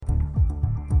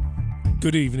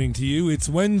Good evening to you. It's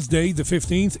Wednesday the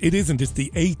 15th. It isn't, it's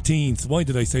the 18th. Why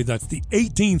did I say that? It's the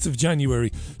 18th of January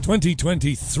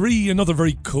 2023. Another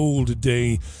very cold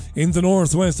day in the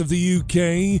northwest of the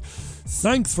UK.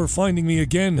 Thanks for finding me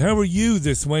again. How are you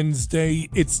this Wednesday?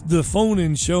 It's the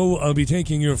phone-in show. I'll be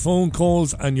taking your phone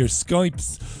calls and your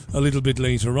Skypes a little bit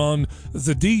later on.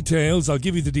 The details, I'll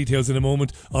give you the details in a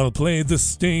moment. I'll play the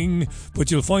sting,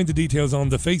 but you'll find the details on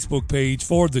the Facebook page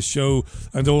for the show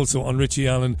and also on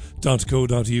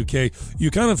richieallen.co.uk.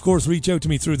 You can, of course, reach out to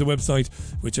me through the website,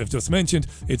 which I've just mentioned.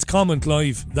 It's Comment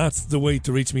Live. That's the way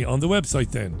to reach me on the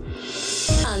website then.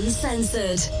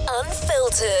 Uncensored,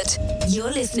 unfiltered.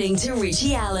 You're listening to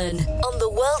Richie Allen on the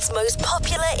world's most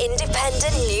popular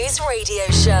independent news radio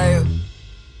show.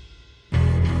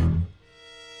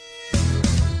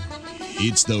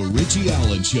 It's the Richie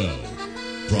Allen Show,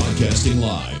 broadcasting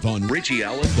live on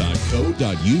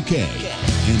richieallen.co.uk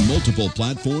and multiple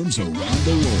platforms around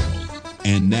the world.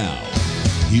 And now,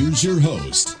 here's your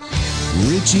host,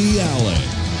 Richie Allen.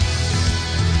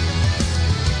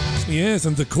 Yes,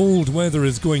 and the cold weather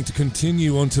is going to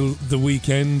continue until the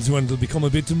weekend when it'll become a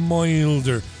bit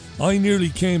milder. I nearly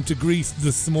came to grief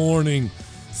this morning,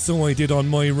 so I did on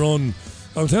my run.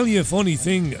 I'll tell you a funny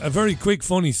thing, a very quick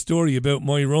funny story about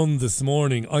my run this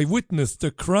morning. I witnessed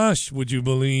a crash, would you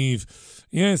believe?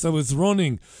 Yes, I was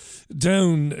running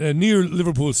down near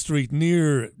Liverpool Street,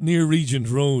 near Regent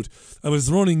Road. I was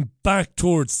running back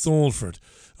towards Salford.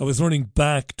 I was running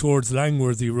back towards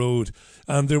Langworthy Road,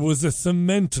 and there was a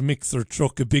cement mixer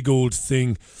truck, a big old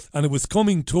thing, and it was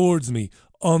coming towards me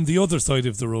on the other side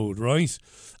of the road, right?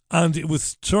 And it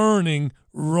was turning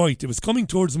right. It was coming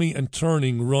towards me and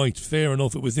turning right. Fair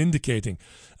enough, it was indicating.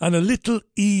 And a little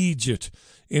idiot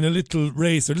in a little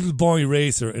racer, a little boy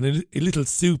racer, in a little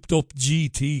souped-up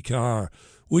GT car,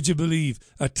 would you believe,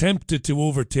 attempted to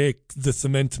overtake the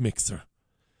cement mixer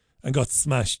and got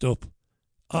smashed up.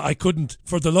 I couldn't,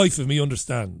 for the life of me,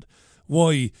 understand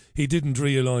why he didn't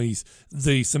realise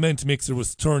the cement mixer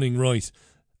was turning right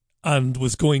and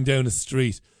was going down a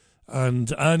street.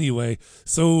 And anyway,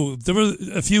 so there were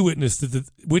a few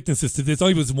witnesses to this.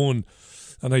 I was one,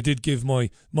 and I did give my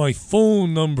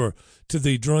phone number to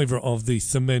the driver of the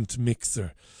cement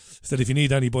mixer. Said if you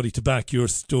need anybody to back your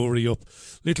story up.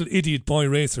 Little idiot boy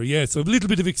racer, yeah. So a little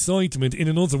bit of excitement in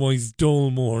an otherwise dull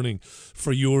morning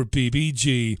for your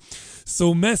BBG.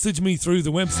 So message me through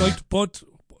the website, but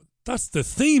that's the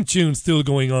theme tune still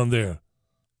going on there.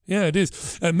 Yeah, it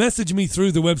is. Message me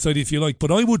through the website if you like,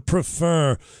 but I would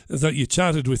prefer that you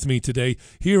chatted with me today.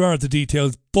 Here are the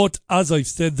details, but as I've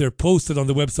said, they're posted on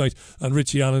the website on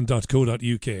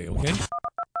richieallen.co.uk, okay?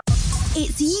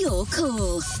 It's your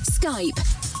call. Skype,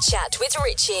 chat with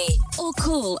Richie, or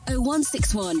call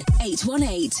 0161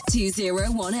 818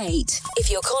 2018. If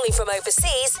you're calling from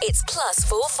overseas, it's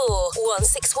 +44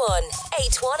 161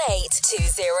 818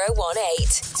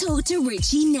 2018. Talk to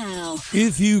Richie now.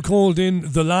 If you called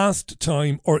in the last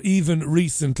time or even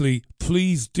recently,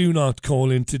 please do not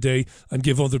call in today and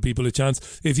give other people a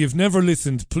chance. If you've never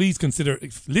listened, please consider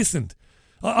listened.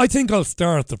 I think I'll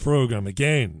start the programme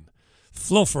again.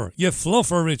 Fluffer. You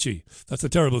fluffer, Richie. That's a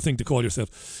terrible thing to call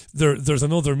yourself. There's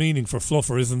another meaning for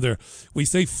fluffer, isn't there? We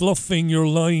say fluffing your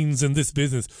lines in this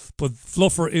business, but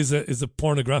fluffer is a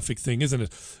pornographic thing, isn't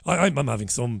it? I'm having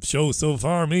some show so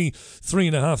far, me.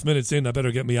 3.5 minutes in, I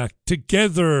better get me act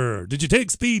together. Did you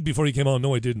take speed before you came on?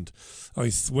 No, I didn't. I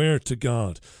swear to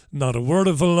God. Not a word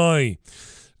of a lie.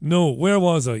 No, where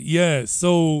was I? Yeah,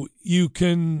 so you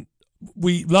can...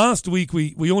 Last week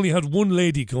we only had one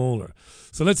lady caller,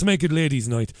 so let's make it ladies'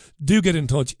 night. Do get in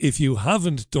touch if you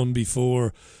haven't done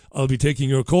before. I'll be taking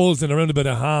your calls in around about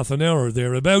a half an hour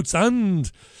thereabouts,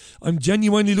 and I'm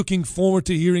genuinely looking forward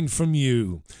to hearing from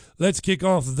you. Let's kick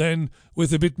off then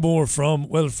with a bit more from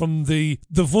the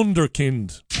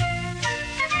Wunderkind.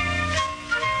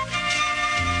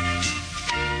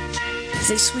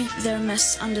 They sweep their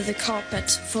mess under the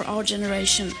carpet for our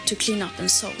generation to clean up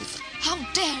and solve. How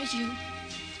dare you!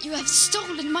 You have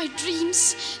stolen my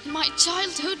dreams and my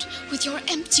childhood with your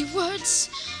empty words.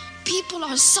 People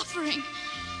are suffering.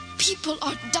 People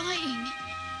are dying.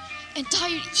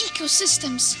 Entire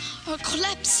ecosystems are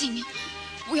collapsing.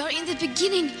 We are in the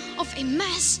beginning of a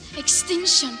mass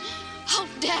extinction. How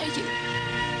dare you!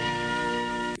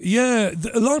 Yeah,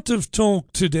 a lot of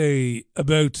talk today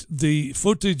about the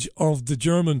footage of the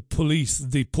German police,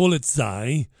 the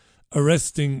Polizei,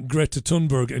 arresting Greta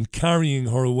Thunberg and carrying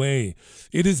her away.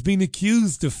 It has been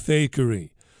accused of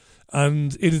fakery,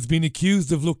 and it has been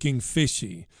accused of looking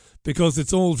fishy, because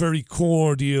it's all very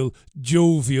cordial,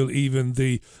 jovial even.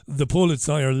 The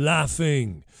Polizei are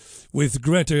laughing with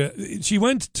Greta. She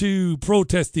went to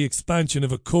protest the expansion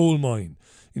of a coal mine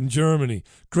in Germany.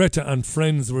 Greta and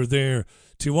friends were there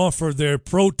to offer their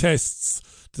protests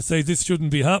to say this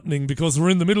shouldn't be happening because we're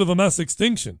in the middle of a mass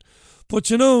extinction. But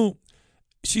you know,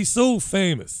 she's so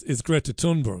famous, is Greta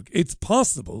Thunberg. It's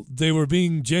possible they were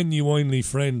being genuinely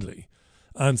friendly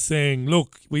and saying,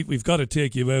 look, we've got to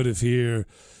take you out of here.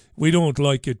 We don't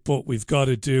like it, but we've got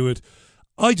to do it.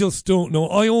 I just don't know.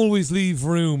 I always leave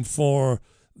room for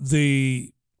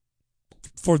the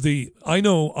I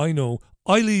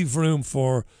leave room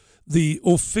for the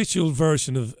official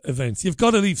version of events. You've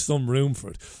got to leave some room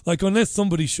for it. Like, unless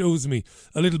somebody shows me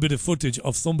a little bit of footage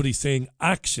of somebody saying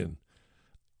action,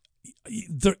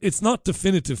 it's not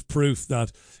definitive proof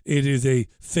that it is a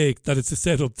fake, that it's a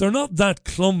setup. They're not that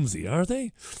clumsy, are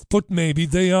they? But maybe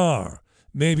they are.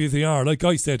 Maybe they are. Like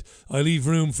I said, I leave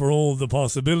room for all the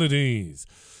possibilities.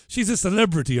 She's a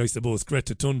celebrity, I suppose,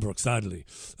 Greta Thunberg, sadly.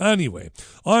 Anyway,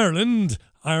 Ireland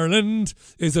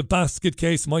is a basket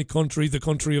case. My country, the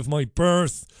country of my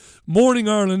birth. Morning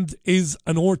Ireland is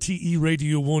an RTE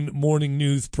Radio 1 morning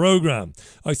news programme.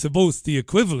 I suppose the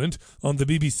equivalent on the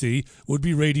BBC would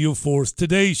be Radio 4's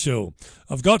Today Show.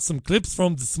 I've got some clips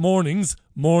from this morning's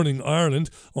Morning Ireland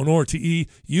on RTE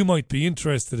you might be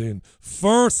interested in.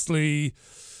 Firstly,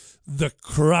 the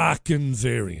Kraken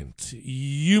variant.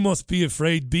 You must be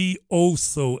afraid, be oh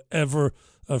so ever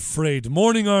afraid.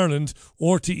 Morning Ireland,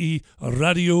 RTE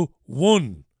Radio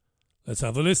 1. Let's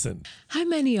have a listen. How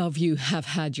many of you have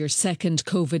had your second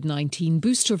COVID-19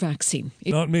 booster vaccine?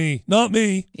 Not me.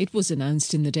 It was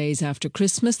announced in the days after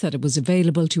Christmas that it was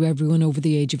available to everyone over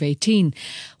the age of 18.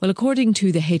 Well, according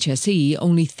to the HSE,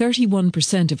 only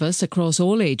 31% of us across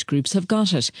all age groups have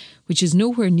got it, which is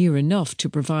nowhere near enough to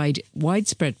provide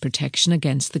widespread protection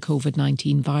against the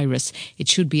COVID-19 virus. It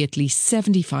should be at least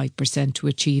 75% to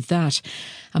achieve that.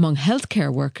 Among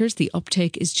healthcare workers, the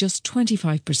uptake is just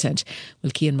 25%.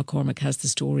 Well, Cian McCormick has the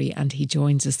story and he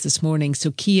joins us this morning.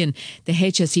 So, Cian, the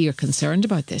HSE are concerned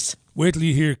about this. Wait till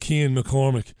you hear Cian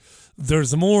McCormick.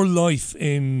 There's more life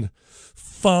in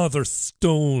Father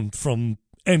Stone from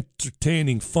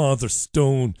entertaining Father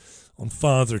Stone on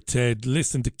Father Ted.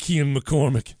 Listen to Cian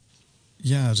McCormick.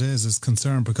 Yeah, it is. It's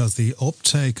concerned because the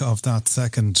uptake of that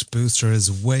second booster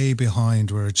is way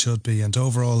behind where it should be. And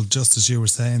overall, just as you were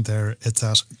saying there, it's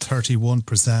at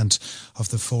 31% of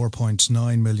the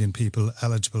 4.9 million people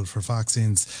eligible for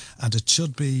vaccines. And it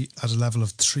should be at a level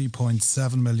of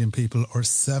 3.7 million people, or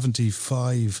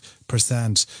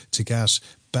 75% to get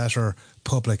better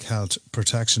public health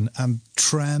protection. And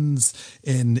trends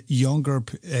in younger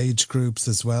age groups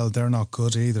as well, they're not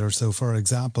good either. So, for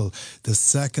example, the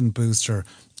second booster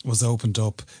was opened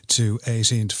up to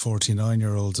 18 to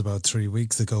 49-year-olds about 3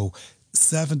 weeks ago.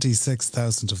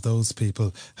 76,000 of those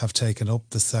people have taken up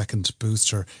the second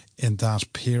booster in that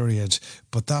period,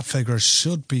 but that figure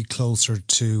should be closer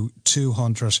to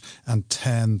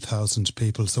 210,000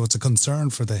 people. So it's a concern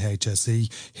for the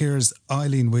HSE. Here's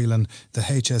Eileen Whelan, the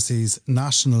HSE's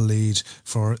national lead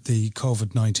for the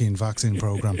COVID-19 vaccine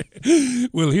programme.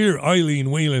 We'll hear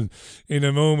Eileen Whelan in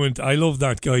a moment. I love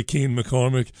that guy, Cian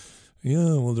McCormick.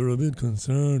 Yeah, well, they're a bit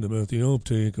concerned about the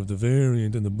uptake of the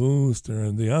variant and the booster,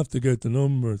 and they have to get the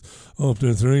numbers up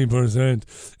to 3%.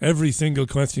 Every single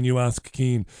question you ask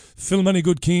Cian. Film any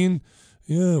good, Cian?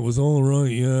 Yeah, it was all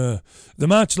right, yeah. The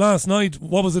match last night,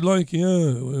 what was it like? Yeah,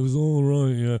 it was all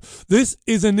right, yeah. This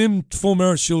is an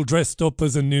infomercial dressed up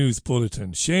as a news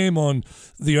bulletin. Shame on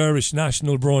the Irish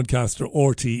national broadcaster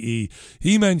RTE.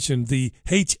 He mentioned the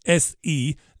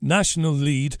HSE national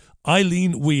lead,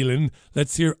 Eileen Whelan.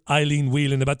 Let's hear Eileen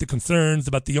Whelan about the concerns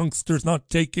about the youngsters not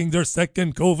taking their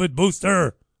second COVID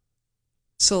booster.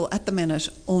 So at the minute,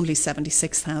 only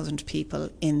 76,000 people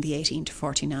in the 18 to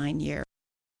 49 year.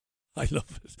 I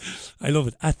love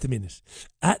it. At the minute.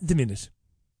 At the minute,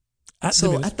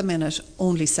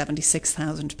 only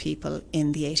 76,000 people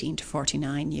in the 18 to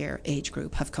 49 year age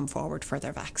group have come forward for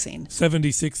their vaccine.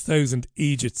 76,000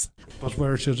 Egypts. But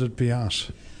where should it be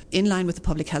at? In line with the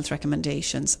public health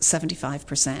recommendations,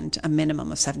 75%, a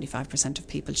minimum of 75% of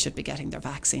people should be getting their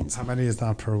vaccines. How many is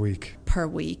that per week? Per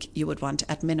week, you would want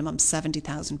at minimum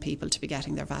 70,000 people to be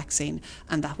getting their vaccine,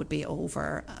 and that would be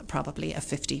over probably a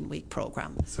 15-week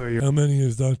programme. So how many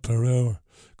is that per hour?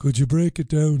 Could you break it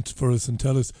down for us and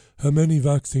tell us how many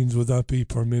vaccines would that be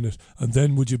per minute? And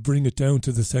then would you bring it down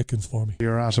to the seconds for me?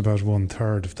 You're at about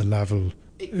 1/3 of the level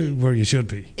where you should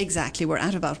be. Exactly, we're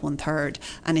at about 1/3,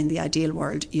 and in the ideal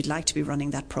world you'd like to be running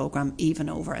that programme even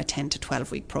over a 10 to 12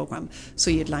 week programme,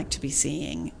 so you'd like to be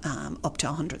seeing up to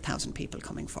 100,000 people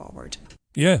coming forward.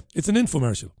 Yeah, it's an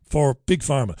infomercial for Big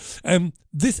Pharma.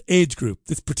 This age group,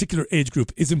 this particular age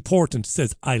group is important,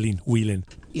 says Eileen Whelan.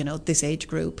 You know, this age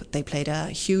group, they played a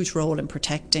huge role in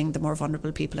protecting the more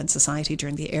vulnerable people in society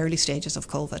during the early stages of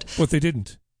COVID. But they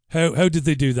didn't. How did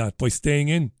they do that? By staying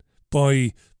in?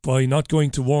 By not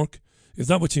going to work? Is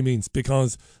that what she means?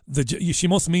 Because she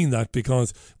must mean that,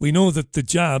 because we know that the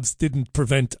jabs didn't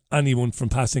prevent anyone from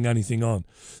passing anything on.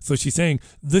 So she's saying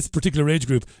this particular age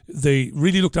group, they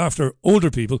really looked after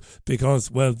older people because,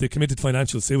 well, they committed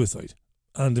financial suicide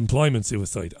and employment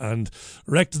suicide and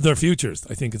wrecked their futures,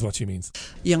 I think is what she means.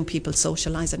 Young people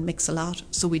socialise and mix a lot,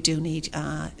 so we do need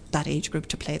that age group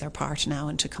to play their part now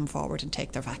and to come forward and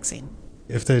take their vaccine.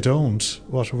 If they don't,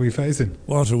 what are we facing?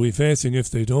 What are we facing if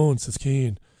they don't, says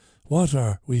Keane? What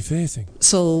are we facing?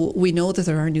 So we know that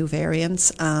there are new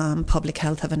variants. Public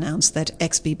Health have announced that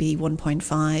XBB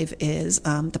 1.5 is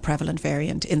the prevalent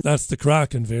variant. That's the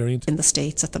Kraken variant. In the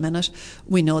States at the minute.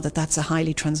 We know that that's a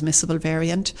highly transmissible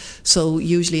variant. So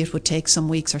usually it would take some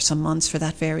weeks or some months for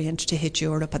that variant to hit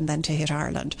Europe and then to hit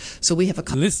Ireland. So we have a...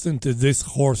 Listen to this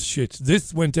horse shit.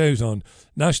 This went out on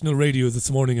national radio this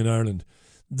morning in Ireland.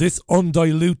 This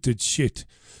undiluted shit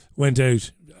went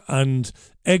out, and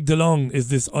egged along is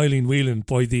this Eileen Whelan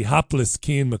by the hapless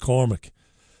Cian McCormick.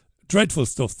 Dreadful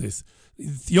stuff, this.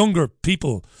 Younger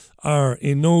people are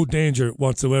in no danger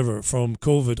whatsoever from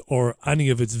COVID or any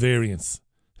of its variants.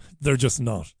 They're just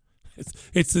not.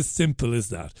 It's as simple as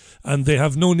that. And they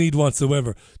have no need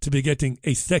whatsoever to be getting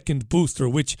a second booster,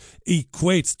 which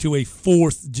equates to a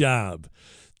fourth jab.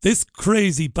 This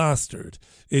crazy bastard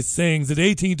is saying that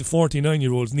 18 to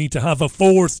 49-year-olds need to have a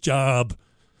fourth jab.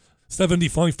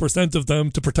 75% of them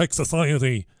to protect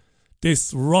society.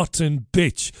 This rotten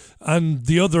bitch. And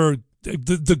the other,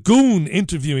 the goon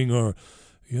interviewing her.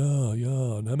 Yeah,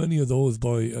 and how many of those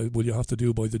will you have to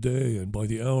do by the day and by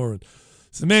the hour? And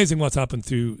it's amazing what's happened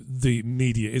to the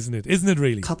media, isn't it? Isn't it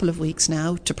really? A couple of weeks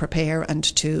now to prepare and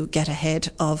to get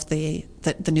ahead of the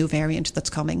new variant that's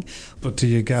coming. But do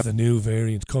you get the new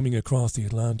variant coming across the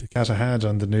Atlantic? Get ahead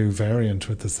on the new variant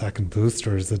with the second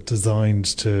booster? Is it designed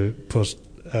to put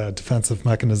a defensive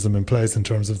mechanism in place in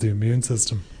terms of the immune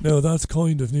system? No, that's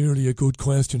kind of nearly a good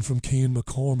question from Cian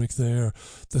McCormick there.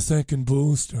 The second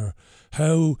booster.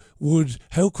 How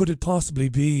could it possibly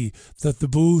be that the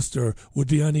booster would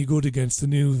be any good against the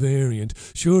new variant?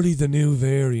 Surely the new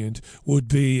variant would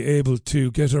be able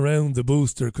to get around the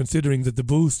booster, considering that the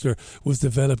booster was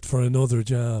developed for another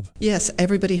jab. Yes,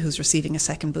 everybody who's receiving a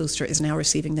second booster is now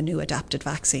receiving the new adapted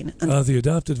vaccine. The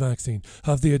adapted vaccine.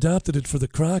 Have they adapted it for the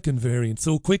Kraken variant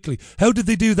so quickly? How did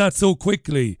they do that so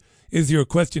quickly? Is your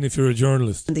question if you're a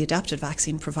journalist. And the adapted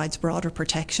vaccine provides broader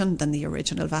protection than the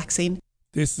original vaccine.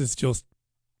 This is just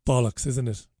bollocks, isn't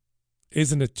it?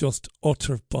 Isn't it just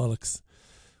utter bollocks?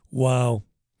 Wow.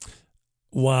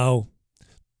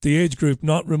 The age group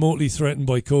not remotely threatened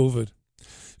by COVID.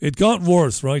 It got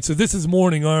worse, right? So this is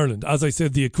Morning Ireland. As I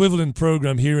said, the equivalent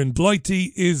programme here in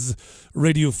Blighty is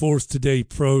Radio 4's Today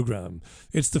programme.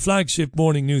 It's the flagship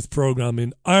morning news programme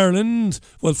in Ireland,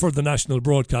 well, for the national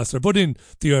broadcaster, but in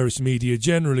the Irish media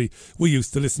generally. We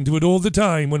used to listen to it all the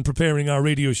time when preparing our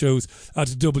radio shows at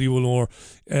WLR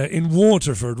in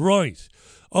Waterford, right?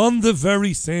 On the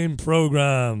very same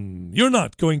programme. You're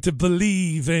not going to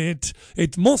believe it.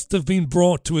 It must have been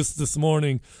brought to us this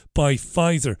morning by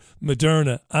Pfizer,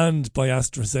 Moderna and by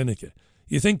AstraZeneca.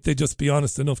 You think they'd just be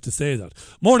honest enough to say that.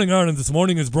 Morning Ireland this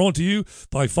morning is brought to you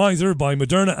by Pfizer, by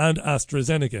Moderna and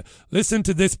AstraZeneca. Listen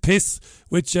to this piss,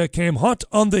 which came hot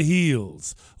on the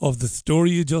heels of the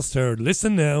story you just heard.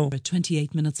 Listen now. At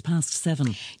 28 minutes past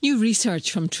 7. New research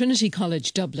from Trinity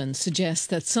College Dublin suggests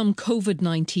that some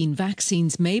COVID-19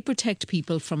 vaccines may protect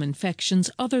people from infections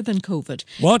other than COVID.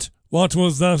 What? What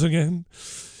was that again?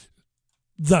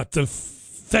 That the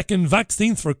second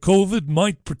vaccines for COVID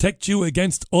might protect you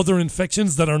against other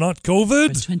infections that are not COVID?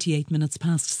 At 28 minutes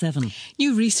past 7.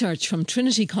 New research from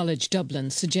Trinity College Dublin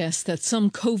suggests that some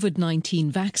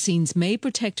COVID-19 vaccines may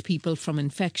protect people from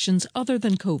infections other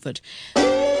than COVID.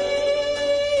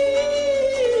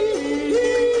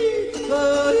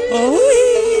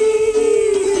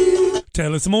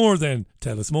 Tell us more then.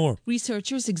 Tell us more.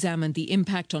 Researchers examined the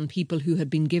impact on people who had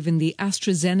been given the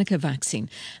AstraZeneca vaccine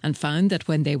and found that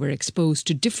when they were exposed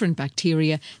to different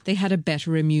bacteria, they had a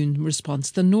better immune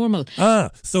response than normal.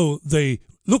 So they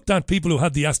looked at people who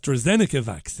had the AstraZeneca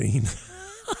vaccine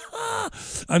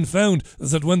and found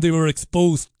that when they were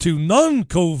exposed to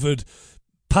non-COVID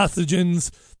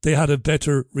pathogens, they had a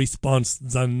better response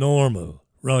than normal.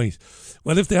 Right.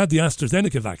 Well, if they had the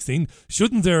AstraZeneca vaccine,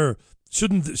 shouldn't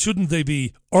they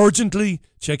be urgently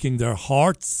checking their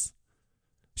hearts?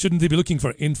 Shouldn't they be looking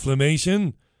for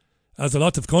inflammation? as a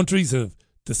lot of countries have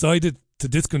decided to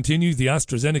discontinue the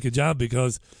AstraZeneca jab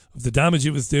because of the damage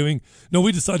it was doing. No,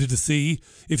 we decided to see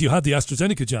if you had the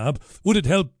AstraZeneca jab, would it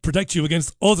help protect you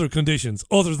against other conditions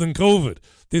other than COVID?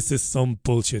 This is some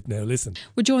bullshit now, listen.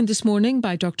 We're joined this morning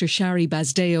by Dr. Shari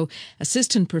Bazdeo,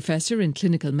 Assistant Professor in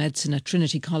Clinical Medicine at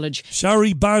Trinity College.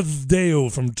 Shari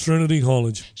Bazdeo from Trinity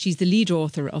College. She's the lead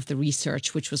author of the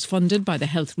research, which was funded by the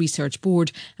Health Research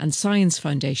Board and Science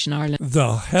Foundation Ireland.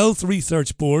 The Health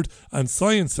Research Board and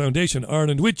Science Foundation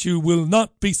Ireland, which you will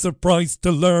not be surprised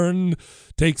to learn,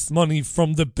 takes money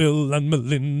from the Bill and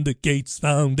Melinda Gates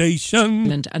Foundation.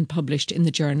 And published in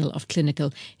the Journal of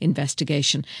Clinical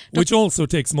Investigation. Which also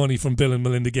takes money from Bill and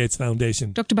Melinda Gates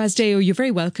Foundation. Dr. Bazdeo, you're very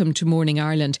welcome to Morning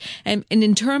Ireland. And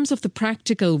in terms of the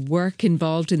practical work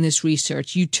involved in this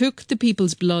research, you took the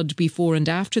people's blood before and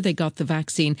after they got the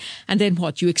vaccine, and then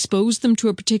what? You exposed them to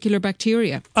a particular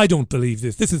bacteria? I don't believe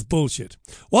this. This is bullshit.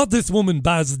 What this woman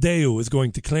Bazdeo is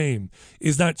going to claim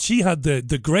is that she had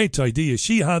the great idea.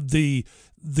 She had the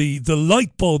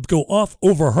light bulb go off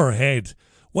over her head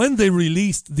when they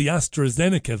released the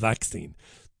AstraZeneca vaccine.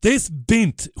 This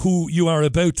bint who you are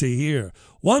about to hear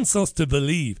wants us to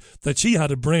believe that she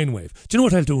had a brainwave. Do you know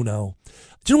what I'll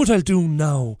do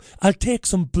now? I'll take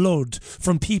some blood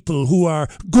from people who are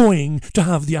going to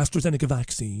have the AstraZeneca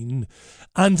vaccine,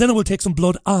 and then I will take some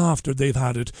blood after they've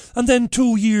had it, and then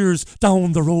 2 years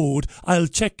down the road I'll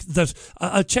check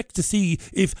to see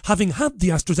if, having had the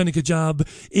AstraZeneca jab,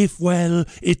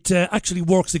 it actually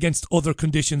works against other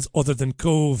conditions other than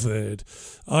COVID.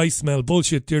 I smell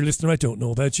bullshit, dear listener. I don't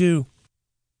know about you.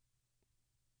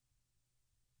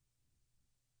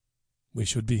 We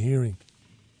should be hearing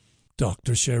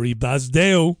Dr. Shari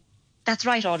Bazdeo. That's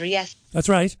right, Audrey, yes. That's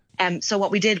right. So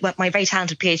what we did, my very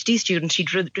talented PhD student, she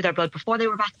drew their blood before they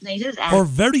were vaccinated. Our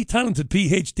very talented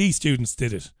PhD students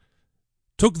did it.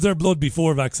 Took their blood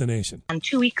before vaccination. And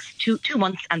 2 weeks, 2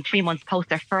 months and 3 months post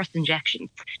their first injection.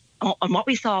 And what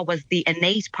we saw was the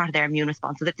innate part of their immune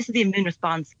response. So that this is the immune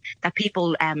response that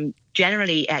people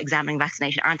generally examining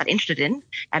vaccination aren't that interested in,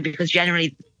 because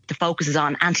generally the focus is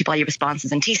on antibody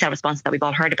responses and T-cell responses that we've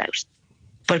all heard about.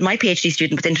 But my PhD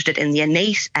student was interested in the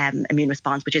innate immune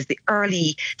response, which is the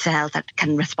early cells that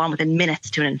can respond within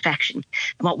minutes to an infection.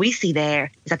 And what we see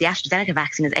there is that the AstraZeneca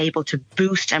vaccine is able to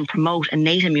boost and promote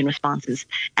innate immune responses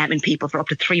in people for up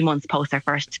to 3 months post their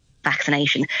first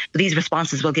vaccination. So these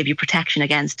responses will give you protection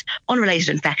against unrelated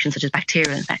infections such as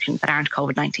bacterial infections that aren't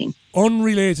COVID-19.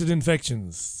 Unrelated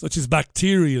infections such as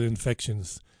bacterial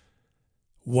infections.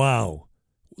 Wow.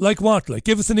 Like what? Like,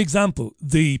 give us an example.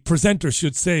 The presenter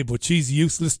should say, but she's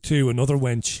useless too, another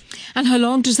wench. And how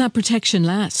long does that protection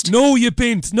last? No, you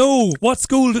bint, no. What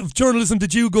school of journalism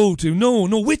did you go to? No,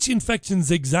 which infections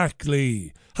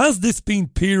exactly? Has this been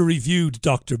peer-reviewed,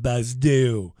 Dr.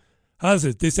 Bazdeo? Has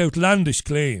it, this outlandish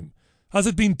claim? Has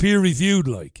it been peer-reviewed,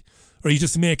 like? Or are you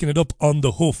just making it up on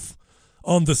the hoof?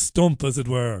 On the stump, as it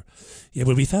were? Yeah,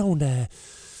 well, we found...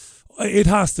 it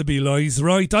has to be lies,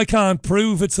 right? I can't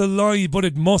prove it's a lie, but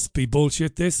it must be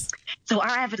bullshit, this. So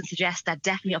our evidence suggests that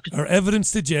definitely up to... Our evidence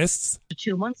suggests...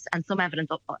 2 months, and some evidence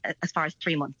up as far as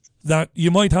 3 months. That you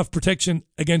might have protection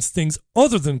against things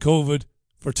other than COVID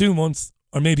for 2 months,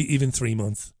 or maybe even 3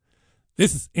 months.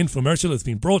 This infomercial has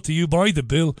been brought to you by the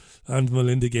Bill and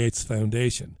Melinda Gates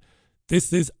Foundation.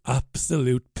 This is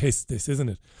absolute piss, this, isn't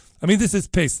it? I mean, this is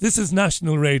piss. This is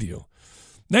national radio.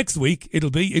 Next week it'll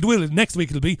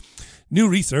be new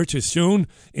research has shown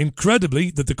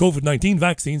incredibly that the COVID-19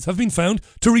 vaccines have been found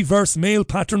to reverse male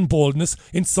pattern baldness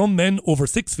in some men over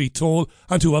 6 feet tall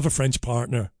and who have a French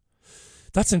partner.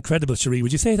 That's incredible, Cherie.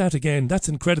 Would you say that again? That's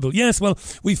incredible. Yes, well,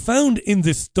 we found in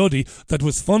this study that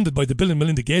was funded by the Bill and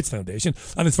Melinda Gates Foundation,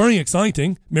 and it's very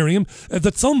exciting, Miriam,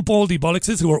 that some baldy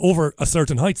bollockses who are over a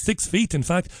certain height, 6 feet in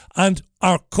fact, and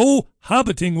are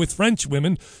cohabiting with French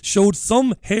women showed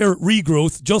some hair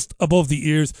regrowth just above the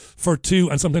ears for 2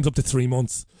 and sometimes up to 3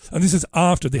 months. And this is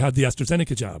after they had the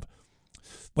AstraZeneca jab.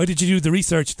 Why did you do the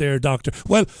research there, doctor?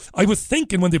 Well, I was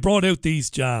thinking when they brought out these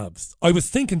jabs, I was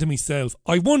thinking to myself,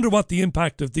 I wonder what the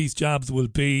impact of these jabs will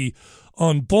be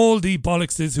on baldy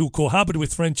bollockses who cohabit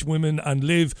with French women and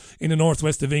live in the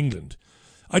northwest of England.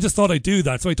 I just thought I'd do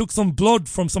that. So I took some blood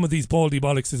from some of these baldy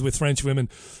bollockses with French women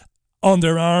on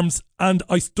their arms, and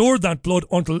I stored that blood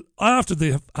until after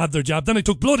they had their jab. Then I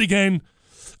took blood again,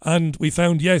 and we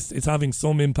found, yes, it's having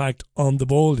some impact on the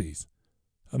baldies.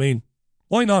 I mean,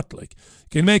 why not? Like,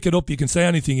 you can make it up, you can say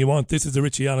anything you want. This is the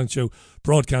Richie Allen Show,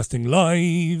 broadcasting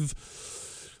live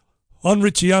on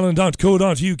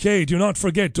richieallen.co.uk. Do not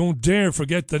forget, don't dare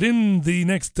forget that in the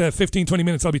next 15-20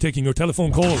 minutes I'll be taking your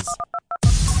telephone calls.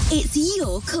 It's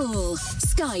your call.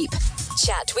 Skype.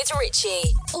 Chat with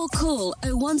Richie. Or call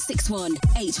 0161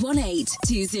 818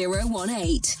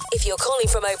 2018. If you're calling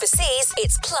from overseas,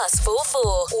 it's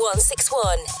 +44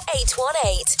 161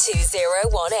 818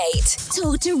 2018.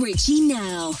 Talk to Richie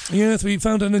now. Yes, we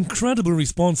found an incredible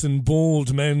response in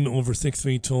bald men over 6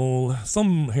 feet tall.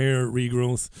 Some hair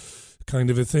regrowth kind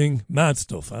of a thing. Mad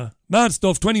stuff, huh? Mad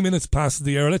stuff. 20 minutes past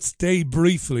the hour. Let's stay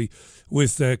briefly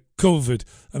with COVID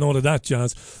and all of that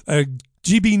jazz.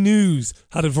 GB News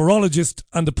had a virologist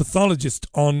and a pathologist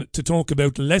on to talk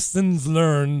about lessons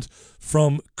learned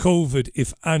from COVID,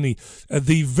 if any.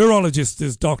 The virologist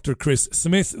is Dr. Chris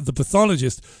Smith. The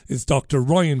pathologist is Dr.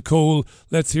 Ryan Cole.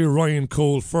 Let's hear Ryan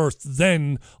Cole first,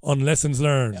 then on lessons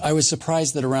learned. I was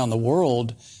surprised that around the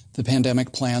world, the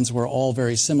pandemic plans were all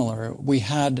very similar. We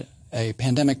had a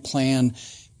pandemic plan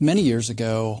many years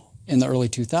ago in the early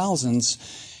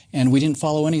 2000s, and we didn't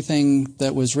follow anything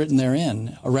that was written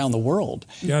therein around the world.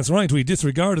 Yeah, that's right. We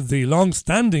disregarded the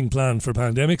long-standing plan for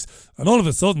pandemics, and all of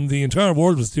a sudden the entire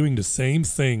world was doing the same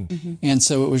thing. Mm-hmm. And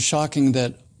so it was shocking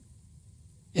that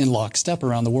in lockstep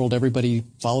around the world, everybody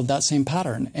followed that same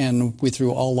pattern. And we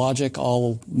threw all logic,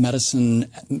 all medicine,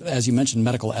 as you mentioned,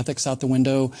 medical ethics out the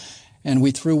window, and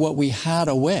we threw what we had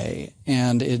away,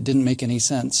 and it didn't make any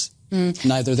sense,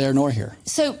 neither there nor here.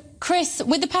 So, Chris,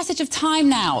 with the passage of time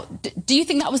now, do you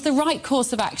think that was the right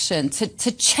course of action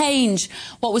to change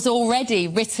what was already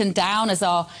written down as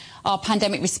our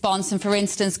pandemic response and, for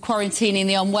instance, quarantining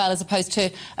the unwell as opposed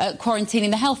to quarantining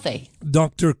the healthy?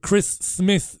 Dr. Chris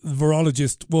Smith,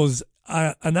 virologist, was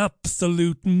an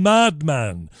absolute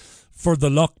madman for the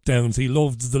lockdowns. He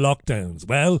loved the lockdowns.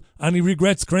 Well, any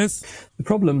regrets, Chris? The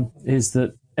problem is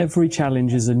that every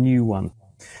challenge is a new one.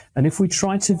 And if we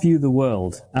try to view the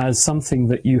world as something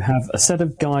that you have a set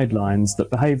of guidelines that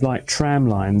behave like tram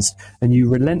lines and you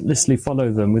relentlessly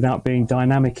follow them without being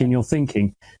dynamic in your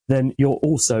thinking, then you're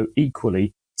also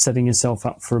equally setting yourself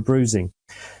up for a bruising.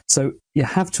 So you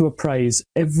have to appraise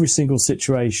every single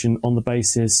situation on the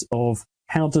basis of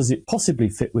how does it possibly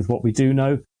fit with what we do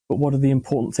know, but what are the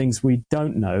important things we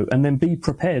don't know, and then be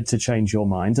prepared to change your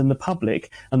mind. And the public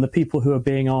and the people who are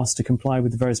being asked to comply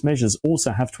with the various measures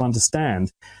also have to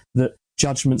understand that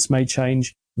judgments may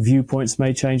change, viewpoints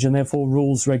may change, and therefore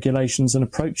rules, regulations and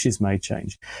approaches may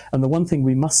change. And the one thing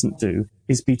we mustn't do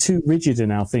is be too rigid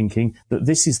in our thinking that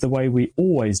this is the way we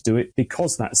always do it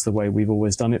because that's the way we've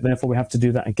always done it. Therefore, we have to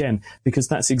do that again, because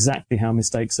that's exactly how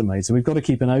mistakes are made. So we've got to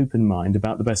keep an open mind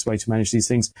about the best way to manage these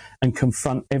things and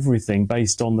confront everything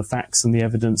based on the facts and the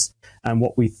evidence and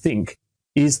what we think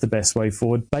is the best way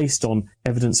forward based on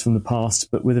evidence from the past,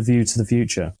 but with a view to the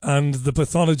future. And the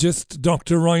pathologist,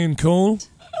 Dr. Ryan Cole?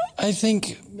 I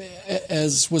think,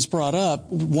 as was brought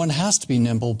up, one has to be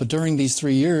nimble, but during these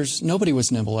 3 years, nobody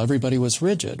was nimble. Everybody was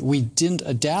rigid. We didn't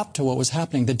adapt to what was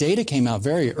happening. The data came out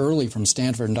very early from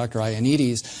Stanford and Dr.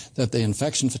 Ioannidis that the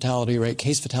infection fatality rate,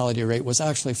 case fatality rate was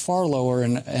actually far lower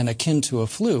and akin to a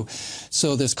flu.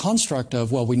 So this construct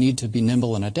of, well, we need to be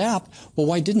nimble and adapt, well,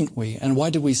 why didn't we? And why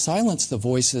did we silence the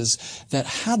voices that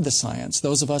had the science,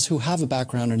 those of us who have a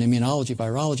background in immunology,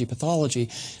 virology, pathology,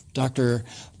 Dr.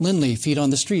 Lindley, feet on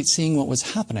the street, seeing what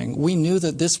was happening. We knew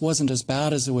that this wasn't as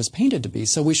bad as it was painted to be,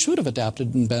 so we should have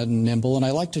adapted and been nimble. And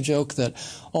I like to joke that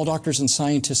all doctors and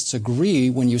scientists agree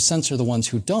when you censor the ones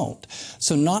who don't.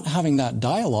 So not having that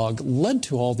dialogue led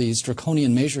to all these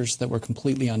draconian measures that were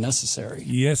completely unnecessary.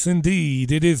 Yes, indeed.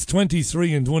 It is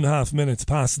 23.5 minutes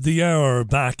past the hour.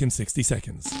 Back in 60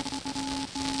 seconds.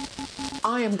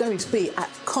 I am going to be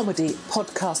at Comedy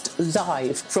Podcast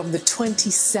Live from the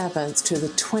 27th to the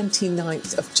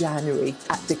 29th of January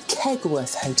at the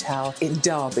Kegworth Hotel in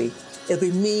Derby. It'll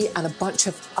be me and a bunch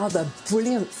of other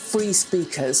brilliant free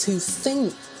speakers who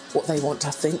think what they want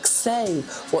to think, say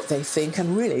what they think,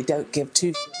 and really don't give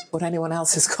two what anyone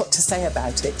else has got to say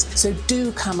about it. So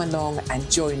do come along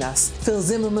and join us. Phil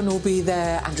Zimmerman will be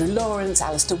there, Andrew Lawrence,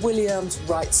 Alistair Williams,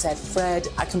 Right Said Fred.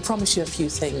 I can promise you a few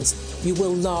things. You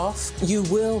will laugh, you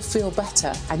will feel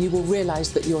better, and you will realise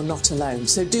that you're not alone.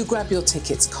 So do grab your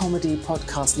tickets,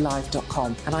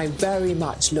 comedypodcastlive.com, and I very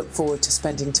much look forward to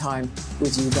spending time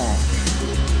with you there.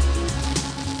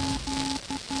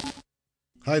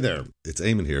 Hi there, it's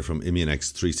Eamon here from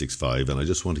Immunex 365, and I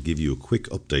just want to give you a quick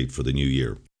update for the new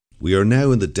year. We are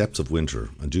now in the depths of winter,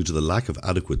 and due to the lack of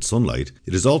adequate sunlight,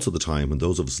 it is also the time when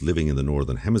those of us living in the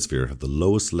Northern Hemisphere have the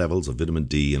lowest levels of vitamin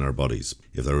D in our bodies.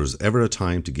 If there was ever a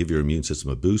time to give your immune system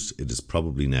a boost, it is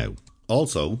probably now.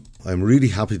 Also, I'm really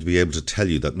happy to be able to tell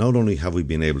you that not only have we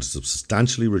been able to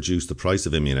substantially reduce the price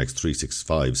of Immunex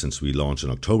 365 since we launched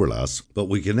in October last, but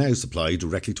we can now supply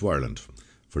directly to Ireland.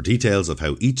 For details of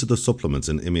how each of the supplements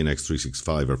in Immunex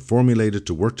 365 are formulated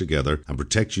to work together and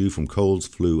protect you from colds,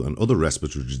 flu and other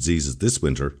respiratory diseases this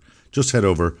winter, just head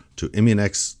over to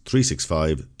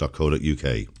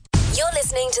immunex365.co.uk. You're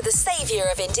listening to the saviour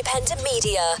of independent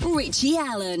media, Richie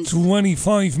Allen.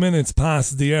 25 minutes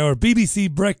past the hour.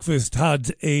 BBC Breakfast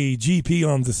had a GP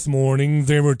on this morning.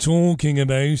 They were talking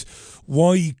about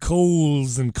why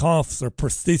colds and coughs are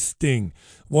persisting,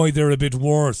 why they're a bit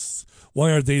worse,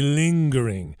 why are they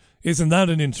lingering. Isn't that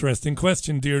an interesting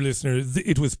question, dear listener?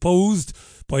 It was posed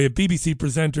by a BBC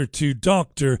presenter to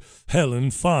Dr.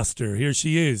 Helen Foster. Here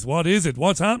she is. What is it?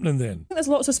 What's happening then? There's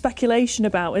lots of speculation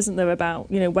about, isn't there,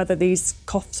 about, whether these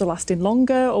coughs are lasting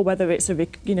longer or whether it's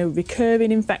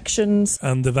recurring infections.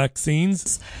 And the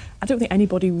vaccines? I don't think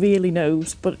anybody really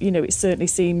knows, but, it certainly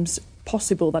seems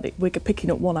possible that we're picking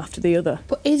up one after the other.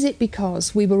 But is it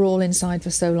because we were all inside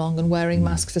for so long and wearing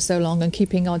masks for so long and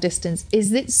keeping our distance?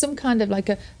 Is it some kind of like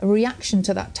a reaction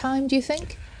to that time, do you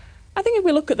think? I think if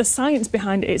we look at the science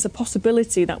behind it, it's a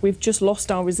possibility that we've just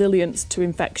lost our resilience to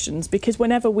infections, because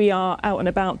whenever we are out and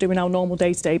about doing our normal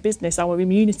day-to-day business, our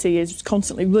immunity is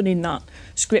constantly running that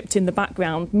script in the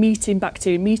background, meeting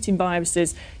bacteria, meeting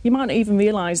viruses. You might not even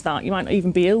realise that, you might not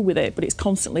even be ill with it, but it's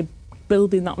constantly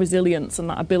building that resilience and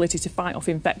that ability to fight off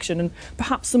infection. And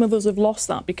perhaps some of us have lost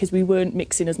that because we weren't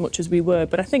mixing as much as we were.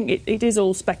 But I think it is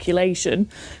all speculation.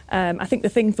 I think the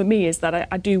thing for me is that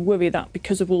I do worry that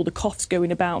because of all the coughs going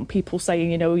about and people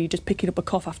saying, you're just picking up a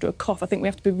cough after a cough, I think we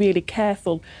have to be really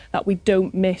careful that we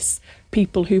don't miss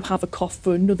people who have a cough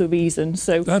for another reason.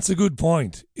 So that's a good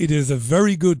point. It is a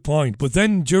very good point. But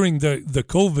then during the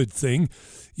COVID thing,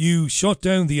 you shut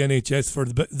down the NHS for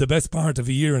the best part of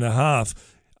a year and a half,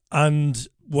 and,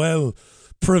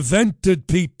 prevented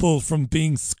people from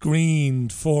being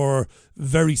screened for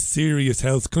very serious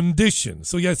health conditions.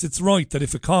 So, yes, it's right that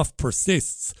if a cough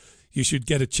persists, you should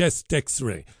get a chest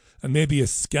x-ray and maybe a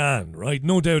scan, right?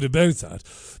 No doubt about that.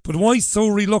 But why so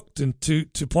reluctant to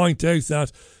point out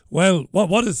that,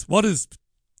 what is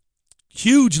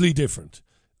hugely different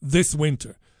this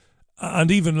winter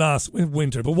and even last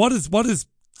winter? But what is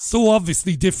so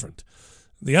obviously different?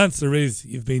 The answer is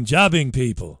you've been jabbing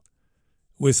people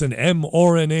with an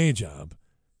mRNA jab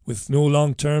with no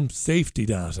long-term safety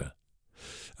data.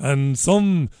 And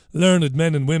some learned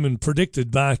men and women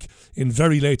predicted back in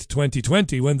very late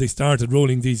 2020 when they started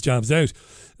rolling these jabs out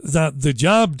that the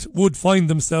jabbed would find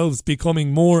themselves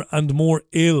becoming more and more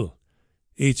ill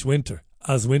each winter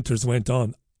as winters went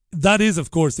on. That is,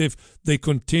 of course, if they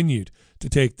continued to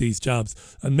take these jabs.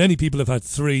 And many people have had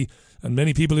 3, and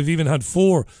many people have even had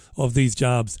 4 of these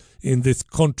jabs in this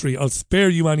country. I'll spare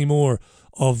you any more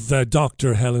of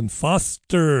Dr. Helen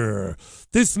Foster.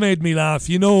 This made me laugh.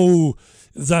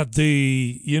 That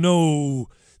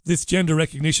this Gender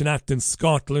Recognition Act in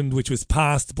Scotland, which was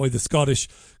passed by the Scottish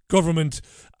government,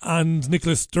 and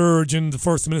Nicola Sturgeon, the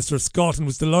First Minister of Scotland,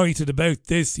 was delighted about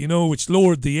this, which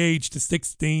lowered the age to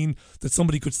 16, that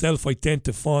somebody could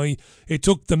self-identify. It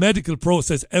took the medical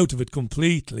process out of it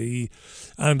completely.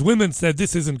 And women said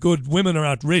this isn't good. Women are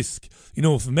at risk.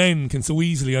 If men can so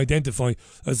easily identify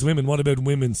as women, what about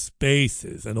women's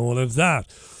spaces and all of that?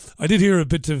 I did hear a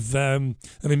bit of an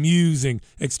amusing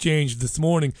exchange this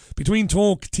morning between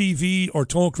Talk TV or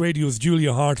Talk Radio's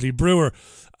Julia Hartley-Brewer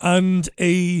and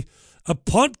a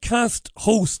podcast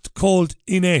host called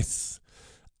Ines.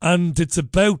 And it's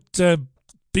about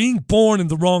being born in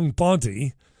the wrong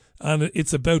body, and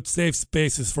it's about safe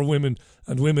spaces for women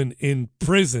and women in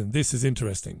prison. This is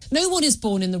interesting. No one is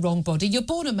born in the wrong body. You're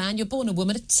born a man, you're born a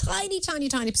woman. A tiny, tiny,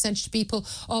 tiny percentage of people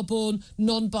are born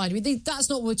non-binary. That's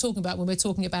not what we're talking about when we're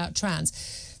talking about trans.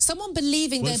 Someone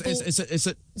believing they're born... It's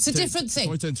a different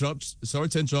thing. Sorry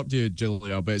to interrupt you,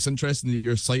 Julia, but it's interesting that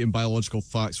you're citing biological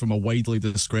facts from a widely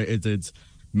discredited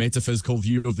metaphysical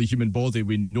view of the human body.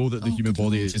 We know that the human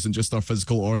body isn't just our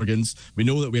physical organs. We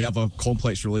know that we have a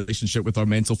complex relationship with our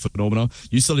mental phenomena.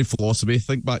 You study philosophy.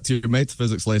 Think back to your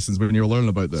metaphysics lessons when you were learning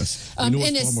about this.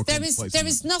 Ines, there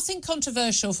is nothing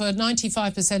controversial for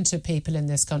 95% of people in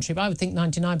this country, but I would think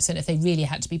 99% if they really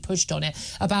had to be pushed on it,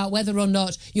 about whether or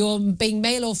not you're being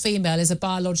male or female is a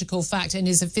biological fact and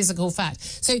is a physical fact.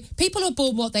 So people are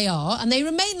born what they are, and they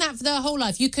remain that for their whole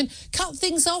life. You can cut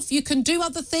things off, you can do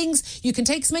other things, you can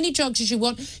take as many drugs as you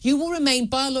want. You will remain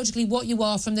biologically what you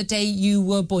are from the day you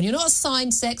were born. You're not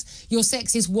assigned sex. Your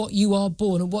sex is what you are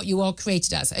born and what you are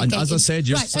created as. Okay? And as I said,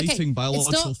 you're citing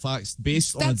biological facts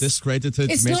based on a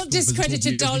discredited... It's not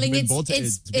discredited, darling.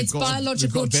 It's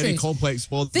biological truth. Very complex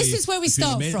body. This is where we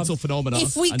start from. Mental phenomena and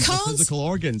physical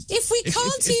organs. If we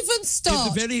can't even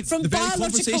start from biological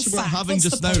conversation fact, we're having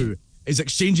just now is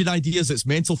exchanging ideas. It's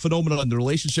mental phenomena, and the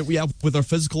relationship we have with our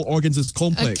physical organs is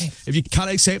complex. Okay. If you can't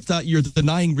accept that, you're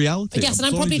denying reality. Yes, and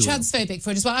I'm probably transphobic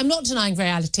for it as well. I'm not denying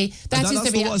reality. That's the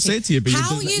reality. Not what I said to you, but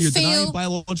how you're denying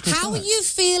biological How facts. you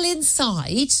feel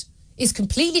inside is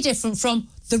completely different from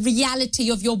the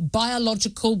reality of your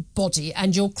biological body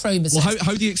and your chromosomes. Well,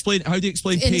 how do you explain pain?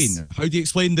 How do you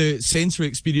explain the sensory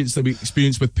experience that we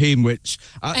experience with pain, which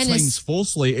at times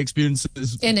falsely experiences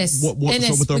what's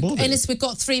wrong with our body? Innes, we've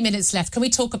got 3 minutes left. Can we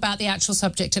talk about the actual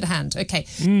subject at hand? Okay.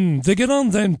 They get on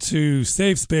then to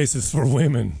safe spaces for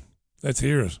women. Let's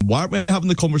hear it. Why aren't we having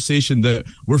the conversation that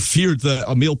we're feared that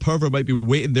a male pervert might be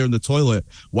waiting there in the toilet?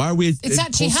 Why are we? It's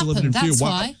actually happened. That's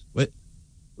why.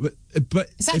 But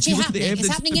it's actually happening. It's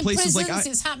happening in prisons. Like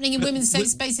it's happening in women's safe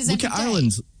spaces every day.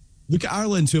 Look at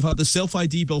Ireland, who have had the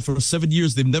self-ID bill for 7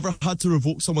 years. They've never had to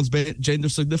revoke someone's gender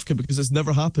certificate because it's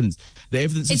never happened. The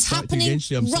evidence is happening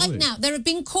against you. I'm right sorry. now. There have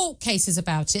been court cases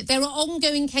about it. There are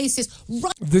ongoing cases.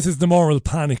 This is the moral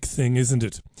panic thing, isn't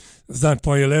it? That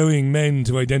by allowing men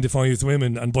to identify as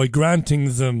women and by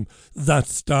granting them that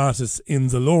status in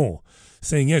the law,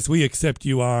 saying, yes, we accept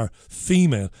you are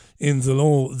female in the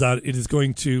law, that it is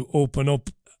going to open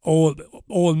up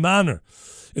all manner.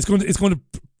 It's going to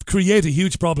create a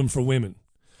huge problem for women.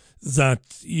 That,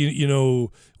 you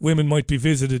know, women might be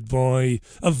visited by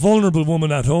a vulnerable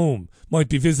woman at home, might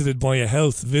be visited by a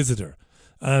health visitor,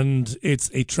 and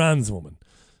it's a trans woman.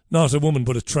 Not a woman,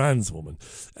 but a trans woman.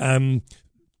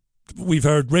 We've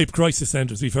heard rape crisis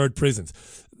centres, we've heard prisons.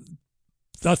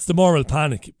 That's the moral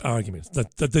panic argument,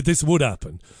 that this would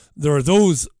happen. There are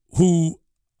those who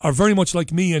are very much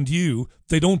like me and you.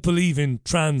 They don't believe in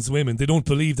trans women. They don't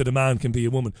believe that a man can be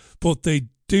a woman. But they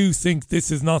do think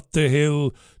this is not the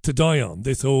hill to die on.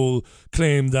 This whole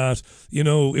claim that, you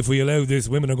know, if we allow this,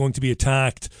 women are going to be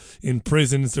attacked in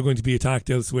prisons, they're going to be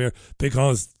attacked elsewhere,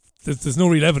 because there's no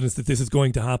real evidence that this is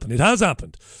going to happen. It has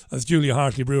happened, as Julia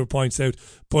Hartley-Brewer points out,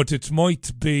 but it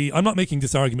might be... I'm not making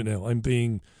this argument now. I'm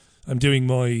doing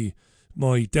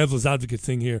my devil's advocate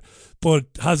thing here. But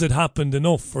has it happened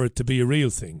enough for it to be a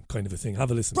real thing, kind of a thing? Have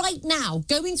a listen. Right now,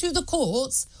 going through the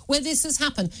courts where this has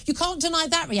happened, you can't deny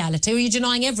that reality, or you're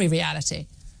denying every reality.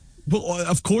 Well,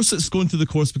 of course it's going to the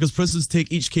courts, because prisons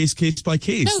take each case by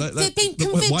case. No, there have been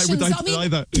convictions. Why would I deny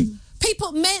that?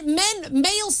 People,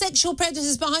 male sexual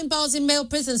predators behind bars in male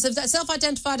prisons have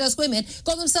self-identified as women,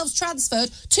 got themselves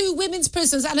transferred to women's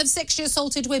prisons and have sexually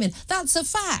assaulted women. That's a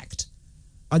fact.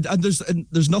 And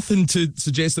there's nothing to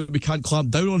suggest that we can't clamp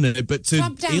down on it, but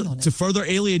to further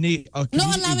alienate a community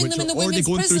not allowing which them in the are already women's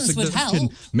going through prisons would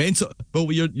significant help. mental...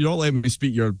 Well, you're not letting me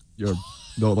speak. You're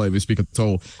not letting me speak at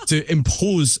all. To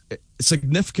impose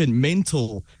significant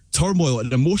mental turmoil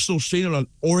and emotional strain on an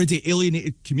already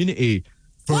alienated community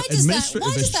for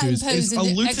administrative issues is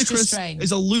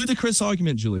a ludicrous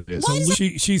argument, Julia.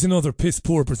 She's another piss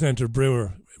poor presenter,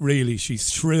 Brewer. Really,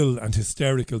 she's shrill and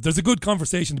hysterical. There's a good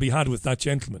conversation to be had with that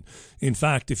gentleman. In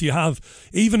fact, if you have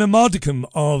even a modicum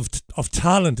of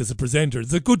talent as a presenter,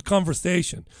 it's a good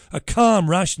conversation, a calm,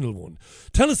 rational one.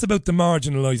 Tell us about the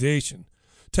marginalisation.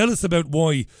 Tell us about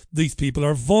why these people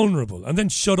are vulnerable, and then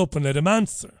shut up and let him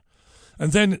answer.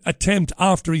 And then attempt,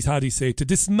 after he's had his say, to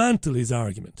dismantle his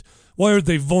argument. Why are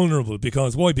they vulnerable?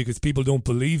 Because people don't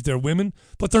believe they're women?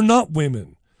 But they're not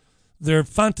women. They're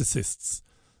fantasists.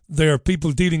 They're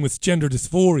people dealing with gender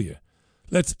dysphoria.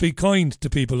 Let's be kind to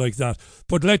people like that.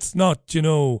 But let's not,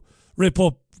 rip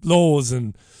up laws,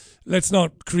 and let's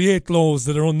not create laws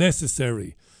that are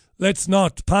unnecessary. Let's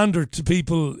not pander to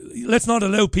people. Let's not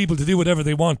allow people to do whatever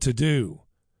they want to do,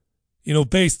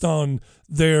 based on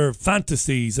their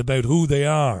fantasies about who they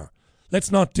are.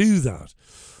 Let's not do that.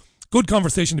 Good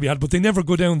conversation to be had, but they never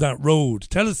go down that road.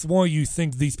 Tell us why you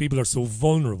think these people are so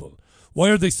vulnerable. Why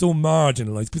are they so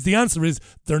marginalised? Because the answer is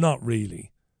they're not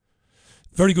really.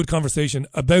 Very good conversation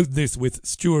about this with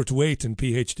Stuart Waiton,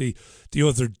 PhD, the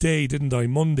other day, didn't I?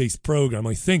 Monday's programme,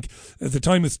 I think. The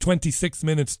time is 26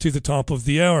 minutes to the top of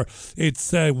the hour.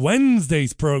 It's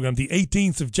Wednesday's programme, the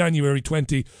 18th of January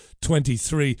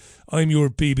 2023. I'm your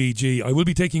BBG. I will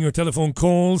be taking your telephone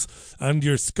calls and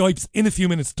your Skypes in a few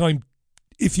minutes' time.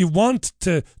 If you want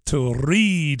to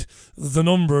read the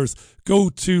numbers,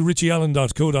 go to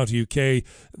richieallen.co.uk.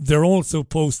 They're also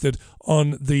posted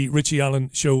on the Richie Allen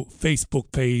Show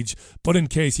Facebook page. But in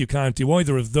case you can't do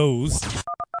either of those...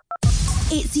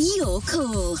 It's your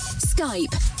call.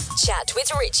 Skype. Chat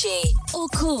with Richie. Or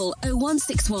call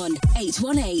 0161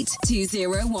 818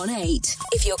 2018.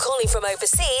 If you're calling from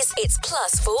overseas, it's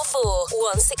 +44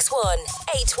 161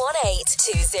 818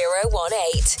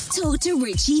 2018. Talk to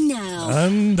Richie now.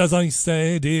 And as I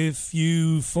said, if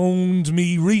you phoned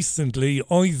me recently,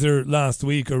 either last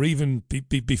week or even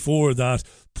before that,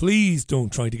 please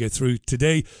don't try to get through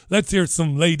today. Let's hear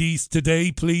some ladies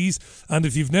today, please. And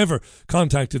if you've never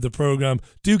contacted the programme,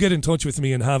 do get in touch with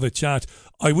me and have a chat.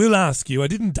 I will ask you, I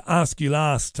didn't ask you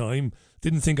last time,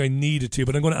 didn't think I needed to,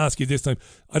 but I'm going to ask you this time.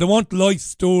 I don't want life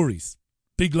stories,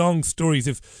 big long stories.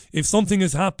 If something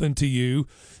has happened to you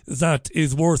that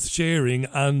is worth sharing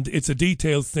and it's a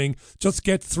detailed thing, just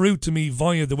get through to me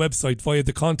via the website, via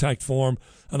the contact form,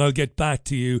 and I'll get back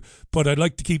to you. But I'd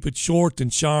like to keep it short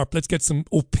and sharp. Let's get some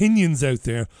opinions out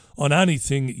there on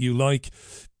anything you like.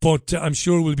 But I'm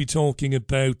sure we'll be talking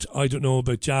about, I don't know,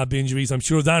 about jab injuries. I'm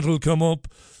sure that'll come up.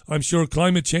 I'm sure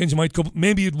climate change might come up.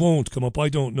 Maybe it won't come up. I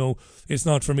don't know. It's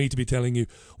not for me to be telling you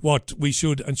what we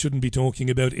should and shouldn't be talking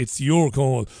about. It's your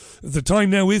call. The time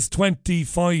now is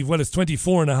 24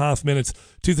 and a half minutes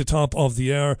to the top of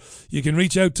the hour. You can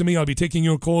reach out to me. I'll be taking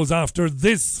your calls after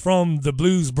this from the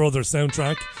Blues Brothers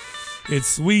soundtrack. It's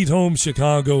Sweet Home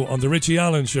Chicago on the Richie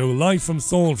Allen Show, live from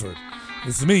Salford.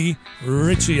 It's me,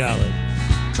 Richie Allen.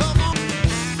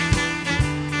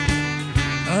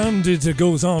 And it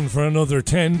goes on for another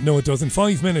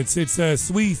 5 minutes. It's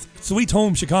Sweet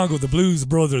Home Chicago, the Blues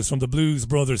Brothers from the Blues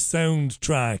Brothers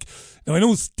soundtrack. Now I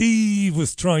know Steve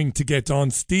was trying to get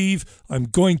on. Steve, I'm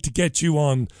going to get you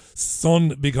on,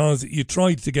 son, because you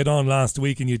tried to get on last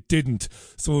week and you didn't.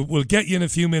 So we'll get you in a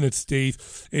few minutes, Steve.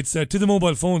 It's to the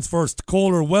mobile phones first.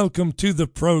 Caller, welcome to the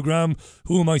programme.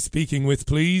 Who am I speaking with,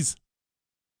 please?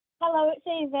 Hello, it's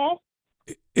Eva.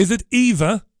 Is it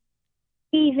Eva?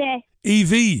 Evie.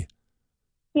 Evie?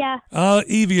 Yeah.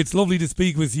 Evie, it's lovely to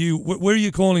speak with you. Where are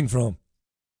you calling from?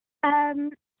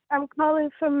 I'm calling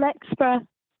from Exeter.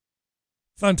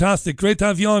 Fantastic. Great to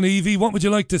have you on, Evie. What would you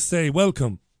like to say?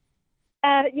 Welcome.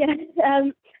 I'm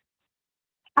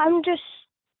just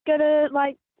gonna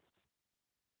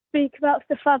speak about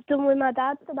stuff I've done with my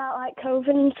dad about COVID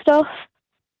and stuff.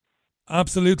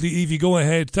 Absolutely, Evie. Go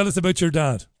ahead. Tell us about your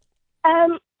dad.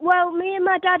 Well, me and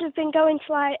my dad have been going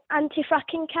to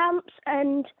anti-fracking camps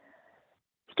and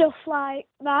stuff like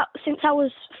that since I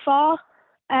was 4,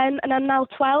 and I'm now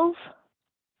 12.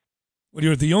 Well,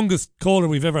 you're the youngest caller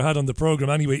we've ever had on the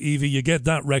programme anyway, Evie. You get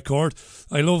that record.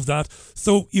 I love that.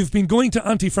 So you've been going to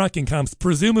anti-fracking camps.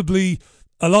 Presumably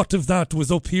a lot of that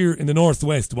was up here in the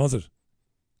northwest, was it?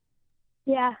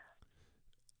 Yeah.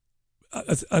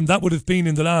 And that would have been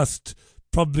in the last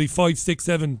probably 5, 6,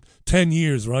 7, 10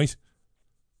 years, right?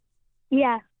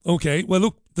 Yeah. Okay. Well,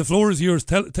 look, the floor is yours.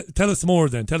 Tell us more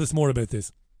then. Tell us more about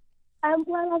this.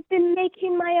 Well, I've been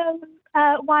making my own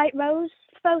white rose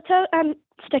photo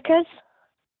stickers.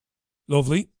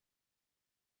 Lovely.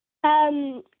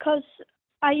 Because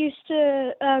I used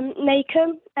to make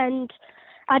them, and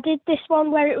I did this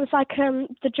one where it was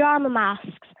the drama masks,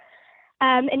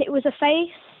 and it was a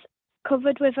face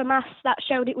covered with a mask that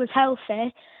showed it was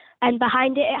healthy, and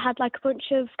behind it had a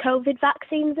bunch of COVID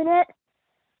vaccines in it.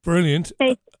 Brilliant.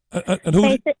 And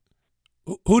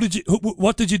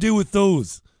what did you do with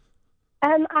those?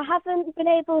 I haven't been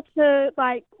able to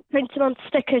print them on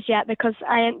stickers yet because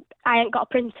I ain't got a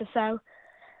printer, so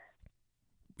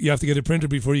you have to get a printer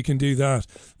before you can do that.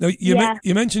 Now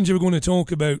you mentioned you were going to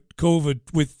talk about COVID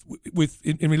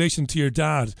in relation to your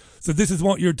dad. So this is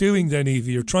what you're doing then,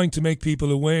 Evie. You're trying to make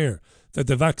people aware that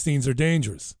the vaccines are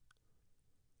dangerous.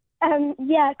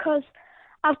 Yeah, because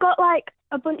I've got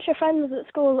a bunch of friends at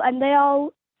school, and they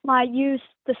all use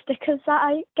the stickers that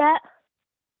I get,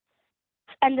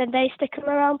 and then they stick them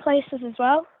around places as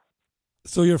well.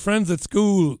 So your friends at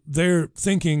school, they're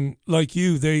thinking like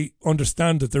you. They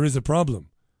understand that there is a problem.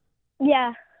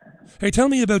 Yeah. Hey, tell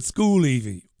me about school,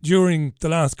 Evie. During the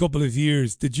last couple of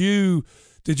years, did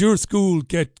your school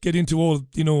get into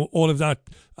all of that,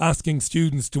 asking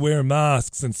students to wear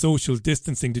masks and social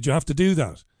distancing? Did you have to do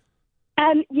that?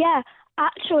 Yeah.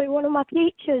 Actually, one of my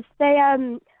teachers,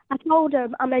 I told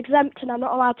them I'm exempt and I'm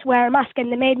not allowed to wear a mask,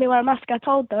 and they made me wear a mask. I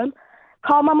told them,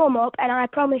 call my mum up, and I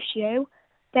promise you,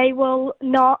 they will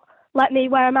not let me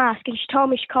wear a mask. And she told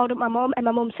me, she called up my mum, and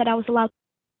my mum said I was allowed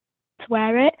to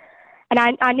wear it. And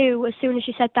I knew as soon as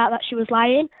she said that she was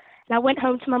lying. And I went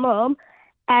home to my mum,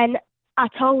 and I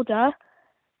told her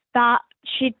that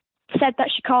she said that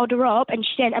she called her up, and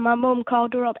she didn't. And my mum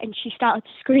called her up, and she started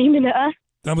screaming at her.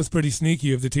 That was pretty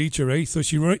sneaky of the teacher, eh? So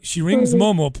she rings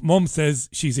Mum up. Mum says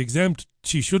she's exempt.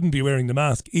 She shouldn't be wearing the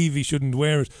mask. Evie shouldn't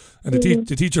wear it. And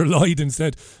the teacher lied and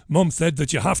said, Mum said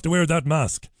that you have to wear that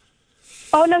mask.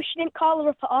 Oh, no, she didn't call her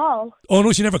up at all. Oh,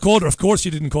 no, she never called her. Of course she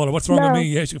didn't call her. What's wrong with No. me?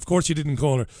 Yeah, of course she didn't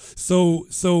call her. So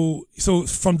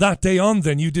from that day on,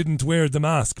 then, you didn't wear the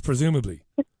mask, presumably.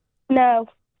 No.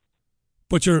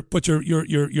 But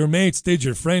your mates did,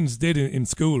 your friends did in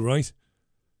school, right?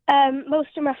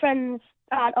 Most of my friends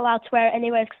aren't allowed to wear it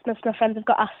anyway because most of my friends have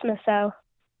got asthma, so...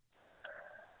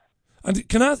 And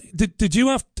can I ask, did you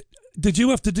have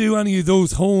to do any of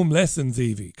those home lessons,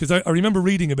 Evie? Because I remember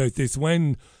reading about this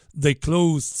when they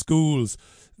closed schools.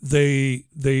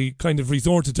 They kind of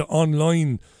resorted to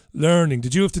online learning.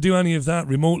 Did you have to do any of that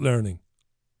remote learning?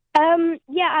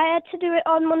 Yeah, I had to do it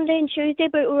on Monday and Tuesday,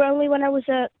 but it were only when I was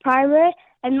at primary,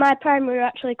 and my primary were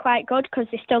actually quite good because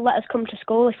they still let us come to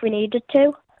school if we needed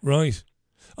to. Right.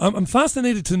 I'm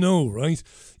fascinated to know, right?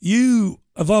 You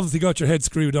have obviously got your head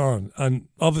screwed on, and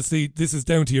obviously this is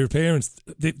down to your parents.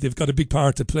 They've got a big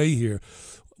part to play here.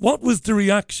 What was the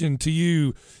reaction to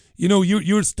you? You know,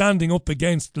 you're standing up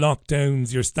against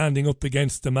lockdowns. You're standing up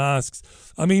against the masks.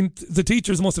 I mean, the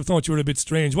teachers must have thought you were a bit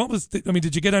strange.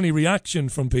 Did you get any reaction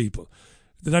from people?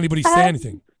 Did anybody say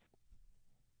anything?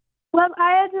 Well,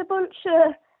 I had a bunch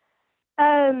of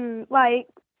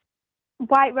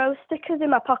white rose stickers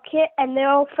in my pocket, and they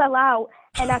all fell out.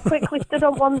 And I quickly stood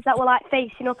on ones that were like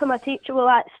facing up, and my teacher were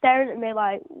like staring at me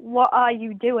like, "What are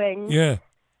you doing?" Yeah.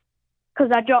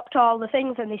 Because I dropped all the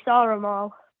things, and they saw them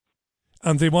all.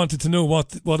 And they wanted to know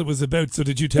what it was about. So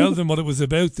did you tell them what it was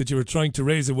about, that you were trying to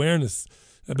raise awareness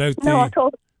about I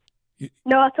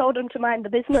told them to mind the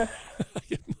business.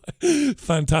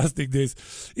 Fantastic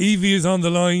this. Evie is on the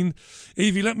line.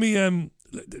 Evie, let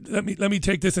me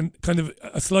take this in kind of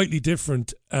a slightly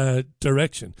different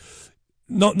direction.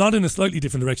 Not in a slightly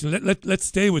different direction. Let's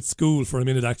stay with school for a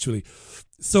minute, actually.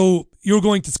 So you're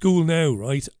going to school now,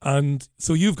 right? And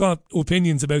so you've got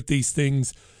opinions about these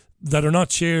things that are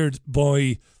not shared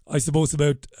by, I suppose,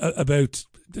 about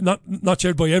not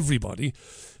shared by everybody,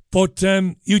 but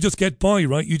you just get by,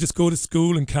 right? You just go to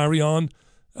school and carry on,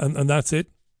 and that's it.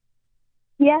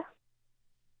 Yeah.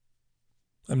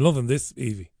 I'm loving this,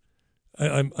 Evie.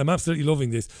 I'm absolutely loving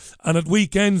this. And at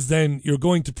weekends, then you're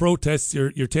going to protests.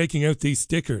 You're taking out these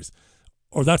stickers,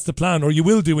 or that's the plan, or you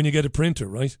will do when you get a printer,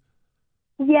 right?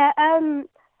 Yeah.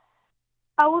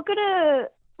 I was gonna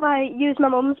use my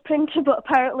mum's printer, but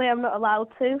apparently I'm not allowed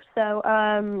to. So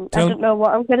I don't know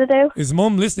what I'm gonna do. Is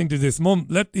Mum listening to this? Mum,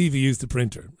 let Evie use the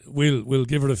printer. We'll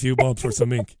give her a few bob for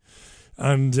some ink,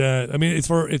 and I mean it's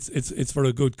for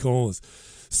a good cause.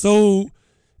 So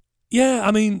yeah,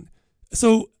 I mean,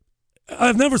 so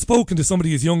I've never spoken to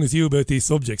somebody as young as you about these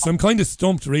subjects. So I'm kind of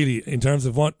stumped, really, in terms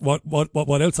of what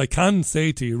else I can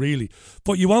say to you, really.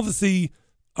 But you obviously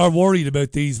are worried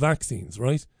about these vaccines,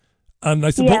 right? And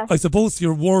I suppose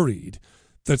you're worried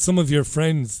that some of your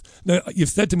friends. Now, you've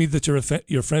said to me that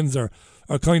your friends are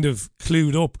kind of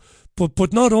clued up,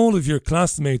 but not all of your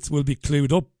classmates will be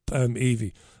clued up,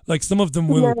 Evie. Like some of them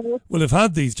will have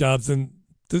had these jabs, and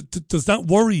does that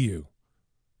worry you?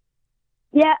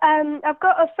 Yeah, I've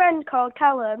got a friend called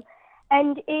Callum,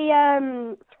 and he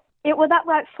it was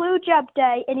that flu jab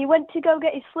day, and he went to go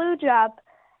get his flu jab,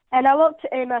 and I looked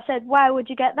at him, I said, "Why would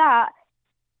you get that?"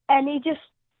 And he just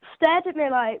stared at me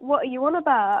like, "What are you on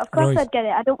about? Of course I'd get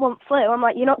it. I don't want flu." I'm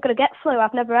like, "You're not going to get flu.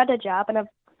 I've never had a jab, and I've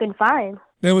been fine."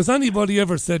 Now, has anybody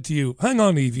ever said to you, "Hang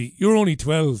on, Evie, you're only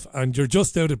 12 and you're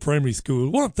just out of primary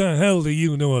school. What the hell do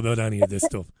you know about any of this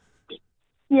stuff?"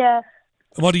 Yeah.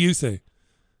 What do you say?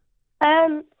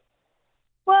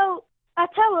 Well, I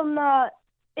tell them that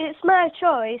it's my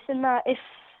choice, and that if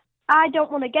I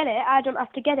don't want to get it, I don't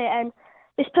have to get it. And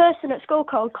this person at school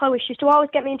called Chloe, she used to always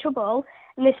get me in trouble.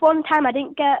 And this one time I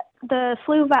didn't get the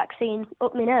flu vaccine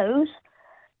up my nose,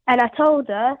 and I told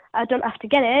her I don't have to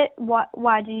get it. Why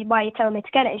are you telling me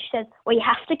to get it? And she said, "Well, you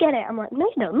have to get it." I'm like, "No,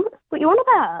 you don't. What you on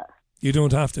about?" You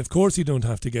don't have to. Of course you don't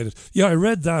have to get it. Yeah, I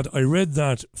read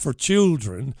that for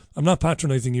children. I'm not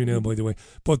patronising you now, by the way.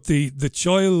 But the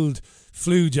child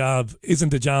flu jab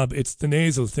isn't a jab. It's the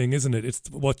nasal thing, isn't it? It's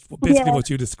basically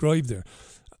what you described there.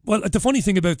 Well, the funny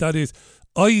thing about that is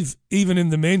I've, even in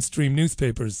the mainstream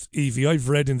newspapers, Evie, I've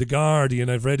read in The Guardian,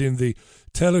 I've read in The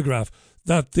Telegraph,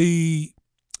 that the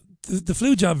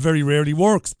flu jab very rarely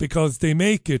works because they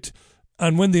make it,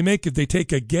 and when they make it, they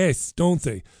take a guess, don't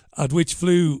they, at which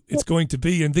flu it's going to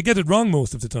be, and they get it wrong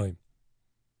most of the time.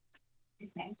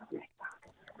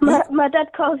 My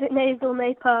dad calls it nasal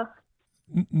napalm.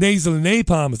 Nasal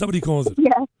napalm, is that what he calls it?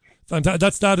 Yeah.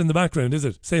 That's Dad in the background, is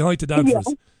it? Say hi to Dad for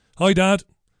us. Hi, Dad.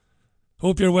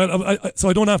 Hope you're well. So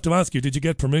I don't have to ask you, did you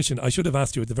get permission? I should have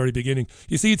asked you at the very beginning.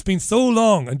 You see, it's been so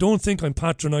long, and don't think I'm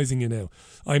patronising you now.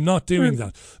 I'm not doing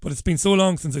that. But it's been so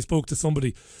long since I spoke to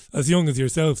somebody as young as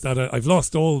yourself that I've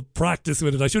lost all practice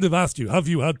with it. I should have asked you, have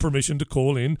you had permission to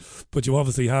call in? But you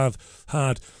obviously have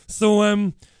had.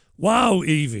 So, wow,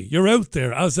 Evie, you're out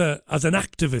there as an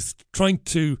activist trying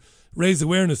to raise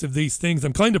awareness of these things.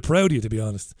 I'm kind of proud of you, to be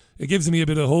honest. It gives me a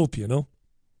bit of hope, you know.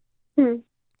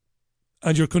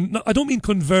 And you're, I don't mean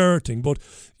converting, but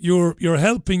you're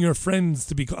helping your friends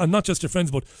to be, and not just your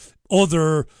friends, but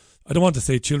other, I don't want to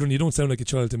say children, you don't sound like a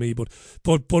child to me, but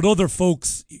other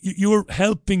folks, you're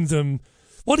helping them.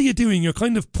 What are you doing? You're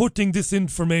kind of putting this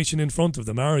information in front of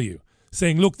them, are you?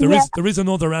 Saying, look, there is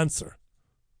another answer.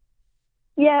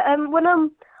 Yeah, when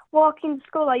I'm walking to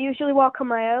school, I usually walk on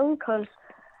my own because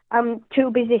I'm too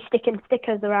busy sticking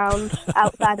stickers around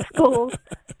outside of school.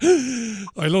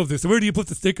 I love this. So where do you put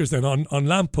the stickers then? On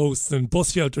lampposts and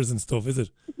bus shelters and stuff, is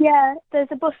it? Yeah, there's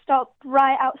a bus stop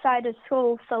right outside of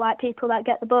school, so like people that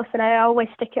get the bus, and I always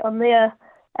stick it on there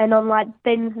and on like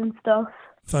bins and stuff.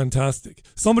 Fantastic.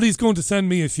 Somebody's going to send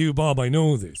me a few, Bob. I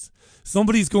know this.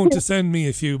 Somebody's going to send me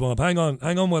a few, Bob. Hang on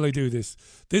while I do this.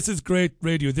 This is great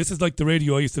radio. This is like the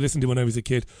radio I used to listen to when I was a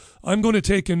kid. I'm going to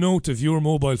take a note of your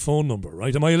mobile phone number,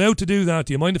 right? Am I allowed to do that?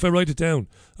 Do you mind if I write it down?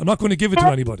 I'm not going to give it to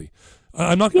anybody.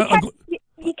 I'm not.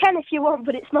 You can if you want,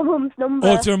 but it's my mum's number.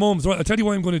 Oh, it's your mum's, right? I'll tell you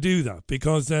why I'm going to do that.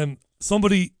 Because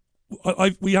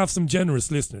we have some generous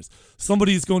listeners.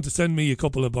 Somebody is going to send me a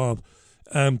couple of bob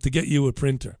to get you a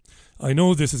printer. I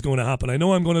know this is going to happen. I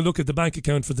know I'm going to look at the bank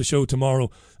account for the show tomorrow.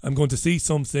 I'm going to see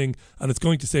something and it's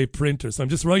going to say printer. So I'm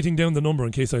just writing down the number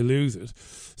in case I lose it.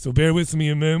 So bear with me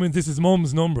a moment. This is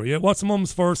Mum's number. Yeah, what's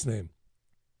Mum's first name?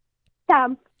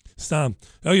 Sam.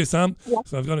 Oh, yeah, Sam. Yeah.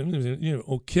 So I've got it.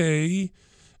 Okay.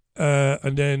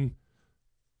 And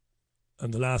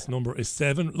the last number is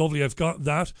 7. Lovely, I've got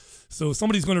that. So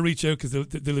somebody's going to reach out because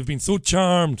they'll have been so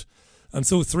charmed and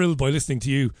so thrilled by listening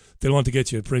to you, they'll want to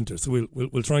get you a printer. So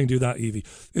we'll try and do that, Evie.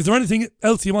 Is there anything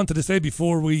else you wanted to say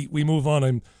before we move on?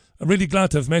 I'm really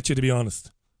glad to have met you, to be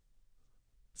honest.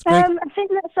 I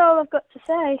think that's all I've got to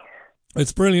say.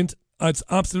 It's brilliant. It's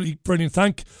absolutely brilliant.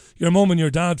 Thank your mum and your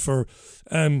dad for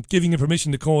giving you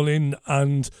permission to call in.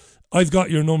 And I've got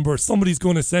your number. Somebody's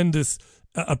going to send us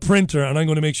a printer and I'm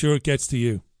going to make sure it gets to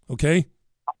you. Okay?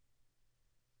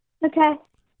 Okay.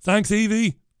 Thanks,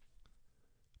 Evie.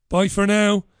 Bye for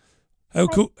now. How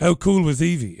cool was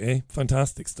Evie, eh?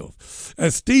 Fantastic stuff.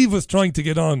 Steve was trying to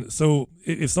get on, so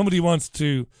if somebody wants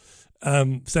to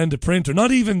send a printer,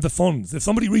 not even the funds, if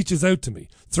somebody reaches out to me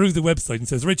through the website and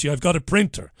says, Richie, I've got a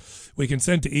printer, we can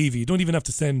send to Evie. You don't even have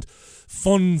to send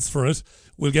funds for it.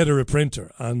 We'll get her a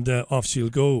printer and off she'll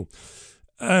go.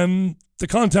 The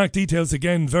contact details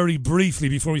again, very briefly,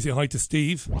 before we say hi to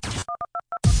Steve.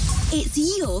 It's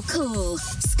your call.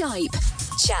 Skype,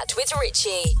 chat with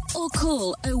Richie, or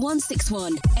call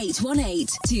 0161 818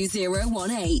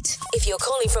 2018. If you're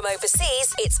calling from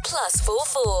overseas, it's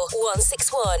 +44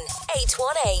 161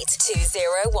 818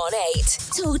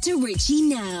 2018. Talk to Richie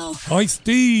now. Hi,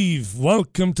 Steve.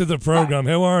 Welcome to the programme.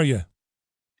 How are you?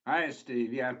 Hi,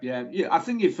 Steve. Yeah. I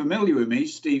think you're familiar with me,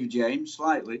 Steve James,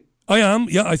 slightly. I am,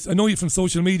 yeah. I know you from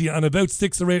social media, and about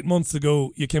 6 or 8 months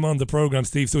ago, you came on the programme,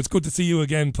 Steve, so it's good to see you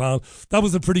again, pal. That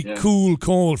was a pretty cool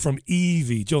call from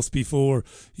Evie just before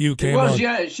you came on.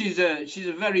 Yeah. She's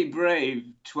a very brave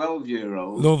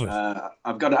 12-year-old. Love it.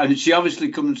 And she obviously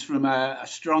comes from a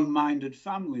strong-minded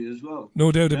family as well.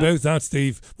 No doubt about that,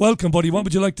 Steve. Welcome, buddy. What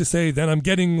would you like to say then? I'm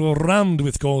getting rammed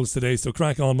with calls today, so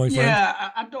crack on, my friend. Yeah,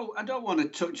 I don't want to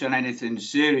touch on anything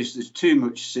serious. There's too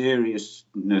much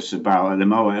seriousness about it at the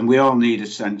moment, and we all need a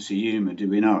sense of humour, do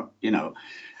we not?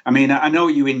 I mean, I know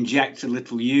you inject a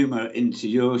little humour into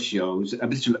your shows, a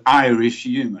bit of Irish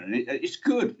humour, and it's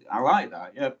good. I like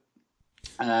that. Yeah.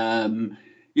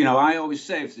 I always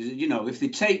say,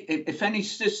 if any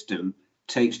system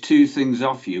takes two things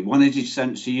off you, one is your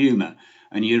sense of humour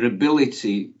and your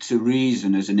ability to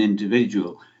reason as an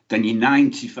individual, then you're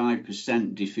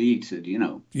 95% defeated.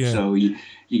 Yeah. So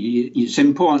it's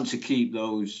important to keep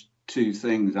those two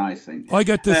things, I think. I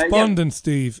get despondent,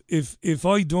 Steve. If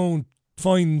I don't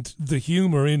find the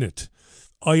humour in it,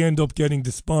 I end up getting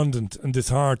despondent and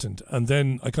disheartened, and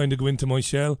then I kind of go into my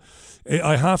shell.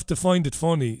 I have to find it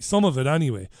funny, some of it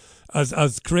anyway,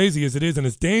 as crazy as it is and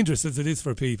as dangerous as it is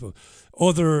for people.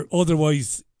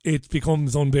 Otherwise, it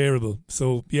becomes unbearable.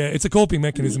 So, yeah, it's a coping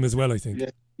mechanism as well, I think.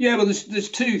 Yeah, well, there's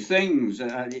two things.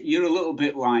 You're a little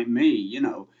bit like me,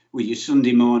 with your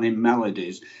Sunday morning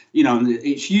melodies.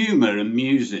 It's humour and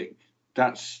music.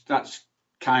 That's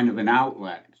kind of an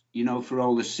outlet for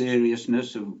all the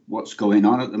seriousness of what's going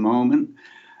on at the moment.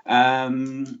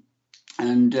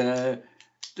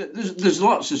 There's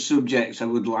lots of subjects I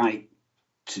would like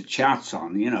to chat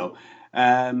on,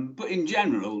 but in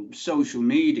general, social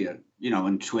media,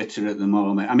 and Twitter at the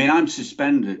moment. I mean, I'm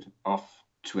suspended off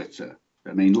Twitter.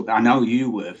 I mean, I know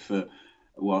you were for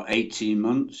 18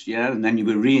 months, yeah, and then you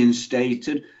were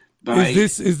reinstated.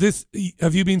 Is this?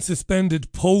 Have you been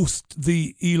suspended post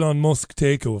the Elon Musk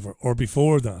takeover or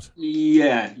before that?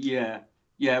 Yeah.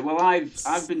 Well,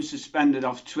 I've been suspended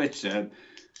off Twitter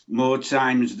more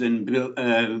times than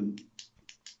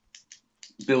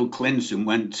Bill Clinton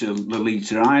went to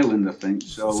Lolita Island, I think.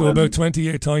 So about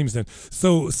 28 times then.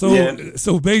 So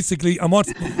basically, and what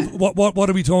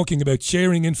are we talking about?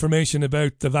 Sharing information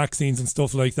about the vaccines and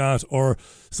stuff like that, or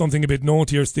something a bit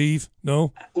naughtier, Steve?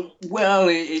 No. Well,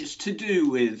 it's to do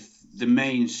with the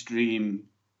mainstream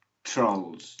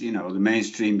trolls. The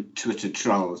mainstream Twitter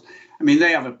trolls. I mean,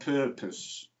 they have a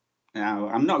purpose. Now,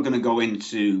 I'm not going to go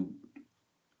into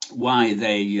why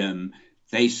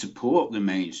they support the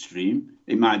mainstream.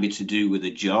 It might be to do with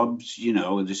the jobs,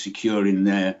 the securing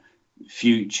their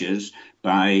futures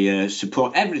by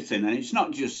support everything. And it's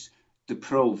not just the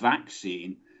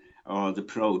pro-vaccine or the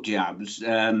pro-jabs.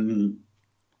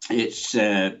 It's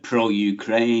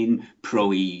pro-Ukraine,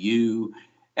 pro-EU,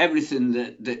 everything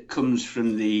that comes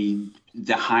from the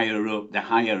higher up, the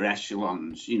higher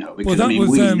echelons, because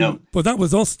but that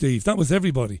was us, Steve. That was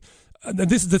everybody. And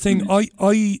this is the thing,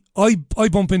 I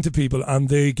bump into people and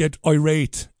they get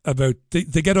irate about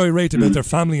their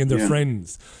family and their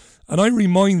friends. And I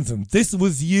remind them, this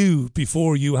was you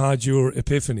before you had your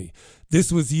epiphany.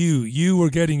 This was you. You were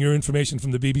getting your information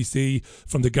from the BBC,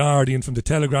 from the Guardian, from the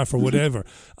Telegraph or whatever.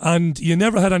 And you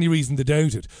never had any reason to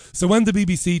doubt it. So when the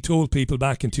BBC told people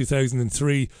back in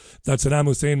 2003 that Saddam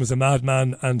Hussein was a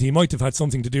madman and he might have had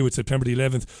something to do with September the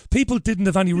 11th, people didn't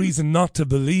have any reason not to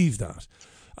believe that.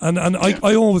 And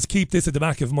I always keep this at the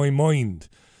back of my mind.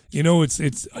 It's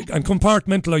and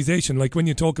compartmentalization, like when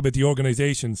you talk about the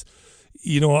organizations,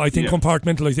 I think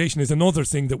compartmentalization is another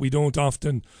thing that we don't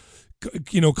often,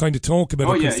 kind of talk about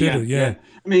or consider. Yeah.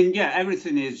 I mean,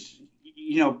 everything is,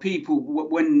 people,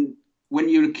 when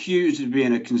you're accused of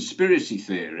being a conspiracy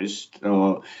theorist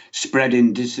or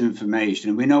spreading disinformation,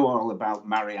 and we know all about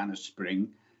Mariana Spring,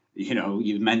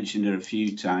 you've mentioned her a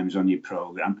few times on your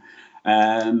programme.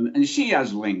 And she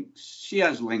has links. She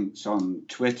has links on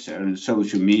Twitter and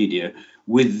social media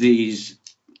with these.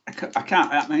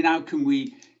 How can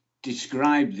we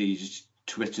describe these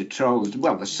Twitter trolls?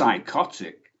 Well, they're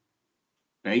psychotic.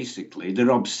 Basically,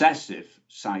 they're obsessive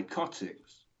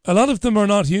psychotics. A lot of them are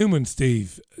not human,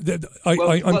 Steve.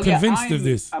 I'm convinced of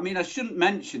this. I mean, I shouldn't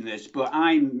mention this, but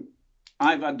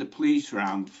I've had the police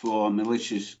round for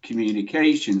malicious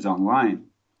communications online.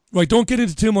 Right, don't get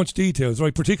into too much details,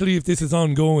 right, particularly if this is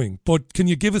ongoing. But can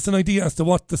you give us an idea as to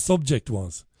what the subject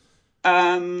was?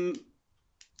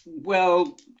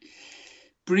 Well,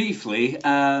 briefly,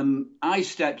 I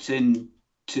stepped in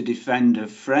to defend a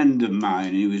friend of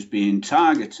mine who was being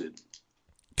targeted.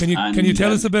 Can you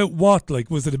tell us about what? Like,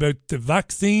 was it about the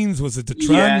vaccines? Was it the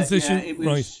transition?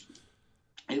 Yeah,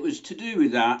 it was to do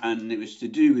with that, and it was to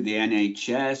do with the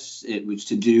NHS. It was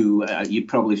to do, you're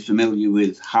probably familiar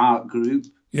with Heart Group.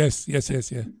 Yes.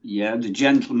 Yeah, the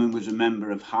gentleman was a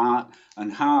member of Heart,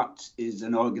 and Heart is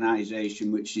an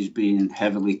organisation which is being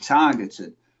heavily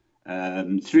targeted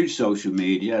through social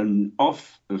media and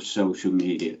off of social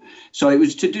media. So it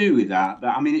was to do with that.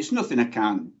 But, I mean, it's nothing I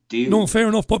can't deal with. No, fair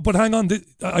enough. But hang on.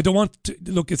 I don't want to...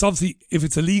 Look, it's obviously, if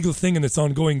it's a legal thing and it's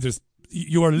ongoing,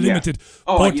 you are limited. Yeah.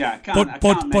 Oh, but, yeah, I can't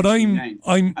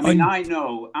I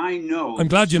know. I'm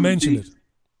glad you mentioned it.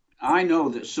 I know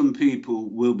that some people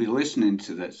will be listening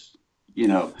to this,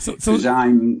 because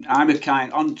I'm a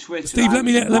kind on Twitter. Steve, let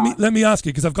me ask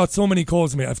you, because I've got so many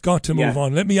calls, mate. I've got to move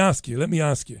on. Let me ask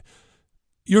you.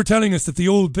 You're telling us that the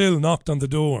old Bill knocked on the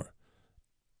door,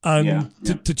 and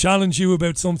to challenge you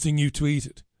about something you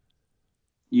tweeted.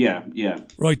 Yeah.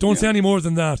 Right. Don't say any more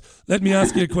than that. Let me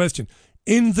ask you a question.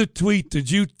 In the tweet,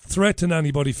 did you threaten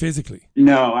anybody physically?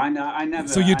 No, I never.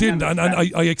 So you didn't, and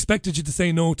I expected you to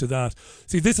say no to that.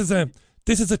 See, this is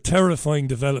a terrifying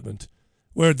development,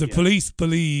 where the police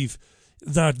believe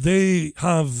that they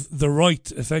have the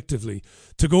right, effectively,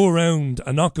 to go around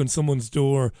and knock on someone's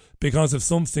door because of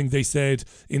something they said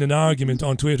in an argument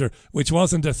on Twitter, which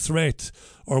wasn't a threat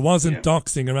or wasn't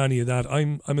doxing or any of that.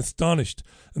 I'm astonished,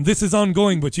 and this is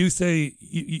ongoing. But you say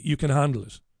you can handle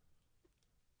it.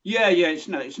 Yeah, it's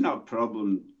not a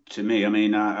problem to me. I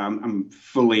mean, I'm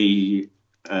fully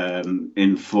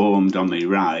informed on my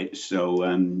rights. So,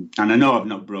 and I know I've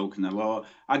not broken the law.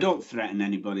 I don't threaten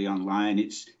anybody online.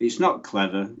 It's not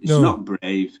clever. It's not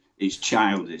brave. It's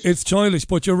childish. It's childish,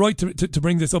 but you're right to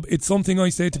bring this up. It's something I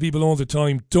say to people all the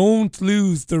time. Don't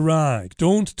lose the rag.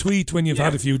 Don't tweet when you've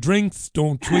had a few drinks.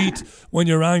 Don't tweet when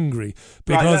you're angry.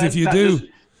 Because if you do...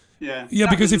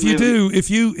 because if you do,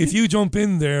 if you jump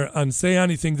in there and say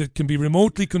anything that can be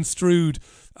remotely construed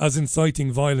as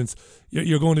inciting violence,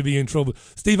 you're going to be in trouble.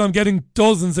 Steve, I'm getting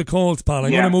dozens of calls, pal.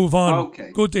 I'm going to move on.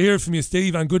 Okay. Good to hear from you,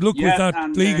 Steve, and good luck with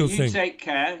that legal you thing. Take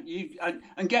care.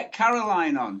 And get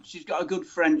Caroline on. She's got a good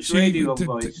French radio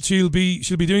voice. She'll be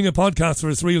doing a podcast for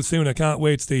us real soon. I can't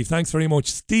wait, Steve. Thanks very much.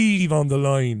 Steve on the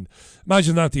line.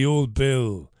 Imagine that, the old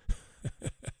Bill.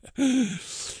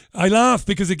 I laugh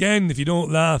because, again, if you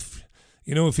don't laugh,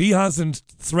 if he hasn't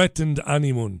threatened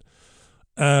anyone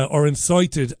or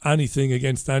incited anything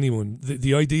against anyone,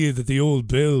 the idea that the old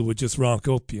Bill would just rock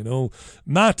up,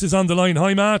 Matt is on the line.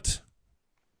 Hi, Matt.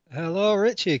 Hello,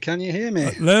 Richie. Can you hear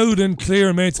me? Loud and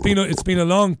clear, mate. It's been a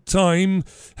long time.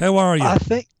 How are you? I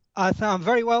think I'm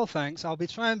very well, thanks. I'll be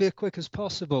trying to be as quick as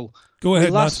possible. Go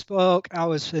ahead, Matt. Last spoke, I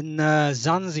was in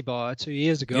Zanzibar 2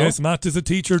 years ago. Yes, Matt is a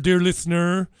teacher, dear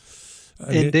listener.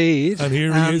 Indeed. And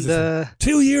here he is.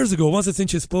 2 years ago, was it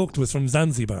since you spoke to us from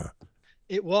Zanzibar?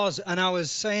 It was, and I was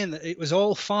saying that it was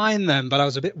all fine then, but I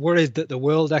was a bit worried that the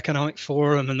World Economic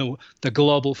Forum and the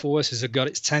global forces had got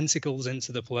its tentacles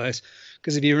into the place.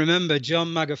 Because if you remember, John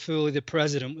Magufuli, the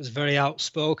president, was very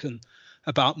outspoken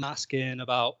about masking,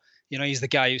 about, he's the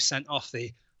guy who sent off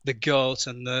the goat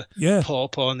and the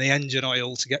pawpaw and the engine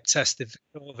oil to get tested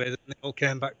for COVID, and they all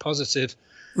came back positive.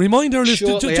 Remind our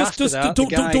listeners, just don't,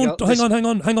 hang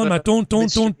on, Matt, don't.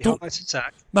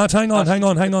 Matt, hang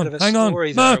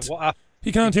on. Matt,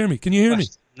 he can't hear me. Can you hear me?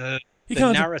 He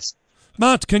can't. Narrative.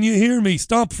 Matt, can you hear me?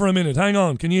 Stop for a minute. Hang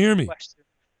on. Can you hear me?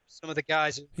 Some of the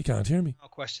guys he can't hear me.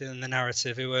 Questioning the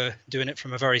narrative, who were doing it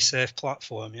from a very safe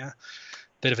platform. Yeah,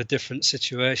 bit of a different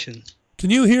situation. Can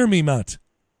you hear me, Matt?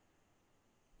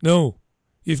 No,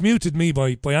 you've muted me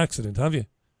by accident, have you?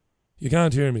 You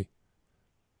can't hear me.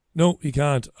 No, he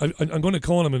can't. I'm going to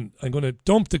call him and I'm going to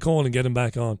dump the call and get him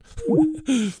back on.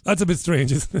 That's a bit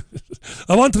strange, isn't it?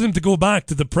 I wanted him to go back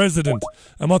to the president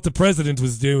and what the president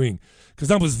was doing, because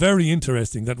that was very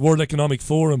interesting, that World Economic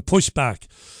Forum pushback.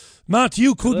 Matt,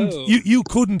 you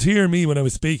couldn't hear me when I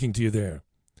was speaking to you there.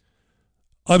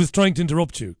 I was trying to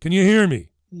interrupt you. Can you hear me?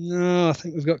 No, I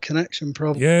think we've got connection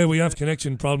problems. Yeah, we have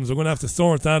connection problems. We're going to have to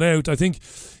sort that out. I think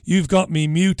you've got me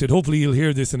muted. Hopefully he'll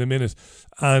hear this in a minute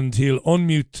and he'll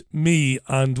unmute me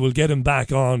and we'll get him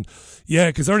back on. Yeah,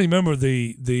 because I remember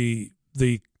the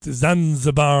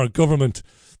Zanzibar government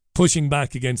pushing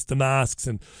back against the masks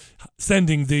and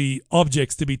sending the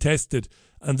objects to be tested,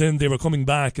 and then they were coming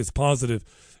back as positive.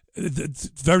 It's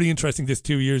very interesting, this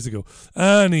 2 years ago.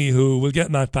 Anywho, we'll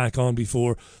get Matt back on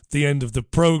before the end of the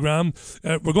programme.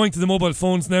 We're going to the mobile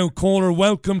phones now. Caller,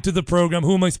 welcome to the programme.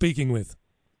 Who am I speaking with?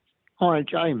 Hi,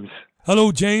 James.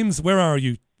 Hello, James. Where are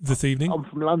you this evening? I'm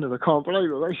from London. I can't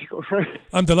believe I've actually got through.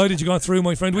 I'm delighted you got through,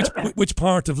 my friend. Which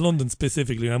part of London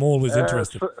specifically? I'm always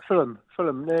interested. Fulham,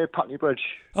 near Putney Bridge.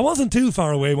 I wasn't too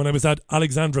far away when I was at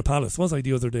Alexandra Palace, was I,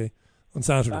 the other day on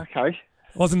Saturday? Okay.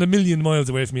 It wasn't a million miles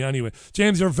away from me anyway.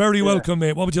 James, you're very welcome,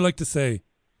 mate. What would you like to say?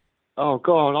 Oh,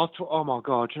 God. Oh, my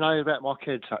God. You know about my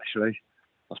kids, actually?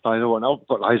 I suppose I've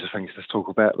got loads of things to talk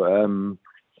about, but,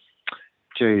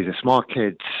 Jesus, my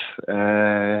kids, they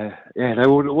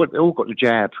all got the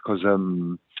jab because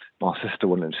my sister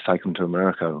wanted to take them to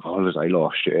America on holiday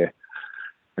last year.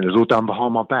 And it was all done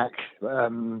behind my back.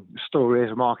 The story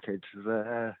is my kids.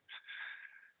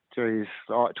 Geez,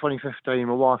 like 2015,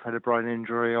 my wife had a brain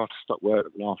injury. I had to stop work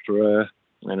looking after her.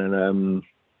 And then,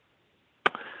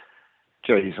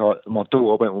 my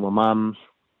daughter went with my mum,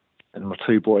 and my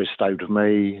two boys stayed with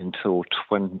me until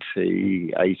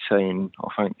 2018, I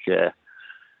think, yeah.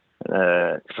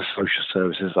 For social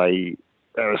services, they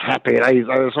was happy. They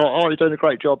was like, oh, you're doing a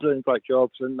great job. And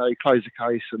they closed the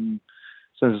case, and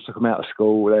as soon as I took them out of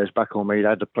school, they was back on me. They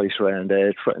had the police around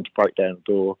there, threatened to break down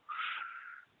the door.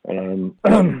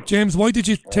 James, why did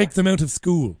you take them out of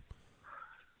school?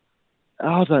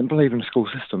 I don't believe in the school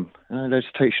system. They're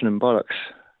just teaching them bollocks.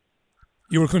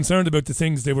 You were concerned about the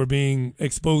things they were being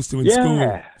exposed to in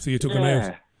school, so you took them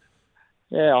out.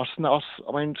 Yeah,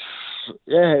 I mean,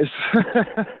 yeah.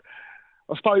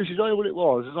 I suppose you know what it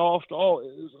was. It was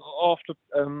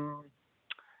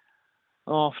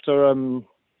after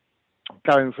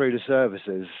going through the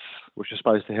services, which are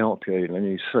supposed to help you, and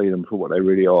you see them for what they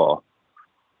really are.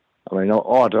 I mean,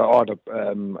 I had a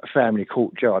family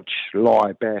court judge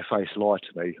barefaced lie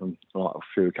to me on like a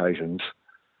few occasions.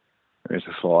 It's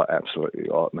just like absolutely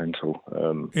like mental.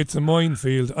 It's a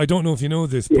minefield. I don't know if you know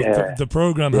this, but the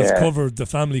programme has covered the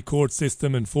family court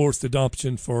system and forced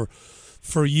adoption for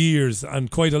years,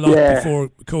 and quite a lot before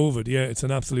COVID. Yeah, it's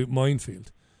an absolute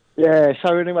minefield. Yeah,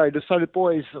 so anyway, the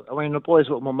boys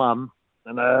were with my mum,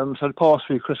 and so the past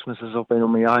few Christmases I've been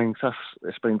on my own, so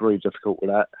it's been really difficult with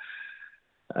that.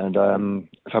 And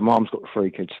so mum's got 3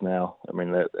 kids now. I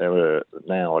mean, they're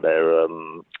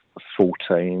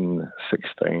 14,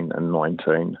 16 and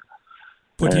 19.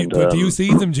 But do you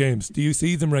see them, James? Do you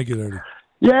see them regularly?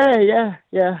 Yeah,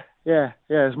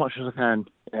 as much as I can,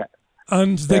 yeah.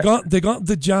 And they got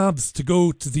the jabs to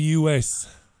go to the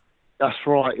US. That's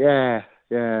right, yeah.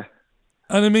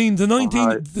 And I mean, the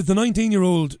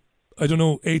 19-year-old, I don't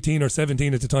know, 18 or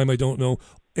 17 at the time, I don't know,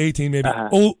 18 maybe,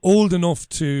 old enough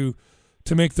to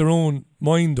make their own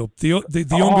mind up. The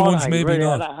younger ones maybe really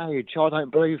not. At that age, I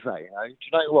don't believe that. You know, do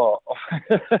you know what?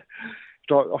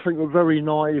 I think we're very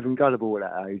naive and gullible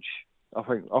at that age. I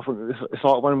think it's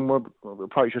like when we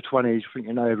approach your 20s, you think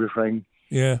you know everything.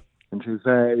 Yeah. Into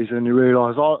 30s, and you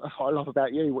realise, that's what I love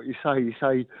about you. What you say,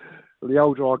 well, the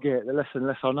older I get, the less and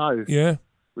less I know. Yeah.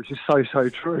 Which is so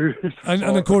true. And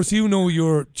of course, you know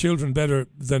your children better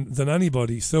than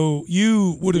anybody, so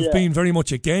you would have been very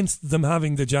much against them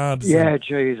having the jabs. Yeah,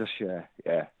 Jesus, yeah.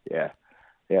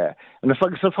 And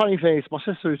the funny thing is, my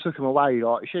sister who took them away,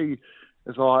 like, she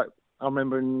was like, I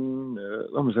remember in,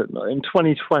 when was it? In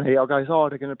 2020, I goes,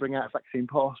 they're going to bring out vaccine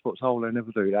passports. Oh, they'll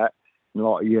never do that. And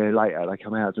like a year later, they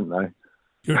come out, didn't they?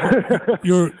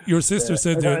 Your sister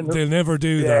said they'll never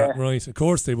do that, right? Of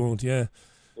course they won't, yeah.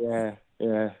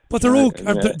 Yeah. But they're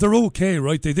okay. They're okay,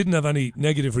 right? They didn't have any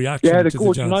negative reaction to the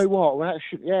jabs. You know what? Well,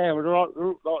 actually,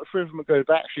 like 3 of them are good.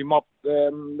 But actually,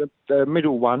 the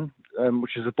middle one,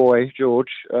 which is a boy,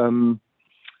 George. My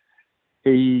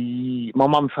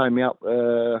mum phoned me up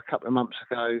a couple of months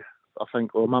ago, I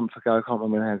think, or a month ago. I can't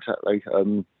remember now exactly.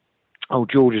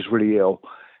 George is really ill.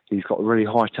 He's got a really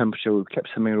high temperature. We kept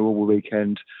sending him all the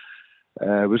weekend.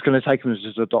 Was going to take him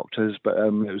to the doctors, but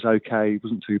it was okay. It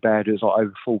wasn't too bad. It was like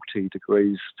over 40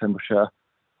 degrees temperature,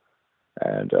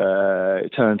 and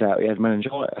it turned out he had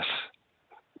meningitis.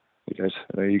 He goes,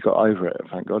 he got over it,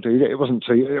 thank God. It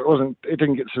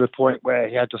didn't get to the point where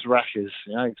he had just rashes.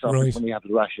 You know, so I think when you have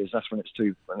the rashes, that's when it's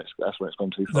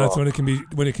gone too far. That's when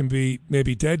it can be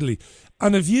maybe deadly.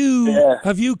 And have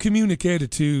you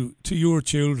communicated to your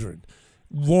children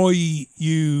why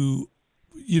you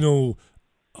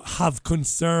have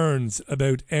concerns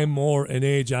about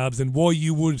mRNA jabs and why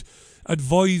you would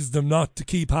advise them not to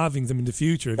keep having them in the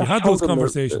future? Have you had those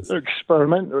conversations? They're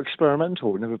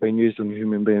experimental, never been used on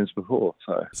human beings before.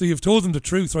 So you've told them the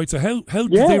truth, right? So how do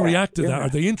they react to that? Are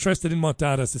they interested in what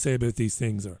Dad has to say about these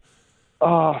things? Or?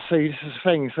 See, this is the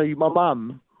thing. See, my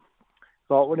mum,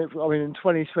 like in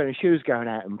 2020, she was going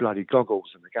out in bloody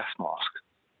goggles and a gas mask.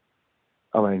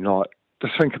 I mean, like,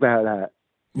 just think about that.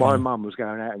 My mum was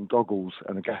going out in goggles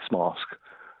and a gas mask.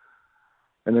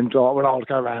 And then when I would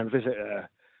go around and visit her,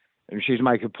 and she'd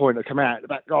make a point to come out the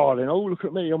back garden, look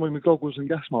at me, I'm in my goggles and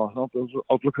gas mask. I'd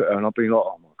look at her and I'd be like,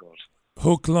 oh my God.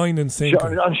 Hook, line and sinker.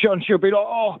 And she'll be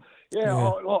like,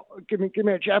 give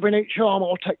me a jab in each arm.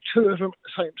 I'll take 2 of them at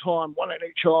the same time, 1 in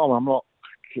each arm. I'm like,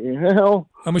 fucking hell.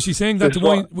 And was she saying that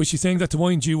to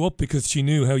wind you up because she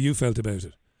knew how you felt about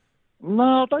it?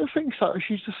 No, I don't think so.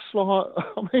 She's just like,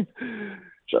 I mean,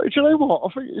 do you know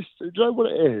what? Do you know what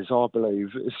it is? I believe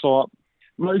it's like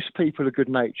most people are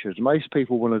good-natured. Most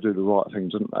people want to do the right thing,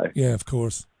 don't they? Yeah, of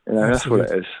course. You know, that's what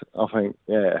it is. I think,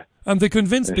 yeah. And they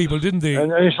convinced people, didn't they?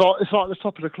 And it's like the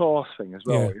top of the class thing as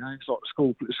well. Yeah. You know, it's like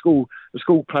the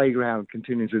school playground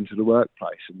continues into the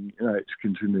workplace, and it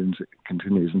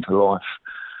continues into life.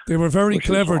 They were very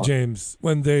clever, James,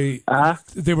 when they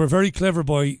were very clever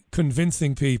by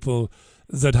convincing people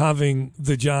that having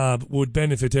the jab would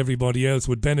benefit everybody else,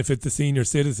 would benefit the senior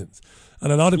citizens. And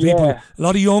a lot of people, a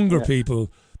lot of younger people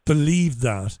believed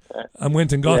that and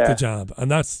went and got the jab.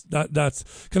 And that's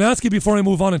can I ask you before I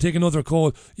move on and take another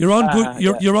call, you're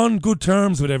on good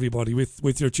terms with everybody,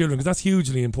 with your children, because that's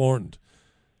hugely important.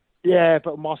 Yeah,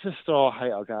 but my sister, I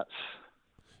hate her guts.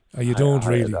 You don't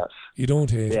really. You don't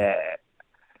hate her.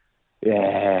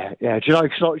 Yeah. Do you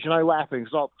know what happened?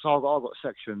 Because I got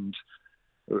sectioned.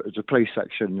 It was a police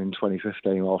section in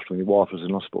 2015 after my wife was in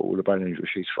hospital with a brain injury.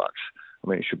 She's fucked. I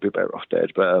mean, it should be better off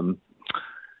dead. But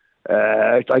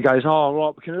they goes,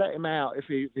 right, we can let him out if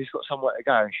he's got somewhere to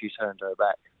go. And she turned her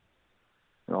back.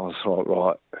 And I was like,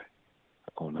 right,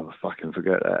 I'll never fucking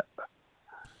forget that.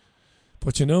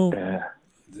 But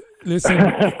listen,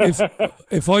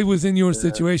 if I was in your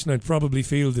situation, I'd probably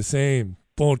feel the same.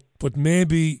 But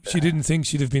maybe she didn't think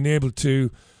she'd have been able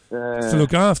to to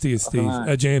look after you, Steve.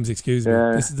 James, excuse me.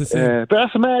 This is the thing. Yeah, but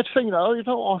that's a mad thing, though. You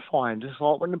know what I find? It's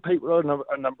like when the people are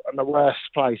in the worst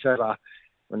place ever,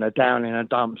 when they're down in the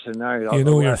dumps and they're like, you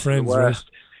know your friends, right?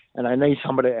 And they need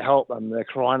somebody to help them. They're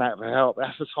crying out for help.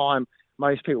 That's the time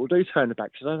most people do turn their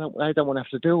back because they don't want to have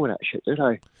to deal with that shit, do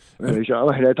they? They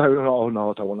don't. Oh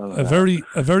no, I don't want to.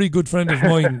 A very good friend of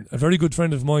mine. A very good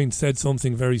friend of mine said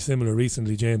something very similar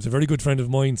recently, James. A very good friend of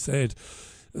mine said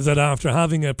that after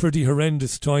having a pretty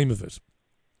horrendous time of it,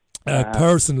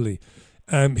 personally,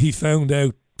 he found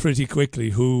out pretty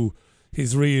quickly who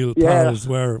his real pals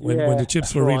were when the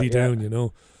chips were really down, you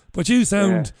know. But you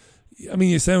sound, I mean,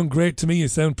 you sound great to me. You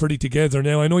sound pretty together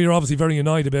now. I know you're obviously very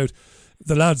annoyed about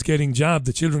the lads getting jabbed,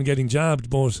 the children getting jabbed,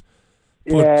 but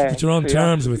you're on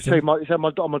terms with them.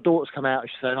 My daughter's come out and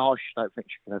she's saying, she don't think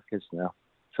she can have kids now.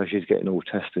 So she's getting all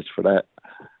tested for that.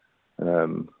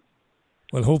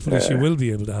 Well, hopefully she will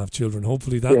be able to have children.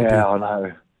 Hopefully that will be. Yeah, I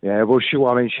know. Yeah, well,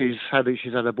 she's had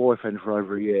a boyfriend for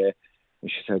over a year, and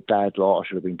she said, "Dad, I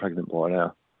should have been pregnant by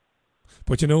now."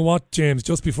 But you know what, James?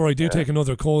 Just before I do take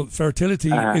another call, fertility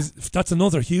that's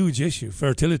another huge issue.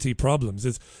 Fertility problems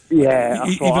is I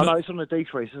know it's on the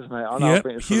decrease, isn't it? I know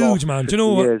huge, man. Do you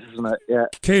know years, isn't it? Yeah.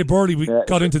 Kay Burley, we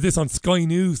got into this on Sky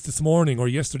News this morning or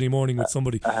yesterday morning with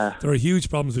somebody. There are huge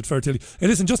problems with fertility. Hey,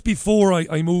 listen, just before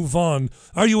I move on,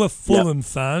 are you a Fulham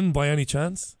fan by any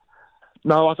chance?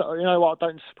 No, I don't, you know what? I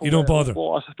don't support. You don't bother.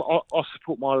 I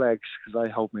support my legs because they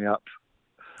hold me up.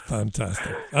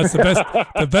 Fantastic. That's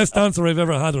the best answer I've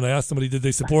ever had when I asked somebody did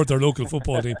they support their local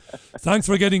football team. Thanks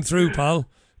for getting through, pal.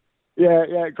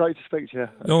 Yeah, great to speak to you.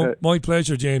 No, my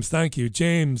pleasure, James. Thank you.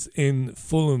 James in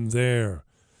Fulham there.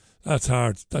 That's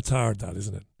hard. That,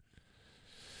 isn't it?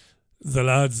 The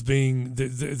lads being,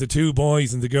 the two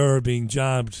boys and the girl being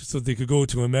jabbed so they could go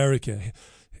to America.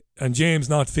 And James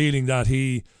not feeling that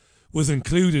he was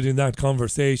included in that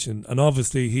conversation, and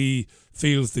obviously he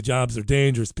feels the jabs are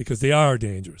dangerous because they are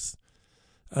dangerous,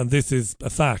 and this is a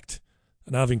fact,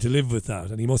 and having to live with that.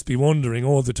 And he must be wondering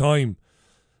all the time,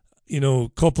 you know,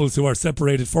 couples who are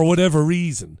separated for whatever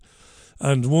reason,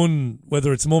 and one,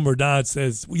 whether it's mum or dad,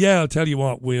 says, I'll tell you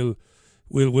what, we'll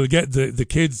get the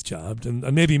kids jabbed, and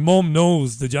maybe mum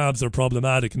knows the jabs are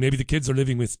problematic, and maybe the kids are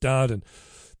living with dad, and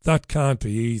that can't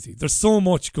be easy. There's so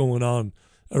much going on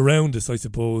around us, I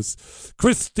suppose.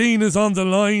 Christine is on the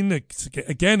line.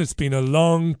 Again, it's been a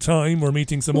long time. We're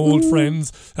meeting some old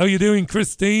friends. How you doing,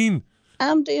 Christine?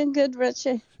 I'm doing good,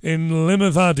 Richie. In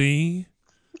Limavady?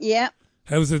 Yeah.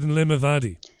 How's it in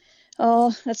Limavady?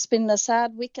 Oh, it's been a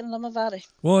sad week in Limavady.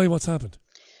 Why? What's happened?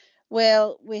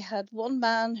 Well, we had one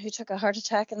man who took a heart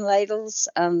attack in Lidl's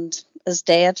and is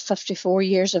dead, 54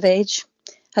 years of age.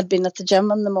 Had been at the gym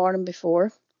in the morning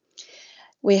before.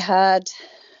 We had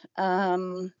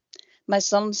my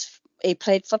son's, he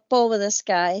played football with this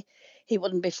guy. He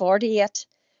wouldn't be 40 yet.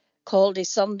 Called his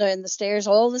son down the stairs,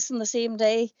 all this in the same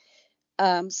day.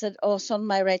 Said, son,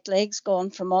 my right leg's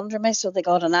gone from under me. So they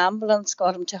got an ambulance,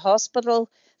 got him to hospital.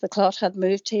 The clot had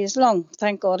moved to his lung.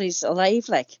 Thank God he's alive,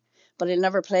 but he'll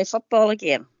never play football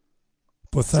again.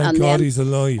 But thank God he's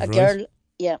alive, right?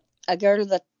 A girl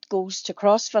that goes to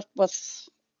CrossFit with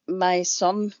my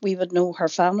son, we would know her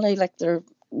family,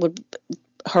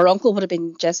 her uncle would have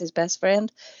been Jesse's best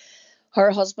friend. Her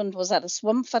husband was at a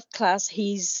swim fit class.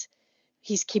 He's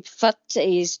kept fit.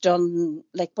 He's done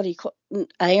what he call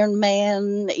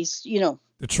Ironman. He's the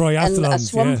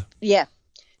triathlons. Yeah.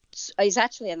 He's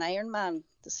actually an Ironman,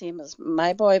 the same as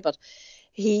my boy. But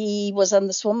he was in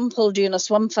the swimming pool doing a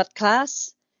swim fit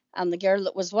class, and the girl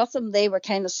that was with him, they were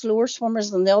kind of slower swimmers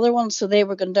than the other one, so they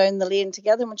were going down the lane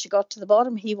together. When she got to the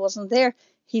bottom, he wasn't there.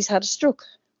 He's had a stroke.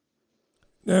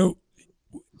 Now,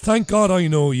 thank God I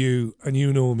know you and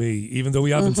you know me, even though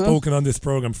we haven't spoken on this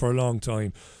programme for a long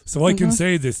time. So I can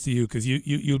say this to you because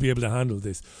you'll be able to handle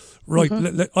this. Right,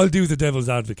 I'll do the devil's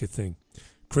advocate thing.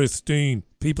 Christine,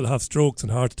 people have strokes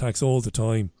and heart attacks all the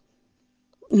time.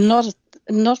 Not.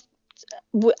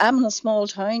 I'm in a small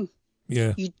town.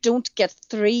 Yeah. You don't get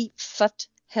 3 fit,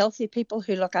 healthy people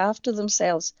who look after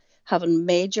themselves having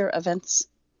major events.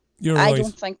 You're right. I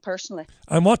don't think personally.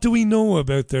 And what do we know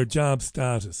about their jab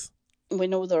status? We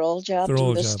know they're all jabbed and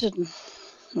listed.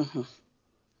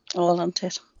 All on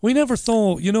it. We never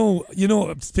thought, you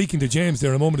know, speaking to James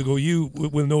there a moment ago, you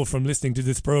will know from listening to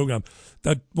this programme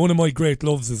that one of my great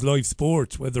loves is live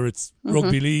sport, whether it's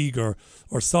rugby league or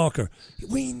soccer.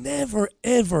 We never,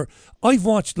 ever... I've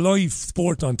watched live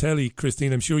sport on telly,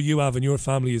 Christine, I'm sure you have and your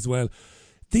family as well.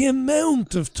 The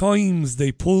amount of times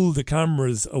they pull the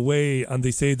cameras away and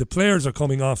they say the players are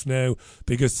coming off now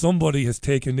because somebody has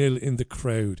taken ill in the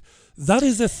crowd. That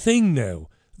is a thing now.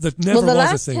 that never Well, the was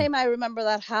a last thing. time I remember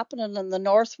that happening in the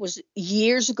north was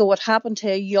years ago. It happened to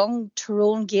a young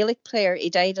Tyrone Gaelic player. He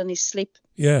died in his sleep.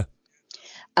 Yeah.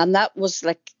 And that was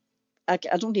like, I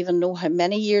don't even know how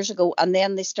many years ago. And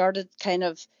then they started kind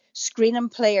of screening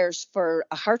players for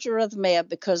a heart arrhythmia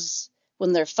because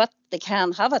when they're fit, they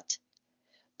can have it.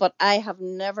 But I have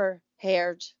never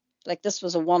heard, like this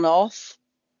was a one-off.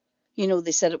 You know,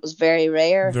 they said it was very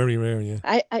rare. Very rare, yeah.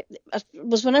 It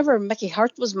was whenever Mickey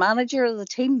Hart was manager of the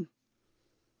team.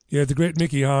 Yeah, the great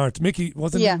Mickey Hart.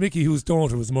 Wasn't Yeah. it Mickey whose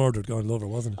daughter was murdered? God love her,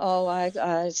 wasn't it? Oh,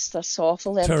 that's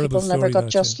awful. Then Terrible people never story, got that,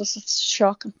 justice. It's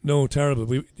shocking. No, terrible.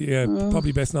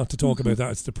 Probably best not to talk about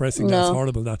that. It's depressing. No. That's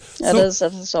horrible. That It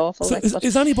is awful. So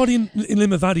is anybody in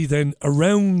Limavady then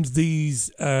around these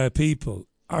people?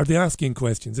 Are they asking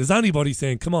questions? Is anybody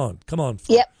saying, "Come on"?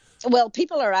 Yeah. Well,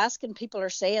 people are asking. People are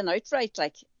saying outright,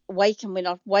 like, "Why can we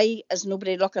not? Why is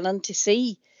nobody looking in to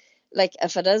see?" Like,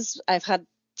 if it is, I've had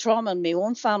trauma in my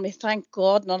own family. Thank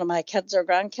God none of my kids or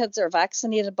grandkids are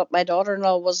vaccinated, but my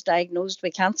daughter-in-law was diagnosed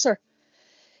with cancer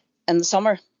in the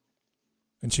summer.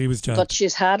 And she was jabbed. But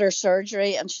she's had her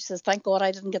surgery, and she says, "Thank God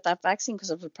I didn't get that vaccine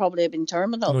because it would probably have been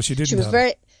terminal." No, she didn't.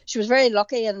 She was very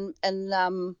lucky. In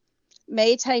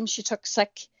May time, she took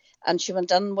sick, and she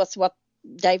went in with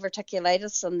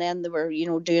diverticulitis, and then they were,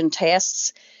 doing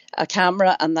tests, a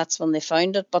camera, and that's when they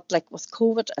found it. But like with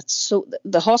COVID,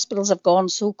 the hospitals have gone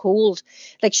so cold.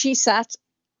 Like she sat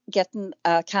getting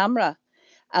a camera,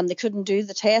 and they couldn't do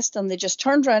the test, and they just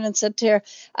turned around and said to her,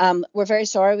 "We're very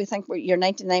sorry. We think you're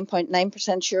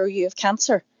 99.9% sure you have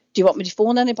cancer. Do you want me to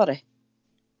phone anybody?"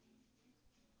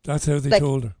 That's how they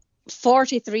told her.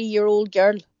 43-year-old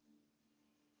girl.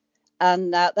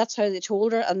 And that's how they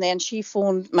told her. And then she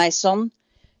phoned my son,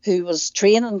 who was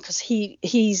training, because he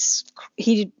has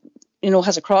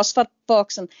a CrossFit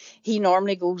box, and he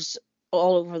normally goes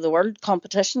all over the world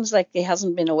competitions. Like, he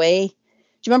hasn't been away. Do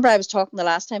you remember I was talking the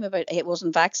last time about he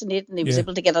wasn't vaccinated and he was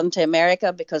able to get into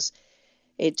America because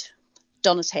he'd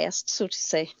done a test, so to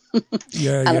say.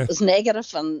 It was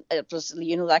negative, and it was,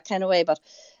 that kind of way. But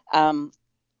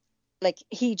like,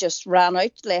 he just ran out,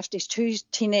 left his 2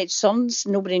 teenage sons.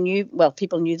 Nobody knew. Well,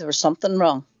 people knew there was something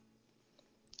wrong.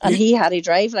 And he had to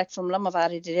drive, like, from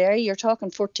Limavady to there. You're talking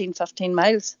 14, 15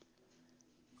 miles.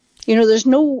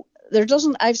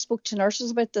 I've spoke to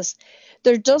nurses about this.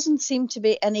 There doesn't seem to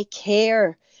be any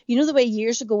care. You know, the way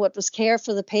years ago it was care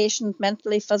for the patient,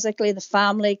 mentally, physically, the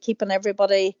family, keeping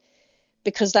everybody,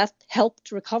 because that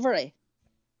helped recovery.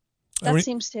 That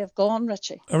seems to have gone,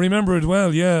 Richie. I remember it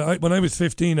well, yeah. When I was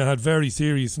 15, I had very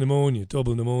serious pneumonia,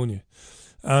 double pneumonia.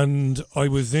 And I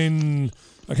was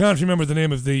I can't remember the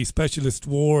name of the specialist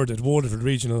ward at Waterford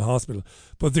Regional Hospital,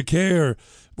 but the care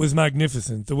was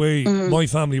magnificent. The way my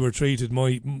family were treated,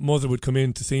 my mother would come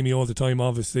in to see me all the time,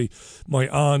 obviously. My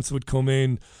aunts would come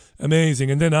in. Amazing.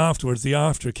 And then afterwards, the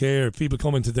aftercare, people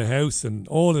coming to the house and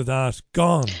all of that,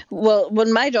 gone. Well,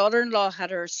 when my daughter-in-law had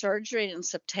her surgery in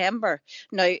September,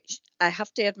 now, I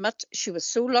have to admit, she was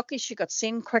so lucky. She got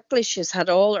seen quickly. She's had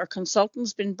all her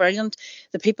consultants been brilliant.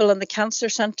 The people in the cancer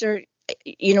centre,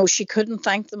 she couldn't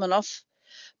thank them enough.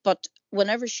 But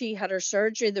whenever she had her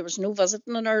surgery, there was no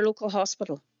visiting in our local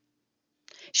hospital.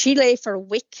 She lay for a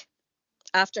week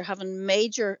after having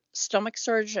major stomach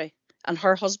surgery, and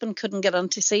her husband couldn't get in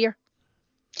to see her.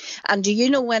 And do you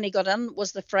know when he got in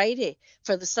was the Friday?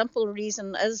 For the simple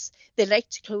reason is they like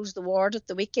to close the ward at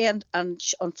the weekend, and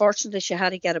unfortunately she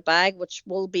had to get a bag, which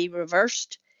will be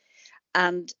reversed.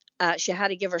 And she had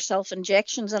to give herself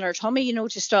injections in her tummy,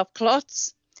 to stop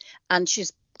clots. And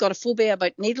she's got a phobia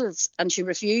about needles, and she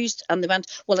refused. And they went,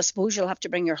 "Well, I suppose you'll have to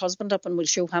bring your husband up and we'll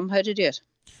show him how to do it."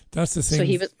 That's the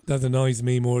thing that annoys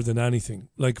me more than anything.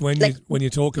 Like when you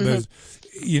talk about,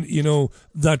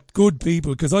 that good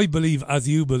people, because I believe, as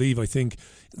you believe, I think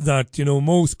that,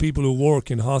 most people who work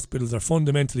in hospitals are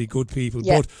fundamentally good people,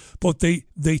 but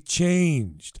they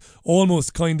changed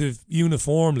almost kind of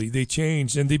uniformly. They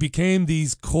changed and they became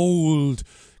these cold,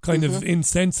 kind of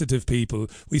insensitive people.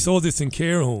 We saw this in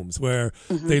care homes where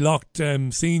they locked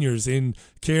seniors in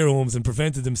care homes and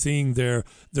prevented them seeing their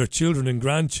children and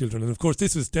grandchildren. And of course,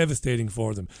 this was devastating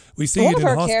for them. We see One it of in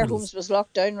our hospitals. care homes was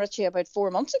locked down, Richie, about 4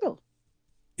 months ago.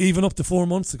 Even up to 4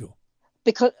 months ago.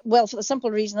 Because, well, for the simple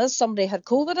reason is somebody had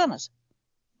COVID in it.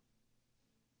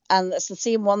 And it's the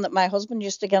same one that my husband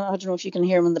used to get. I don't know if you can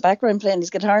hear him in the background playing his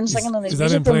guitar and singing in his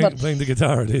music room. Playing the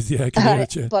guitar? It is, yeah, I can hear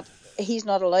it, yeah. But he's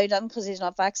not allowed in because he's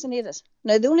not vaccinated.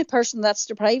 Now, the only person that's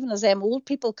depriving is them old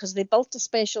people, because they built a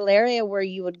special area where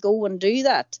you would go and do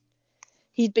that.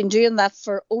 He'd been doing that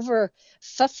for over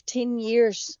 15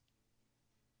 years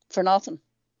for nothing.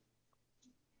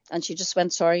 And she just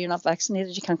went, "Sorry, you're not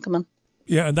vaccinated, you can't come in."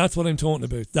 Yeah, and that's what I'm talking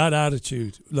about, that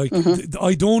attitude. Like, Mm-hmm.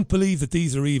 I don't believe that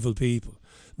these are evil people.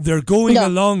 They're going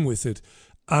along with it,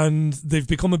 and they've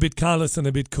become a bit callous and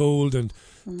a bit cold, and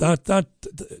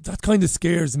that kind of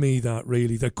scares me, that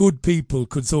really, that good people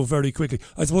could so very quickly.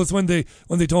 I suppose when they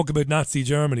talk about Nazi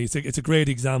Germany, it's a great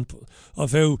example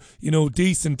of how, you know,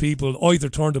 decent people either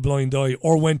turned a blind eye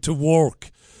or went to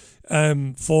work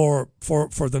for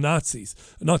the Nazis,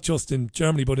 not just in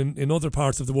Germany but in other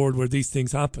parts of the world where these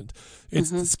things happened.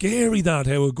 It's scary that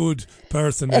how a good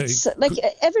person It's like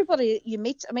everybody you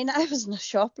meet. I mean, I was in a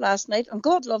shop last night, and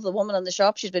God love the woman in the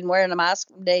shop. She's been wearing a mask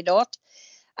from day dot,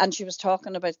 and she was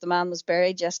talking about the man was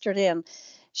buried yesterday, and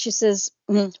she says,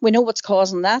 we know what's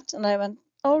causing that. And I went,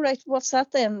 all right, what's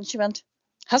that then? And she went,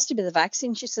 has to be the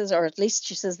vaccine, she says, or at least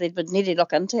she says they would nearly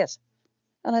look into it.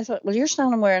 And I thought, well, you're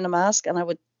standing wearing a mask, and I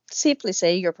would safely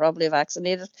say you're probably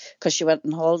vaccinated, because she went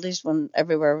on holidays when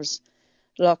everywhere was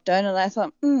locked down. And I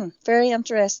thought, very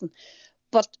interesting.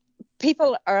 But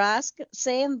people are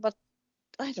saying, but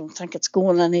I don't think it's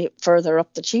going any further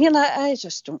up the chain. I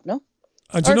just don't know.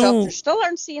 And Our you know, doctors still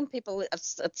aren't seeing people.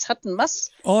 It's hit and miss.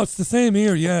 Oh, it's the same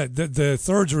here, yeah. The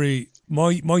surgery,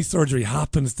 my surgery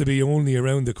happens to be only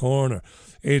around the corner.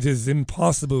 It is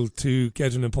impossible to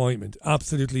get an appointment.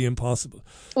 Absolutely impossible.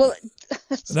 Well,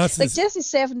 that's like Jesse's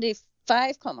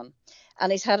 75 coming,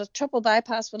 and he's had a triple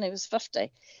bypass when he was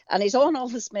 50, and he's on all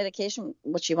this medication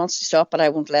which he wants to stop, but I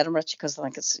won't let him, Richie, because I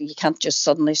think you can't just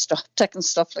suddenly stop taking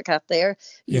stuff like that there,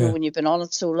 you know, when you've been on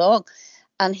it so long.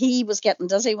 And he was getting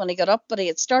dizzy when he got up, but he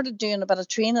had started doing a bit of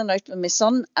training out with my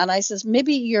son. And I says,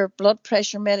 maybe your blood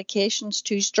pressure medication's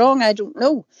too strong. I don't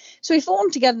know. So he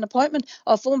phoned to get an appointment.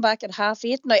 I'll phone back at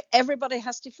 8:30. Now, everybody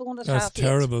has to phone at 8:30. That's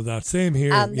terrible, that. Same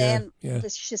here. And then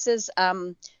she says,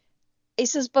 he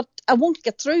says, but I won't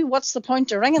get through. What's the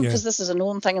point of ringing? Because this is a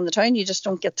known thing in the town. You just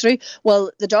don't get through.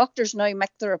 Well, the doctors now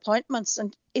make their appointments.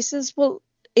 And he says, well,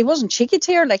 he wasn't cheeky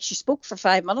to her, like she spoke for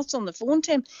 5 minutes on the phone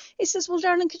to him. He says, well,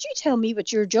 darling, could you tell me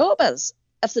what your job is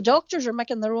if the doctors are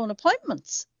making their own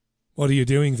appointments? What are you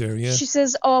doing there? Yeah. She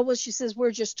says,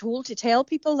 we're just told to tell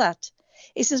people that.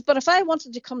 He says, but if I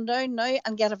wanted to come down now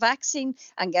and get a vaccine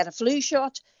and get a flu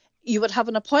shot, you would have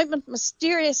an appointment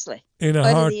mysteriously. In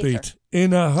a heartbeat.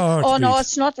 In a heartbeat. Oh, no,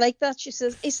 it's not like that, she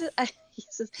says. He says,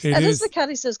 it is the cat,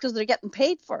 he says, because they're getting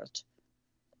paid for it.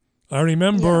 I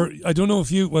remember, I don't know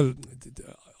if you,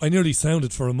 I nearly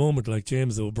sounded for a moment like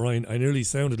James O'Brien. I nearly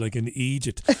sounded like in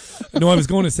Egypt. No, I was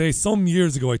going to say, some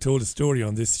years ago I told a story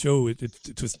on this show.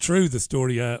 It was true, the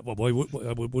story. I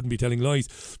wouldn't be telling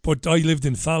lies. But I lived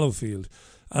in Fallowfield,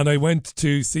 and I went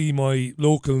to see my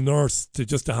local nurse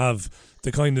to have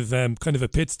the kind of a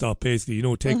pit stop, basically, you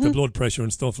know, take the blood pressure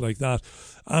and stuff like that.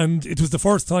 And it was the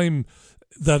first time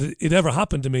that it ever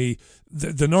happened to me.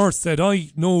 The nurse said, I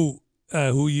know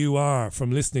who you are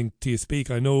from listening to you speak.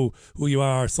 I know who you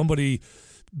are. Somebody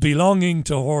belonging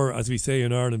to her, as we say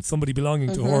in Ireland, somebody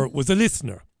belonging to her was a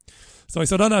listener. So I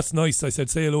said, oh, that's nice. I said,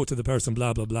 say hello to the person,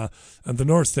 blah, blah, blah. And the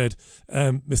nurse said,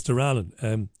 Mr.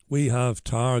 Allen, we have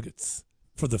targets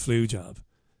for the flu jab,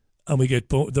 and we get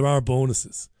there are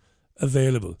bonuses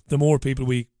available the more people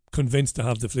we convince to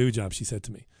have the flu jab, she said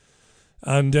to me.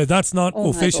 And that's not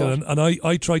official. And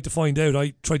I tried to find out.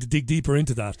 I tried to dig deeper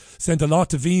into that. Sent a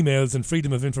lot of emails and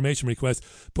freedom of information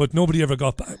requests, but nobody ever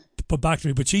got back to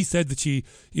me. But she said that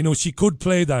she could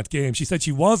play that game. She said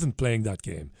she wasn't playing that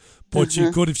game, but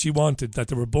she could if she wanted, that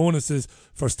there were bonuses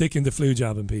for sticking the flu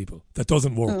jab in people. That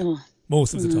doesn't work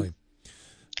most of the time.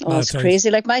 Oh, it's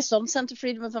crazy. Like, my son sent a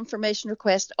freedom of information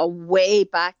request way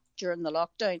back during the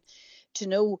lockdown to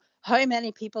know how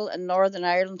many people in Northern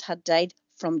Ireland had died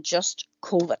from just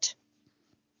COVID.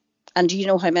 And do you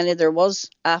know how many there was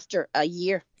after a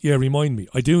year? Yeah, remind me.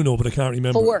 I do know, but I can't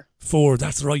remember. 4.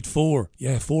 That's right, 4.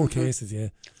 Yeah, 4 cases, yeah.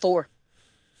 4.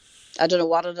 I don't know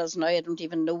what it is now. I don't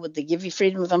even know, would they give you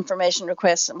freedom of information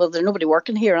requests? Well, there's nobody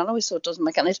working here anyway, so it doesn't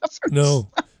make any difference.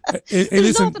 No.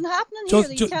 There's nothing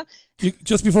happening here.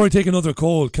 Just before I take another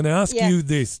call, can I ask you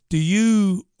this? Do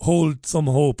you hold some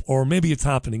hope, or maybe it's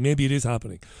happening, maybe it is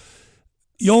happening?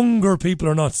 Younger people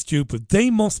are not stupid.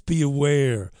 They must be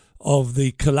aware of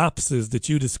the collapses that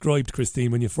you described,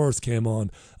 Christine, when you first came on.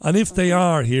 And if they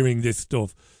are hearing this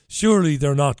stuff, surely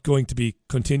they're not going to be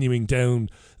continuing down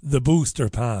the booster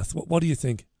path. What do you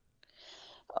think?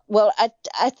 Well,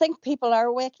 I think people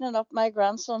are waking up. My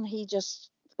grandson, he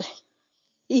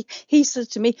says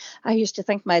to me, I used to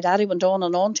think my daddy went on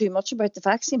and on too much about the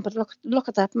vaccine, but look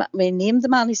at that. I named the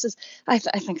man. He says, I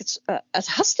think it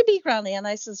has to be, Granny. And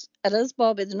I says, it is,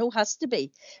 Bobby. The no has to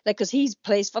be. Like, because he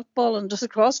plays football and does a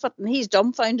CrossFit, and he's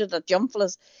dumbfounded that young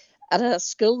fellas at a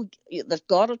school that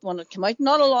got it when it came out.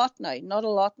 Not a lot now. Not a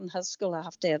lot in his school, I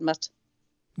have to admit.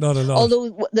 Not a lot.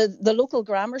 Although the local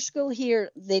grammar school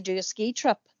here, they do a ski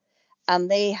trip,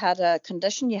 and they had a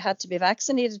condition you had to be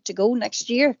vaccinated to go next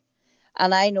year.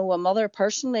 And I know a mother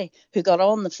personally who got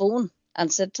on the phone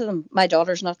and said to them, "My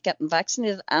daughter's not getting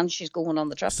vaccinated, and she's going on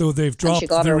the trip." So they've and she dropped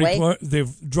got her way.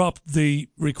 they've dropped the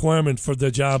requirement for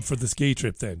the jab for the ski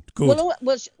trip. Then good.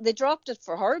 Well, they dropped it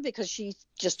for her because she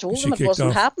just told She them it kicked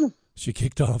wasn't off. happening. She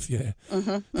kicked off, yeah.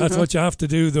 Mm-hmm, That's what you have to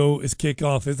do, though, is kick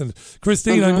off, isn't it?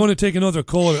 Christine, I'm going to take another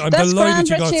call. I'm That's delighted grand,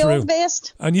 you got Richie, all through. the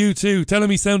best. And you too. Telling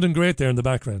me sounding great there in the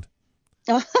background.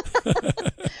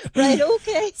 Right,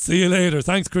 okay. See you later.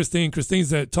 Thanks, Christine.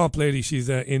 Christine's a top lady. She's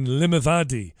in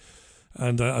Limavady.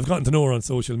 And I've gotten to know her on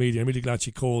social media. I'm really glad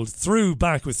she called through.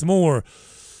 Back with some more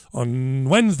on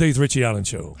Wednesday's Richie Allen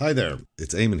Show. Hi there,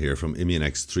 it's Eamon here from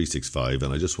Immunex 365,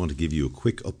 and I just want to give you a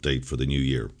quick update for the new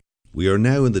year. We are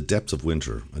now in the depths of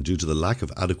winter, and due to the lack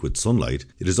of adequate sunlight,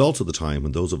 it is also the time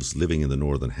when those of us living in the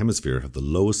Northern Hemisphere have the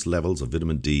lowest levels of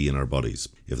vitamin D in our bodies.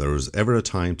 If there was ever a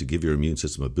time to give your immune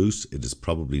system a boost, it is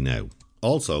probably now.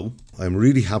 Also, I'm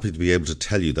really happy to be able to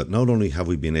tell you that not only have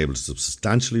we been able to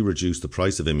substantially reduce the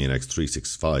price of Immunex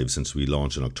 365 since we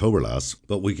launched in October last,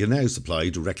 but we can now supply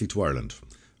directly to Ireland.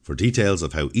 For details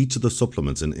of how each of the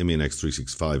supplements in Immunex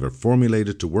 365 are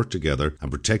formulated to work together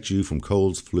and protect you from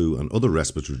colds, flu and other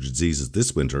respiratory diseases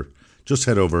this winter, just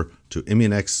head over to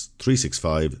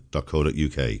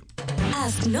immunex365.co.uk.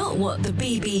 Ask not what the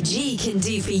BBG can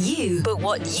do for you, but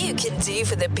what you can do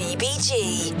for the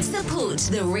BBG. Support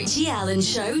The Richie Allen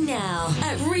Show now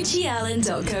at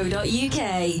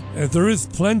richieallen.co.uk. There is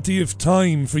plenty of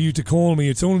time for you to call me.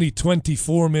 It's only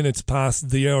 24 minutes past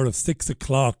the hour of 6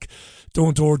 o'clock.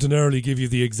 Don't ordinarily give you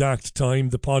the exact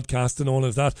time, the podcast and all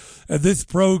of that. This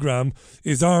programme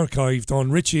is archived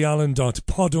on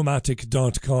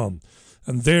richieallen.podomatic.com.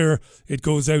 And there it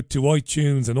goes out to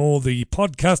iTunes and all the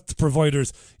podcast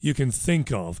providers you can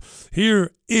think of.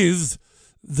 Here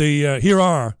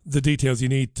are the details you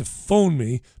need to phone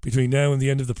me between now and the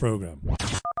end of the programme.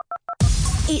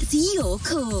 It's your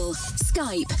call.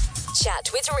 Skype, chat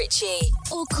with Richie,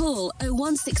 or call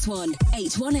 0161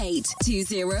 818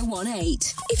 2018.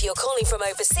 If you're calling from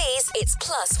overseas, it's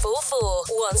 +44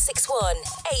 161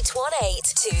 818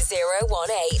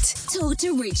 2018. Talk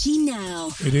to Richie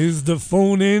now. It is the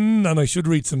phone in, and I should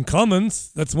read some comments.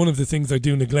 That's one of the things I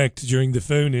do neglect during the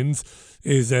phone ins.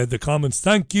 Is the comments.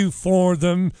 Thank you for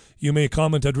them. You may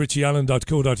comment at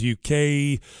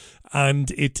richieallen.co.uk,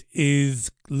 and it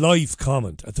is live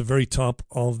comment at the very top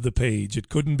of the page. It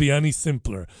couldn't be any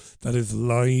simpler. That is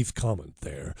live comment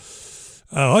there.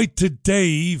 Hi to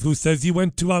Dave, who says you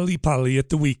went to Ali Pali at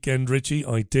the weekend, Richie.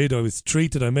 I did. I was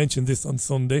treated. I mentioned this on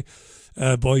Sunday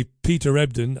by Peter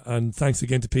Ebden, and thanks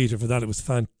again to Peter for that. It was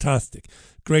fantastic.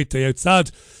 Great day out. Sad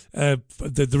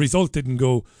the result didn't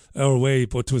go our way,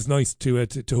 but it was nice to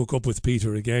hook up with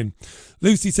Peter again.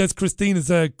 Lucy says Christine is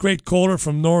a great caller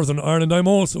from Northern Ireland. I'm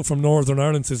also from Northern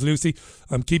Ireland, says Lucy.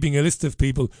 I'm keeping a list of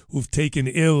people who've taken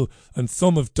ill, and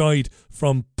some have died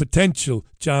from potential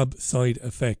jab side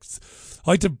effects.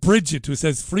 Hi to Bridget, who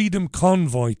says Freedom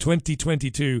Convoy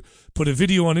 2022 put a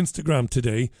video on Instagram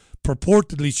today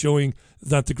purportedly showing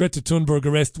that the Greta Thunberg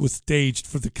arrest was staged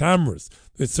for the cameras.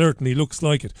 It certainly looks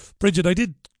like it. Bridget, I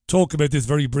did talk about this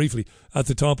very briefly at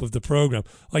the top of the programme.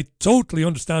 I totally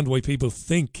understand why people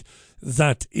think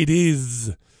that it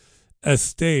is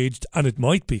staged, and it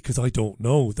might be, because I don't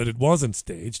know that it wasn't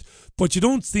staged, but you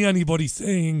don't see anybody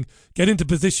saying get into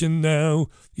position now.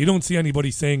 You don't see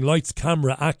anybody saying lights,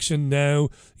 camera, action now.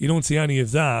 You don't see any of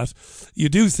that. You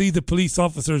do see the police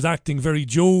officers acting very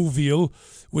jovial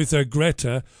with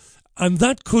Greta, and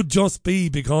that could just be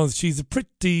because she's a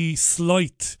pretty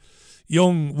slight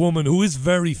young woman who is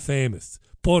very famous,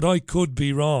 but I could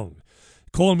be wrong.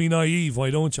 Call me naive, why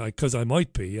don't you? Because I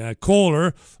might be.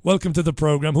 Caller, welcome to the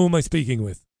programme. Who am I speaking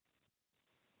with?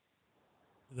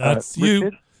 That's you.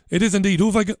 Richard? It is indeed. Who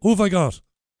have I got?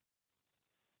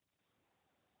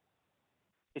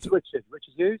 It's Richard.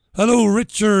 Richard Hughes. Hello,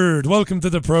 Richard. Welcome to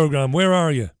the programme. Where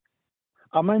are you?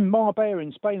 I'm in Marbella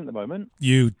in Spain at the moment.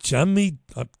 You jammy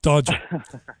dodger.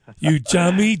 You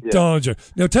jammy dodger.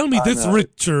 Now tell me this,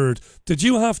 Richard. Did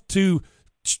you have to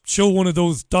show one of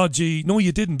those dodgy... No,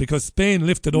 you didn't, because Spain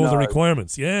lifted all the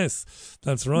requirements. Yes,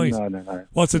 that's right. No.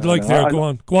 What's it like there? Go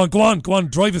on.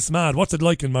 Drive us mad. What's it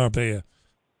like in Marbella?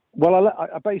 Well,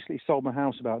 I basically sold my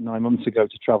house about 9 months ago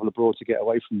to travel abroad to get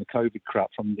away from the COVID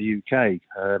crap from the UK.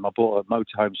 I bought a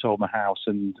motorhome, sold my house,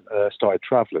 and started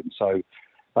travelling. So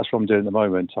that's what I'm doing at the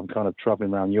moment. I'm kind of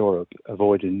travelling around Europe,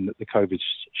 avoiding the COVID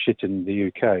shit in the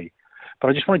UK. But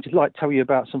I just wanted to tell you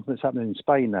about something that's happening in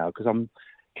Spain now, because I'm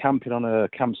camping on a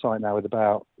campsite now with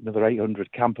about another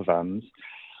 800 camper vans.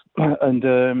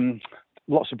 and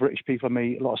lots of British people I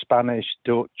meet, a lot of Spanish,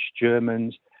 Dutch,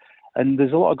 Germans, and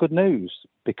there's a lot of good news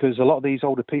because a lot of these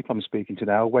older people I'm speaking to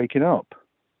now are waking up.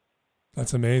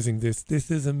 That's amazing. This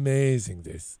is amazing.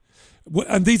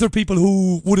 And these are people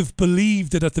who would have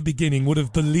believed it at the beginning, would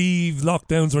have believed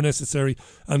lockdowns were necessary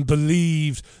and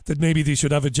believed that maybe they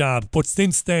should have a jab. But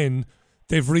since then,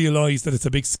 they've realised that it's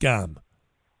a big scam.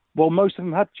 Well, most of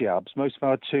them had jabs. Most of them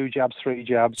had 2 jabs, 3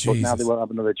 jabs, Jesus. But now they won't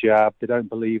have another jab. They don't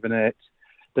believe in it.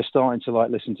 They're starting to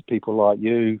listen to people like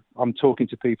you. I'm talking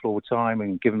to people all the time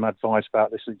and giving them advice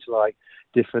about listening to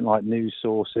different news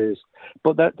sources.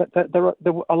 But there are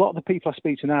a lot of the people I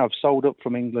speak to now have sold up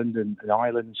from England and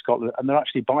Ireland and Scotland, and they're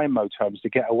actually buying motorhomes to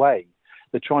get away.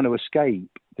 They're trying to escape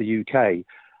the UK.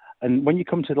 And when you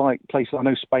come to places, I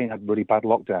know Spain had really bad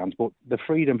lockdowns, but the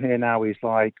freedom here now is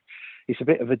it's a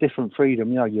bit of a different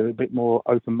freedom. You're a bit more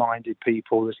open-minded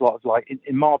people. There's a lot of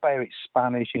in Marbella, it's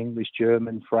Spanish, English,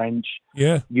 German, French,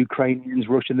 Ukrainians,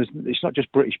 Russian. It's not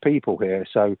just British people here.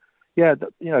 So, yeah,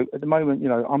 at the moment,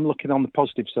 I'm looking on the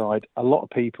positive side. A lot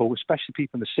of people, especially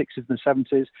people in the 60s and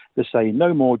 70s, they're saying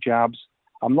no more jabs.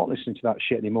 I'm not listening to that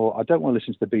shit anymore. I don't want to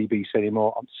listen to the BBC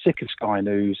anymore. I'm sick of Sky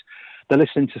News. They're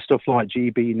listening to stuff like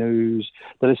GB News.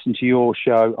 They're listening to your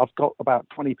show. I've got about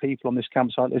 20 people on this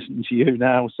campsite listening to you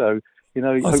now. So,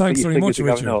 thanks very much,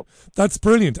 Richard. That's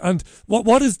brilliant. And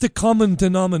what is the common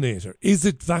denominator? Is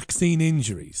it vaccine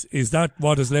injuries? Is that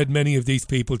what has led many of these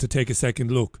people to take a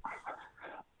second look?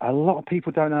 A lot of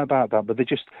people don't know about that, but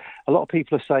a lot of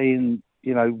people are saying,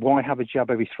 why have a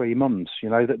jab every 3 months?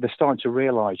 That they're starting to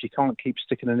realise you can't keep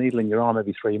sticking a needle in your arm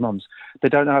every 3 months. They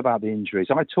don't know about the injuries.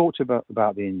 I talk to them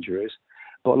about the injuries,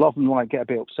 but a lot of them get a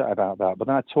bit upset about that. But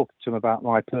then I talk to them about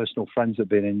my personal friends that have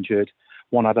been injured.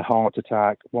 One had a heart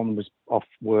attack. One was off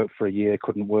work for a year,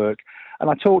 couldn't work. And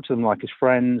I talk to them as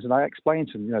friends, and I explain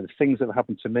to them, the things that have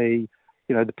happened to me,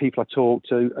 the people I talk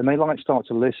to, and they start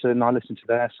to listen. I listen to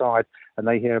their side, and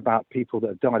they hear about people that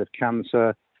have died of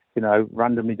cancer,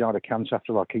 randomly died of cancer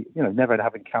after never had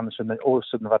having cancer, and then all of a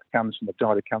sudden they've had cancer and they've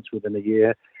died of cancer within a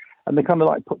year. And they kind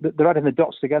of they're adding the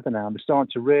dots together now, and they're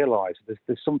starting to realise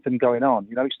there's something going on.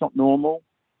 It's not normal.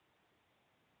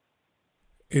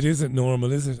 It isn't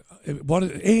normal, is it? What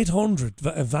 800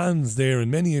 vans there, and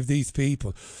many of these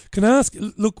people. Can I ask?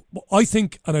 Look, I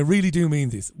think, and I really do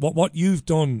mean this. What you've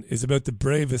done is about the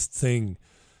bravest thing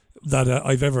that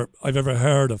I've ever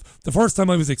heard of. The first time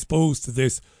I was exposed to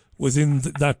this was in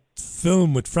that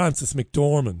film with Frances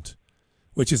McDormand,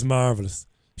 which is marvellous.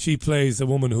 She plays a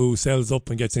woman who sells up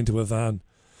and gets into a van.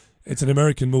 It's an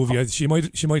American movie. She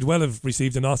might well have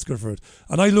received an Oscar for it.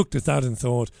 And I looked at that and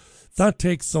thought, that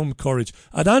takes some courage.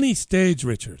 At any stage,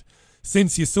 Richard,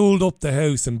 since you sold up the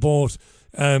house and bought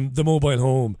the mobile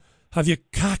home, have you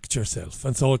cacked yourself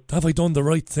and thought, have I done the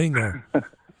right thing? Or?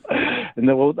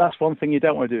 No, well, that's one thing you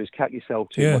don't want to do is cack yourself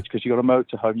too much because you've got a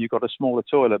motorhome, you've got a smaller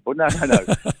toilet. But no.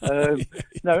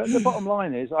 No, the bottom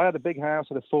line is I had a big house,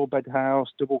 I had a 4-bed house,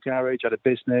 double garage, I had a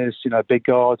business, big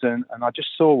garden, and I just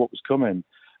saw what was coming.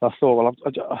 I thought, well,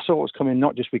 I saw what was coming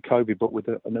not just with COVID, but with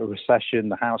a recession,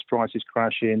 the house prices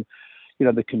crashing,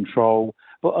 the control.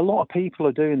 But a lot of people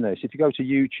are doing this. If you go to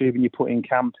YouTube and you put in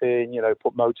camping,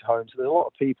 put motorhomes, there's a lot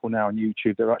of people now on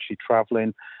YouTube that are actually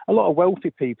travelling. A lot of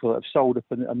wealthy people have sold up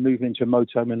and moving into a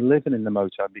motorhome and living in the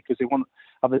motorhome because they want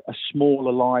to have a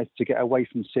smaller life to get away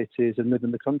from cities and live in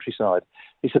the countryside.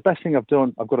 It's the best thing I've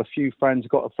done. I've got a few friends.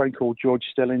 I've got a friend called George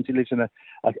Stillings. He lives in a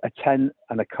tent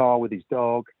and a car with his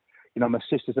dog. My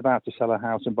sister's about to sell a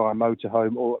house and buy a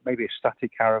motorhome or maybe a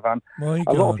static caravan.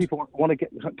 A lot of people want to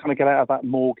get out of that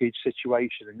mortgage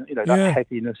situation and that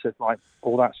heaviness of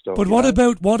all that stuff. But what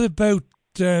about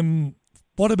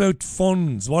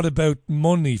funds? What about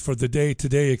money for the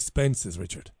day-to-day expenses,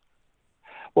 Richard?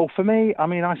 Well, for me,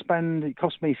 it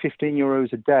costs me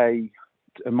 €15 a day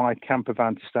in my camper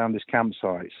van to stay on this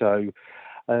campsite. So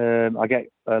I get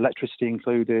electricity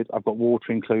included. I've got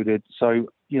water included. So,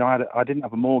 I didn't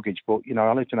have a mortgage, but,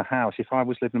 I lived in a house. If I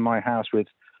was living in my house with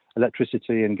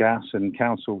electricity and gas and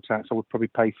council tax, I would probably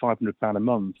pay £500 a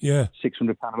month,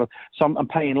 £600 a month. So I'm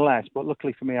paying less. But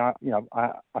luckily for me, I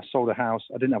sold a house.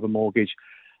 I didn't have a mortgage.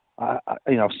 I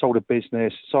sold a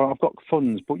business, so I've got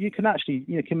funds. But you can actually,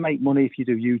 can make money if you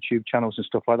do YouTube channels and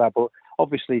stuff like that. But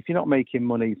obviously, if you're not making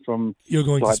money from, you're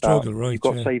going to struggle, right? You've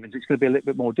got savings. It's going to be a little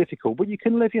bit more difficult. But you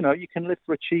can live, you can live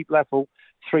for a cheap level,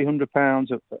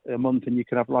 £300 a month, and you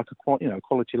can have a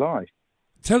quality life.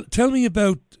 Tell me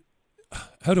about,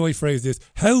 how do I phrase this?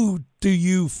 How do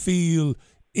you feel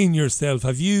in yourself?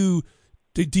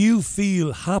 Do you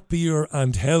feel happier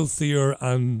and healthier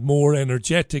and more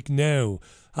energetic now,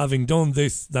 having done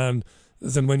this than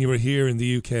when you were here in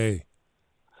the UK?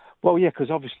 Well, yeah, because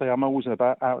obviously I'm always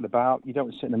out and about. You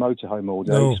don't sit in the motorhome all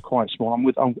day. No. It's quite small.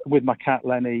 I'm with my cat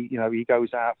Lenny. You know, he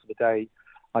goes out for the day.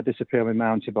 I disappear on my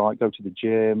mountain bike, go to the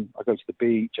gym, I go to the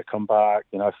beach, I come back,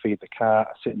 you know, I feed the cat,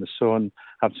 I sit in the sun,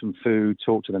 have some food,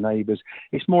 talk to the neighbours.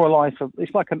 It's more a life of,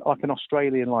 it's like an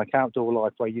Australian outdoor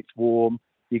life where it's warm,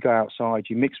 you go outside,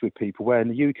 you mix with people. Where in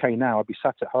the UK now, I'd be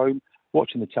sat at home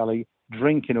watching the telly,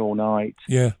 drinking all night,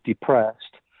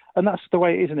 depressed. And that's the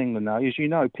way it is in England now. As you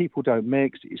know, people don't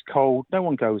mix, it's cold, no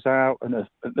one goes out, and at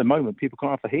the moment people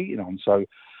can't have the heating on. So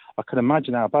I can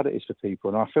imagine how bad it is for people,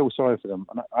 and I feel sorry for them.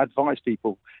 And I advise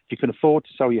people, if you can afford to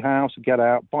sell your house and get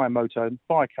out, buy a motorhome,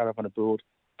 buy a caravan abroad,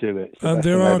 do it. And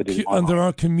there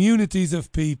are communities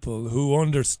of people who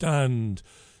understand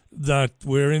that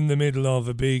we're in the middle of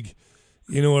a big,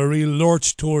 you know, a real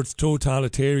lurch towards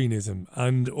totalitarianism,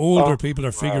 and older people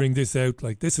are figuring this out.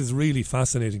 Like, this is really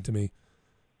fascinating to me.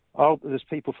 Oh, there's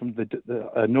people from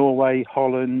Norway,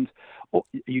 Holland,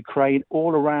 Ukraine,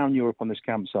 all around Europe on this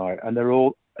campsite, and they're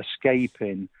all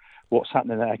escaping what's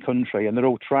happening in their country, and they're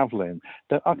all travelling.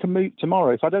 I can move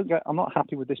tomorrow. If I'm not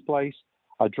happy with this place,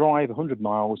 I drive 100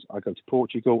 miles, I go to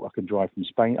Portugal, I can drive from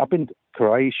Spain. I've been to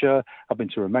Croatia, I've been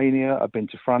to Romania, I've been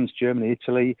to France, Germany,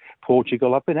 Italy,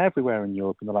 Portugal. I've been everywhere in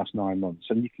Europe in the last 9 months,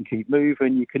 and you can keep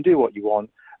moving, you can do what you want,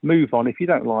 move on. If you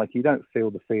don't like it, you don't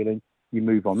feel the feeling, you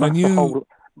move on. That's the whole...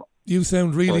 You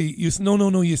sound really... You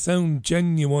sound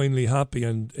genuinely happy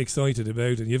and excited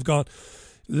about it. You've got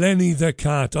Lenny the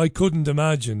cat. I couldn't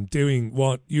imagine doing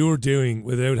what you're doing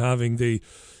without having the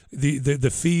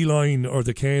feline or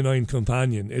the canine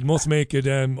companion. It must make it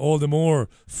all the more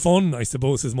fun, I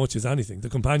suppose, as much as anything. The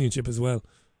companionship as well.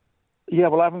 Yeah,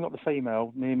 well, I haven't got the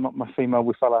female. Me and my female,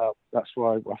 we fell out. That's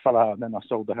why I fell out, and then I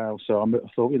sold the house. So I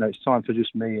thought, you know, it's time for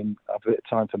just me and have a bit of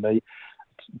time for me.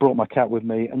 Brought my cat with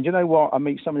me, and you know what? I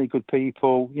meet so many good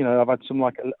people. You know, I've had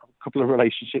a couple of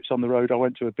relationships on the road. I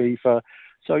went to Ibiza.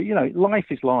 So, you know, life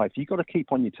is life. You've got to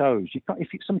keep on your toes. You can't,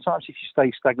 sometimes if you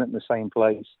stay stagnant in the same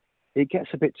place, it gets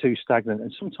a bit too stagnant,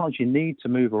 and sometimes you need to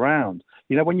move around.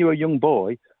 You know, when you were a young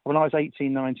boy, when I was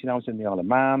 18, 19, I was in the Isle of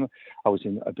Man, I was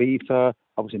in Ibiza,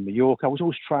 I was in Mallorca, I was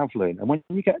always travelling. And when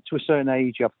you get to a certain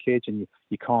age, you have kids and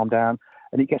you calm down,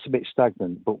 and it gets a bit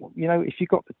stagnant. But, you know, if you've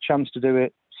got the chance to do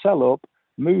it, sell up,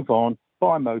 move on,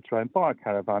 buy a motorhome, buy a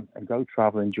caravan, and go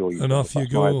travel, enjoy yourself. And off you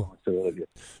go.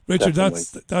 Richard,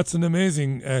 Definitely. that's an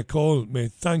amazing call,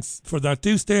 mate. Thanks for that.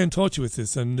 Do stay in touch with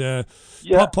us, and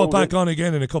pop back on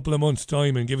again in a couple of months'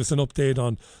 time and give us an update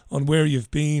on where you've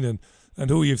been and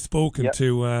who you've spoken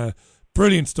to.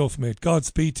 Brilliant stuff, mate.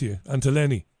 Godspeed to you and to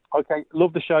Lenny. Okay,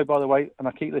 love the show, by the way, and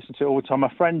I keep listening to it all the time.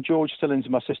 My friend George Stillings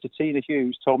and my sister Tina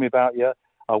Hughes told me about you.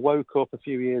 I woke up a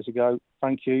few years ago.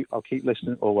 Thank you. I'll keep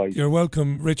listening always. You're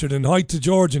welcome, Richard. And hi to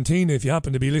George and Tina if you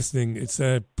happen to be listening. It's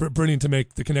brilliant to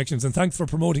make the connections. And thanks for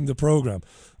promoting the programme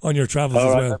on your travels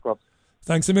as well. No problem.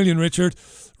 Thanks a million, Richard.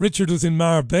 Richard was in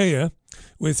Marbella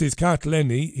with his cat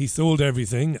Lenny. He sold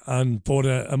everything and bought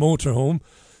a motorhome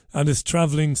and is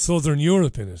travelling southern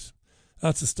Europe in it.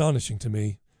 That's astonishing to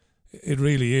me. It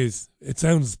really is. It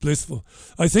sounds blissful.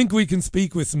 I think we can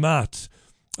speak with Matt.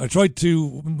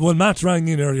 Matt rang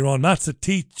in earlier on. Matt's a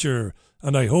teacher,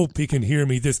 and I hope he can hear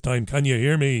me this time. Can you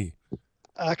hear me?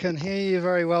 I can hear you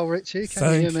very well, Richie.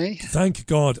 Can you hear me? Thank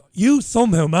God. You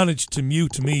somehow managed to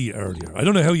mute me earlier. I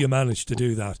don't know how you managed to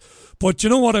do that. But you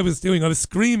know what I was doing? I was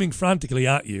screaming frantically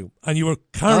at you, and you were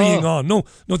carrying on. No,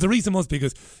 the reason was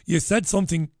because you said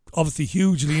something obviously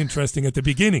hugely interesting at the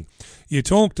beginning. You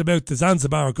talked about the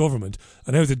Zanzibar government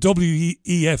and how the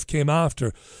WEF came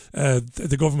after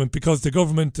the government because the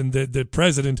government and the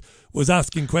president was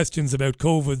asking questions about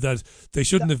COVID that they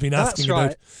shouldn't have been asking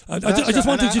about. And I just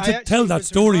wanted you to tell that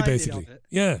story, basically.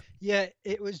 Yeah. Yeah,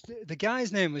 it was the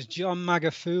guy's name was John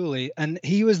Magufuli, and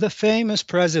he was the famous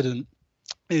president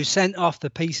who sent off the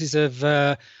pieces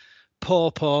of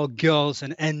pawpaw, gauze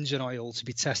and engine oil to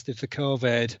be tested for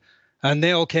COVID. And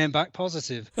they all came back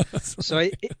positive. So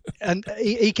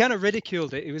he kind of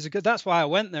ridiculed it. It was that's why I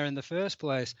went there in the first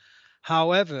place.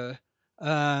 However,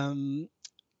 the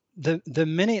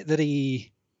minute that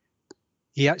he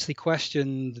actually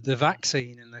questioned the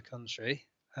vaccine in the country,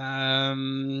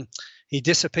 he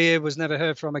disappeared, was never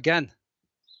heard from again.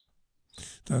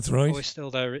 That's right. Oh, he's still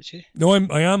there, Richie? No,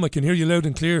 I am. I can hear you loud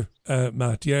and clear,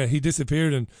 Matt. Yeah, he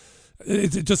disappeared, and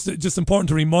it's just important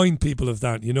to remind people of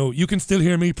that. You know, you can still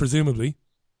hear me, presumably.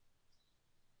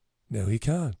 No, he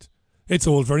can't. It's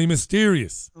all very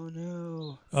mysterious. Oh,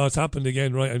 no. Oh, it's happened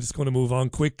again. Right, I'm just going to move on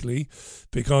quickly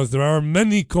because there are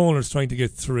many callers trying to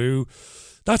get through.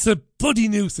 That's a bloody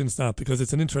nuisance, that, because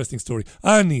it's an interesting story.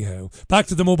 Anyhow, back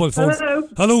to the mobile phones. Hello.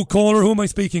 Hello, caller. Who am I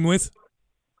speaking with?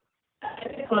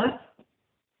 Nicola.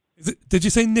 Did you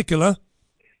say Nicola?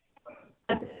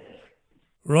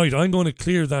 Right, I'm going to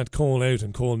clear that call out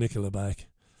and call Nicola back.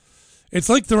 It's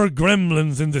like there are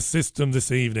gremlins in the system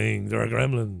this evening. There are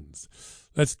gremlins.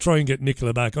 Let's try and get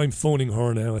Nicola back. I'm phoning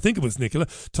her now. I think it was Nicola.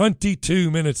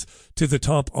 22 minutes to the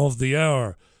top of the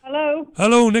hour. Hello.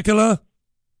 Hello, Nicola.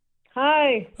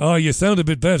 Hi. Oh, you sound a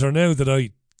bit better now that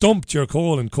I dumped your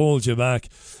call and called you back.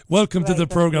 Welcome to the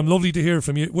programme. Lovely to hear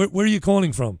from you. Where are you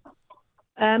calling from?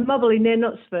 Mobberley, near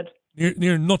Knutsford.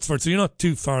 Near Knutsford, so you're not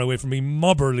too far away from me.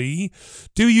 Mobberley.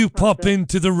 Do you pop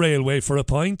into the railway for a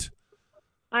pint?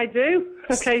 I do,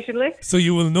 occasionally. So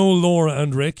you will know Laura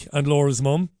and Rick and Laura's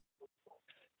mum?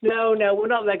 No, we're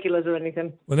not regulars or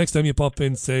anything. Well, next time you pop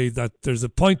in, say that there's a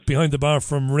pint behind the bar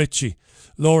from Richie.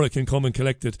 Laura can come and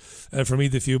collect it from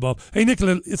either of you, Bob. Hey,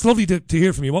 Nicola, it's lovely to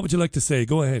hear from you. What would you like to say?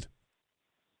 Go ahead.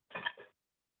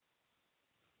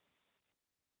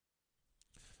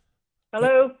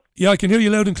 Hello? Yeah, I can hear you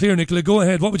loud and clear, Nicola. Go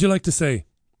ahead. What would you like to say?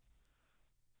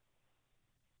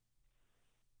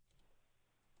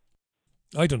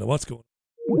 I don't know what's going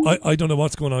on. I don't know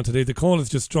what's going on today. The call has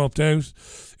just dropped out.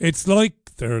 It's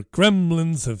like their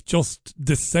gremlins have just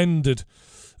descended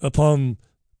upon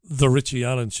the Richie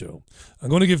Allen show. I'm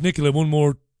going to give Nicola one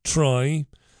more try,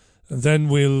 and then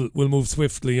we'll move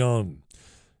swiftly on.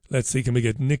 Let's see, can we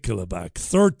get Nicola back?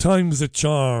 Third time's a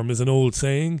charm is an old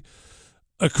saying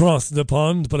across the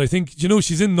pond, but I think,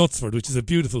 she's in Knutsford, which is a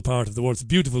beautiful part of the world. It's a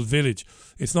beautiful village.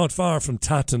 It's not far from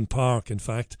Tatton Park, in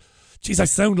fact. Jeez, I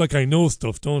sound like I know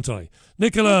stuff, don't I?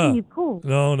 Nicola!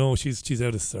 No, she's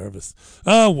out of service.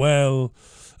 Ah, well.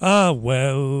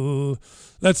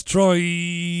 Let's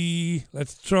try.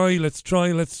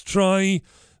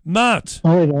 Matt!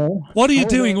 Hi there. What are you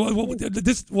doing?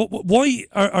 Why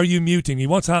are you muting me?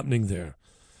 What's happening there?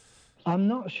 I'm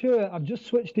not sure. I've just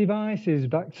switched devices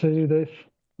back to the...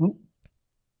 Oh.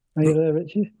 Are you there,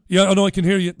 Richie? Yeah, I know, I can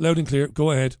hear you loud and clear.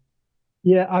 Go ahead.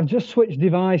 Yeah, I've just switched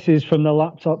devices from the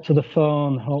laptop to the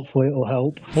phone. Hopefully it'll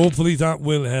help. Hopefully that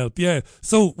will help, yeah.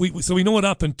 So we know what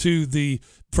happened to the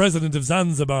president of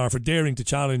Zanzibar for daring to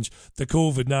challenge the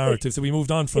COVID narrative, so we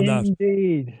moved on from that.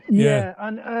 Indeed. Yeah,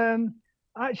 and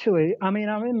actually, I'm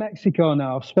in Mexico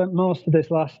now. I've spent most of this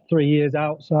last 3 years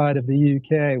outside of the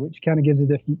UK, which kind of gives a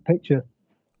different picture.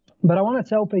 But I want to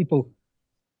tell people,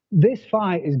 this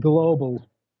fight is global.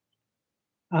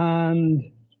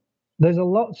 And there's a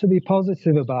lot to be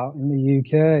positive about in the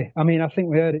UK. I think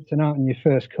we heard it tonight in your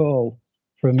first call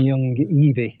from young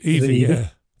Evie. Evie, yeah.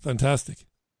 Fantastic.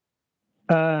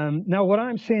 Now, what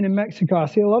I'm seeing in Mexico, I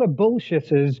see a lot of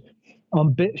bullshitters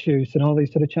on BitChute and all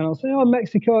these sort of channels saying,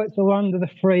 Mexico, it's the land of the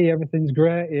free, everything's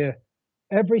great here.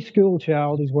 Every school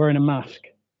child is wearing a mask.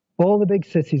 All the big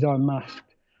cities are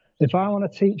masked. If I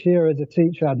want to teach here as a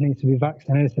teacher, I'd need to be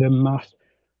vaccinated and masked.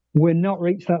 We're not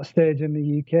reached that stage in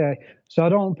the UK. So I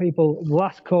don't want people,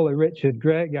 last caller, Richard,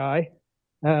 great guy,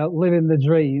 living the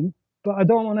dream. But I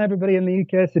don't want everybody in the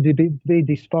UK to be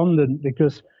despondent,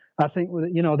 because I think,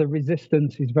 the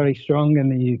resistance is very strong in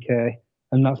the UK,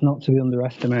 and that's not to be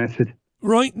underestimated.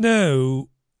 Right now,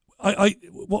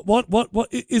 what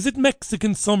is it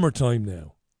Mexican summertime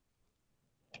now?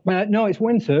 No, it's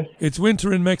winter. It's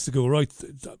winter in Mexico, right?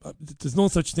 There's no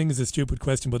such thing as a stupid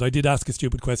question, but I did ask a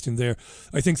stupid question there.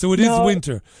 I think so. It is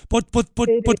winter, but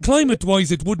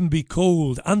climate-wise, it wouldn't be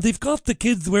cold, and they've got the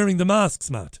kids wearing the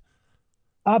masks, Matt.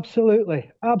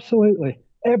 Absolutely.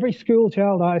 Every school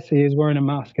child I see is wearing a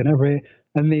mask,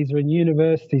 and these are in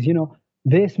universities.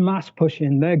 This mask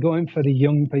pushing, they're going for the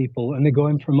young people, and they're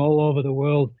going from all over the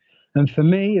world. And for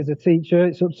me, as a teacher,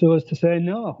 it's up to us to say,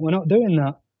 no, we're not doing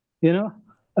that.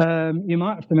 You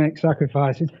might have to make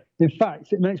sacrifices. In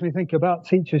fact, it makes me think about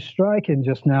teachers striking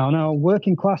just now. Now,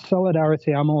 working class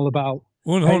solidarity, I'm all about.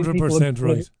 100%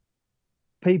 right.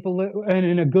 People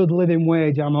earning a good living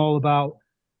wage, I'm all about.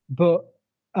 But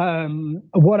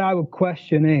what I would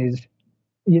question is,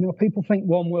 people think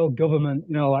one world government,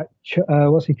 like,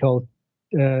 what's he called?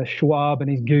 Schwab and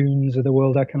his goons of the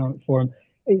World Economic Forum.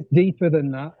 It's deeper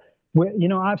than that.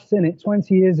 I've seen it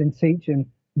 20 years in teaching.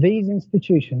 These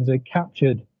institutions are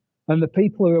captured, and the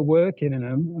people who are working in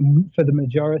them, for the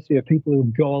majority, are people who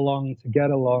go along to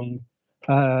get along.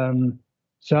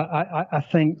 So I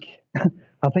think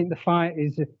the fight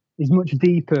is much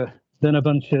deeper than a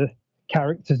bunch of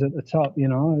characters at the top.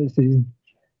 It's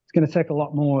going to take a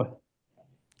lot more.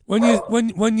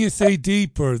 When you say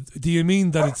deeper, do you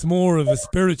mean that it's more of a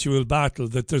spiritual battle?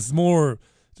 That there's more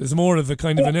of a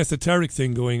kind of an esoteric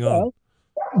thing going on? Well,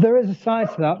 there is a side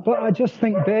to that, but I just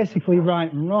think basically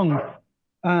right and wrong.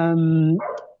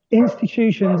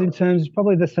 Institutions, in terms, is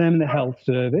probably the same in the health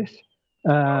service,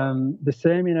 the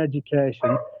same in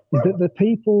education, is that the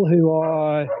people who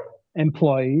are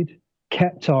employed,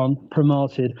 kept on,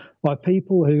 promoted by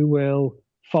people who will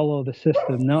follow the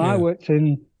system. Now, I worked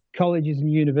in colleges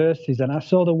and universities, and I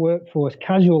saw the workforce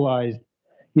casualized,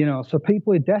 so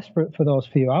people are desperate for those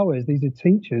few hours. These are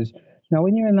teachers. Now,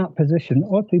 when you're in that position,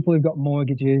 or people who've got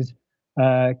mortgages,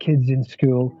 kids in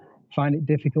school, find it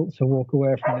difficult to walk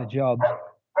away from their jobs.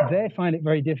 They find it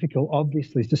very difficult,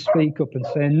 obviously, to speak up and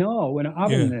say, no, we're not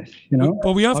having this,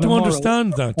 But we have to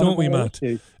understand that, don't we, Matt?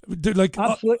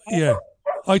 Absolutely.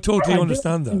 I totally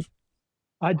understand that.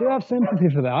 I do have sympathy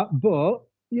for that, but,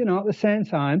 at the same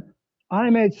time, I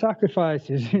made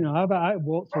sacrifices. I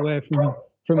walked away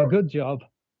from a good job.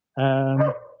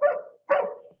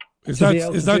 Is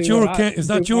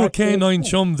that your canine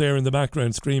chum there in the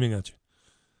background screaming at you?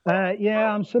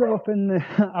 Yeah, I'm sort of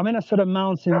I'm in a sort of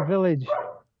mountain village,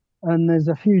 and there's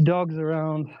a few dogs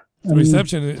around. The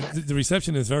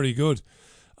reception is very good,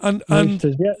 and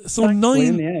so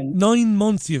nine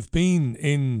months you've been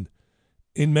in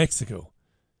Mexico.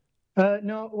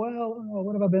 No, well,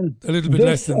 what have I been? A little bit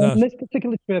less than that. This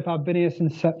particular trip, I've been here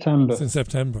since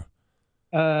September.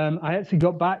 I actually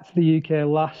got back to the UK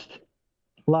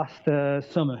last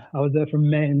summer. I was there from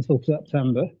May until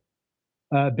September.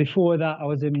 Before that, I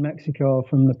was in Mexico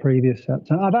from the previous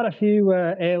September. I've had a few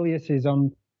aliases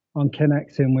on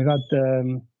Connecting. We've had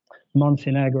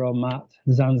Montenegro Matt,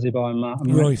 Zanzibar Matt,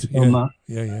 and Mexico Matt.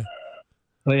 Yeah.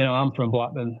 But, I'm from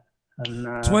Blackburn.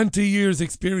 And, 20 years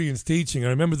experience teaching. I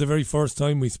remember the very first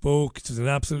time we spoke. It was an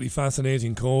absolutely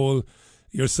fascinating call.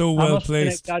 You're so well placed. I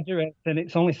must have been exaggerating.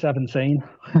 It's only 17.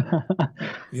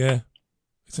 Yeah.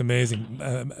 It's amazing,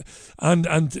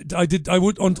 and I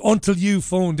would until you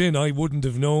phoned in, I wouldn't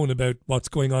have known about what's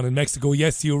going on in Mexico.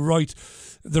 Yes, you're right.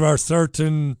 There are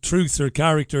certain truths or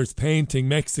characters painting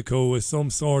Mexico as some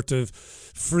sort of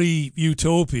free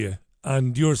utopia,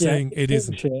 and you're saying it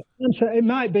isn't. It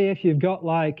might be if you've got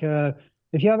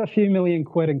if you have a few million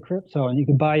quid in crypto and you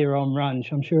can buy your own ranch.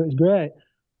 I'm sure it's great,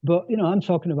 but I'm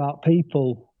talking about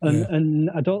people, and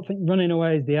I don't think running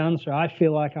away is the answer. I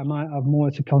feel like I might have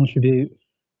more to contribute.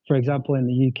 For example, in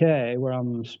the UK, where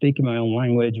I'm speaking my own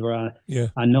language, where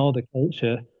I know the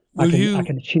culture, I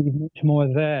can achieve much more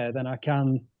there than I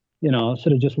can,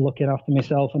 sort of just looking after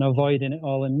myself and avoiding it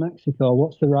all in Mexico.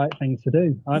 What's the right thing to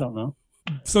do? I don't know.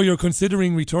 So you're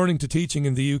considering returning to teaching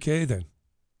in the UK then?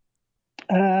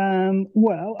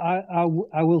 Well,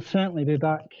 I will certainly be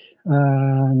back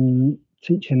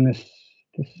teaching this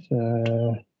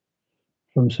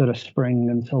from sort of spring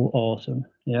until autumn.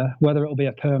 Yeah, whether it'll be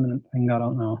a permanent thing, I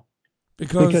don't know.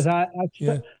 Because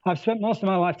I've spent most of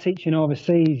my life teaching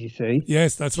overseas, you see.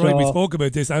 Yes, that's right. We spoke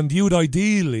about this, and you'd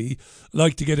ideally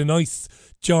like to get a nice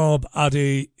job at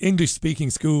a English-speaking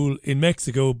school in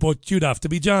Mexico, but you'd have to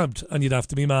be jabbed and you'd have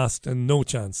to be masked, and no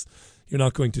chance. You're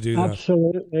not going to do that.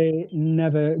 Absolutely,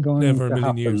 never going to happen. Never a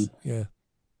million years. Yeah.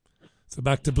 So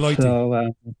back to Blighty.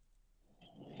 So,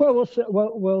 well,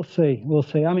 we'll see. We'll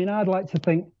see. I mean, I'd like to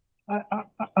think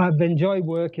I've enjoyed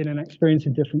working and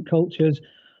experiencing different cultures,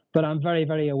 but I'm very,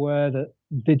 very aware that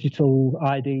digital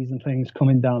IDs and things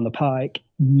coming down the pike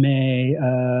may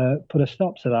put a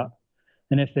stop to that.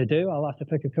 And if they do, I'll have to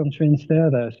pick a country and stay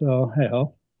there. So,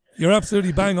 hey-ho. You're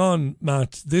absolutely bang on,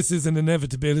 Matt. This is an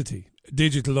inevitability.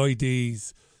 Digital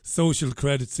IDs, social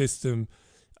credit system.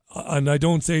 And I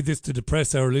don't say this to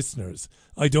depress our listeners.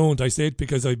 I don't. I say it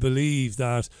because I believe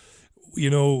that,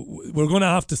 we're going to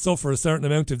have to suffer a certain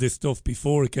amount of this stuff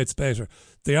before it gets better.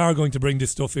 They are going to bring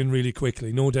this stuff in really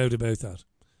quickly, no doubt about that.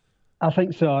 I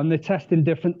think so. And they're testing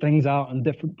different things out on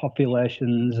different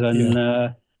populations.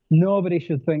 And nobody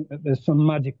should think that there's some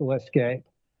magical escape.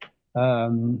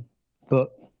 But,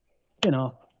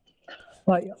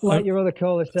 like your other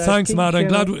caller said. Thanks, Matt.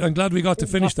 I'm glad we got to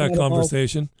finish that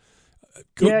conversation.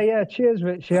 Yeah. Cheers,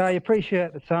 Richie. I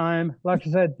appreciate the time. Like I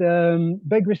said,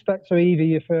 big respect to Evie,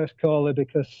 your first caller,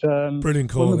 because brilliant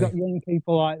call, when we've got young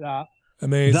people like that,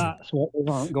 amazing. That's what we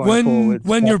want going forward.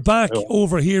 When you're back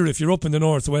over here, if you're up in the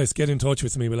northwest, get in touch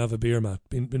with me. We'll have a beer, Matt.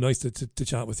 Be nice to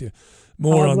chat with you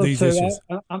more on these issues.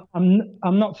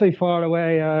 I'm not too far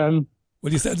away.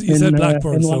 Well, you said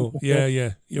Blackburn, so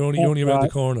yeah. You're only around the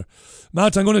corner.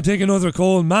 Matt, I'm going to take another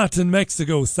call. Matt in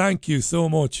Mexico, thank you so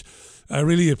much. I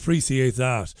really appreciate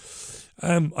that.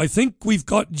 I think we've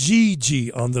got Gigi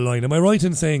on the line. Am I right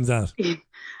in saying that?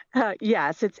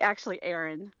 Yes, it's actually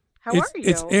Aaron. How are you?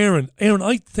 It's Aaron. Aaron,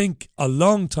 I think a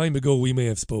long time ago we may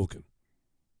have spoken.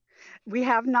 We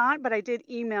have not, but I did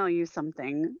email you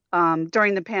something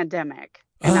during the pandemic,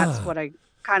 and that's what I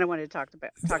kind of wanted to talk to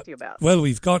you about. Well,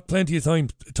 we've got plenty of time,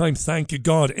 thank you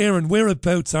God. Aaron,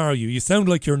 whereabouts are you? You sound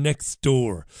like you're next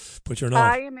door, but you're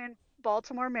not. I am in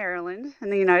Baltimore, Maryland, in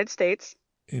the United States.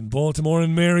 In Baltimore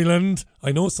and Maryland.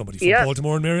 I know somebody from Yes.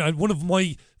 Baltimore and Maryland. One of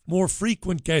my more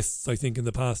frequent guests, I think, in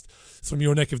the past from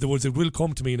your neck of the woods. It will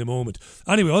come to me in a moment.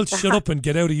 Anyway, I'll shut up and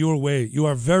get out of your way. You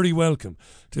are very welcome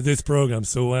to this programme.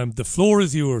 So the floor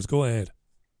is yours. Go ahead.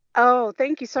 Oh,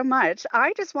 thank you so much.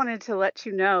 I just wanted to let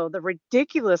you know the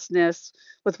ridiculousness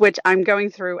with which I'm going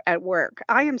through at work.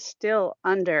 I am still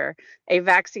under a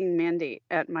vaccine mandate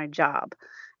at my job.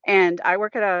 And I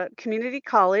work at a community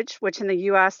college, which in the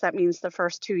US, that means the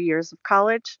first 2 years of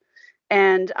college.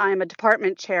 And I'm a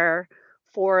department chair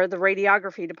for the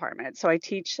radiography department. So I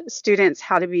teach students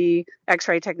how to be x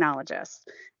ray technologists.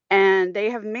 And they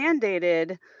have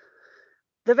mandated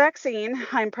the vaccine.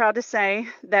 I'm proud to say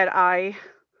that I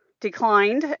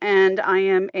declined, and I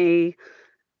am a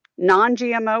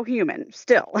non-GMO human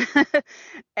still.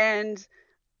 And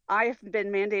I've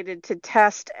been mandated to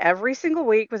test every single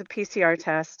week with a PCR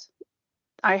test.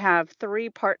 I have 3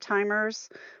 part-timers,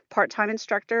 part-time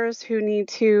instructors who need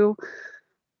to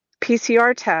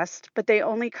PCR test, but they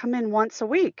only come in once a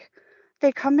week.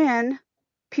 They come in,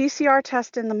 PCR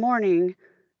test in the morning,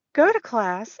 go to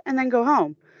class, and then go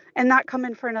home and not come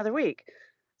in for another week.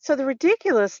 So the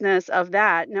ridiculousness of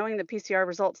that, knowing the PCR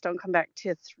results don't come back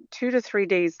to 2 to 3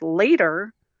 days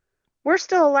later, we're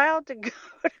still allowed to go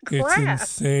to It's class.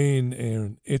 insane,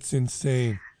 Aaron. It's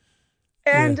insane.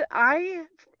 And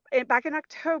back in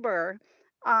October,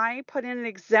 I put in an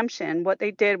exemption. What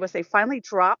they did was they finally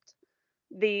dropped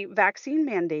the vaccine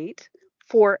mandate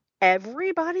for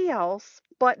everybody else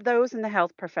but those in the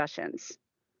health professions.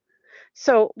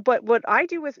 So, but what I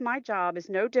do with my job is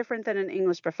no different than an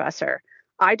English professor.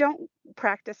 I don't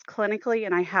practice clinically,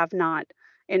 and I have not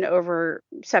in over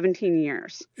 17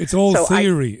 years. It's all So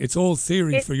theory. It's all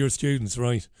theory for your students,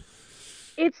 right?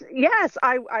 Yes,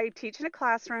 I teach in a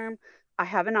classroom. I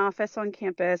have an office on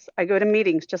campus. I go to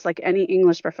meetings just like any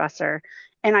English professor,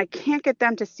 and I can't get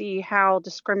them to see how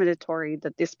discriminatory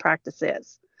that this practice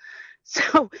is.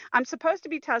 So I'm supposed to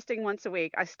be testing once a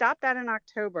week. I stopped that in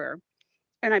October,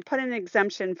 and I put in an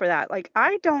exemption for that. Like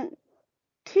I don't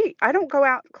go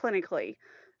out clinically,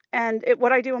 and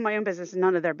what I do in my own business is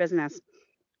none of their business.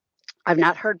 I've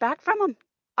not heard back from them.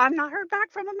 I've not heard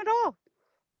back from them at all.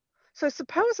 So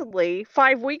supposedly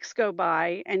 5 weeks go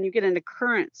by and you get an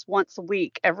occurrence once a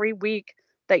week. Every week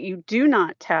that you do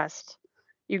not test,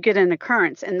 you get an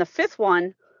occurrence. And the 5th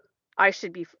one, I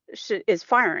is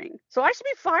firing. So I should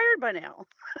be fired by now.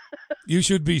 You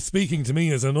should be speaking to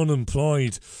me as an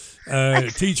unemployed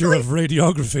teacher of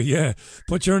radiography, yeah.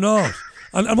 But you're not.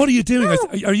 And what are you doing?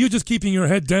 No. Are you just keeping your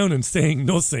head down and saying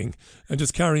nothing and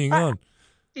just carrying on?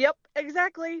 Yep,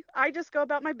 exactly. I just go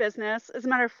about my business. As a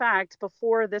matter of fact,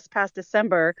 before this past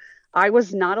December, I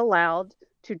was not allowed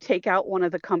to take out one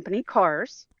of the company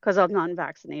cars because I'm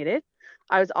non-vaccinated.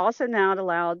 I was also not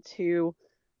allowed to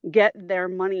get their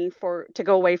money to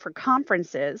go away for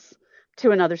conferences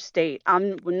to another state.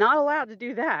 I'm not allowed to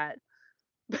do that.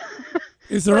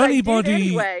 Is there But anybody? I did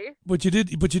anyway. But you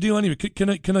do anyway.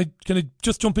 Can I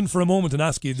just jump in for a moment and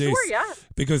ask you this? Sure, yeah.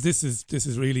 Because this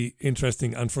is really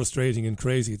interesting and frustrating and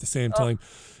crazy at the same time.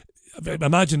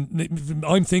 Imagine,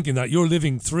 I'm thinking that you're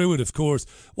living through it, of course.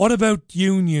 What about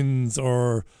unions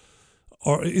or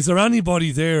is there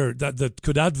anybody there that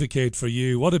could advocate for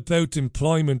you? What about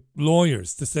employment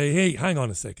lawyers to say, hey, hang on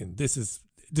a second, this is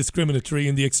discriminatory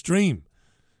in the extreme?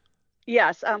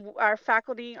 Yes, our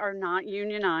faculty are not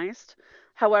unionized.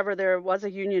 However, there was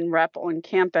a union rep on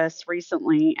campus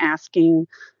recently asking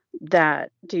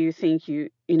that, do you think you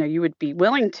would be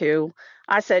willing to?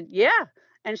 I said, yeah.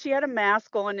 And she had a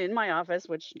mask on in my office,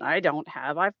 which I don't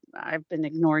have. I've been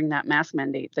ignoring that mask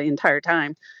mandate the entire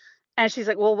time. And she's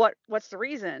like, well, what's the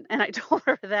reason? And I told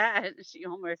her that, and she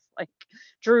almost like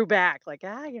drew back, like,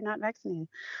 you're not vaccinated.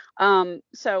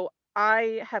 So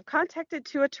I have contacted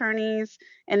 2 attorneys,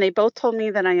 and they both told me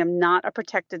that I am not a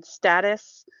protected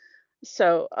status.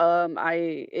 So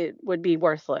it would be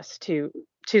worthless to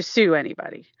sue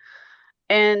anybody.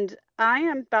 And I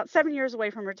am about 7 years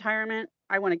away from retirement.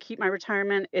 I want to keep my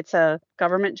retirement. It's a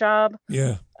government job.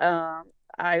 Yeah.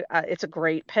 It's a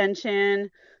great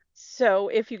pension. So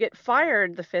if you get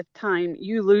fired the 5th time,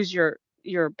 you lose your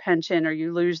pension, or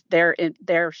you lose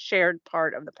their shared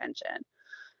part of the pension.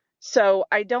 So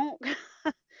I don't.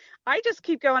 I just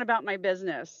keep going about my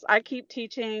business. I keep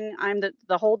teaching. I'm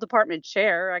the whole department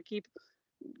chair. I keep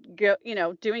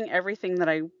doing everything that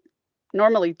I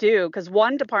normally do, because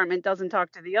one department doesn't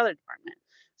talk to the other department.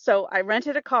 So I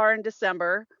rented a car in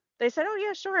December. They said, oh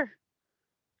yeah, sure.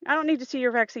 I don't need to see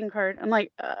your vaccine card. I'm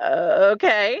like,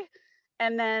 okay.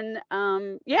 And then,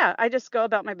 I just go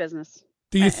about my business.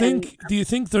 Do you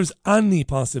think there's any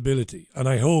possibility, and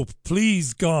I hope,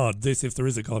 please God, this, if there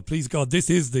is a God, please God, this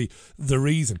is the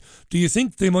reason. Do you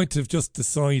think they might have just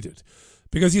decided,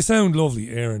 because you sound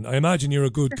lovely, Aaron, I imagine you're a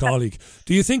good colleague,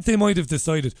 do you think they might have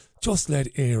decided, just let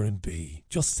Aaron be,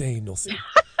 just say nothing?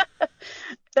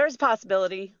 There's a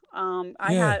possibility.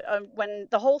 I had when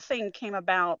the whole thing came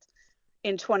about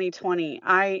in 2020,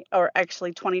 or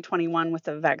actually 2021 with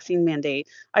the vaccine mandate,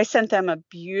 I sent them a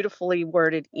beautifully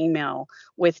worded email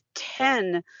with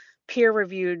 10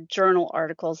 peer-reviewed journal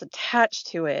articles attached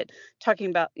to it, talking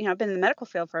about, I've been in the medical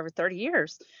field for over 30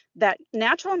 years, that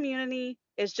natural immunity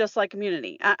is just like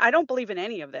immunity. I don't believe in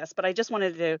any of this, but I just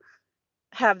wanted to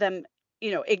have them,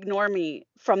 ignore me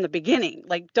from the beginning.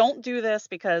 Like, don't do this,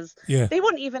 because they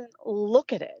wouldn't even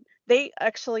look at it.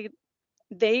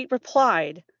 They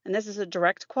replied, and this is a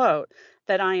direct quote,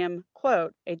 that I am,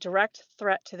 quote, a direct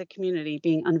threat to the community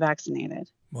being unvaccinated.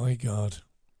 My God.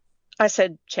 I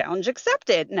said, challenge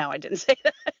accepted. No, I didn't say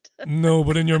that. No,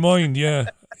 but in your mind, yeah.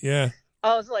 I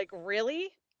was like, really?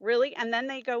 Really? And then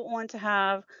they go on to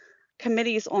have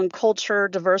committees on culture,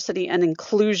 diversity, and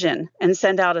inclusion and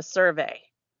send out a survey.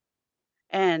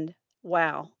 And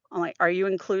wow, I'm like, are you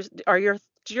inclusive?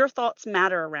 Do your thoughts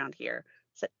matter around here?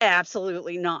 I said,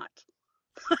 absolutely not.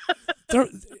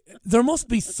 There must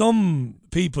be some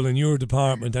people in your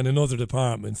department and in other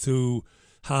departments who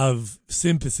have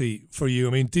sympathy for you.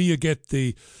 I mean, do you get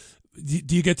the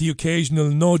occasional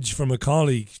nudge from a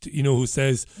colleague, who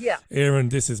says, Aaron,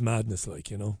 this is madness,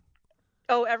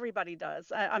 Oh, everybody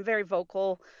does. I'm very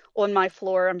vocal on my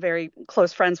floor. I'm very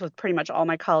close friends with pretty much all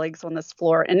my colleagues on this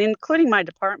floor, and including my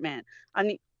department. I'm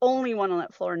the only one on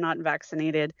that floor not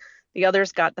vaccinated. The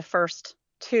others got the first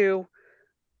 2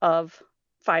 of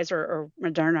Pfizer or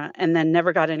Moderna and then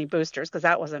never got any boosters because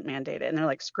that wasn't mandated. And they're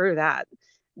like, screw that.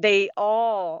 They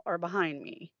all are behind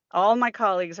me. All my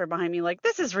colleagues are behind me, like,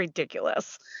 this is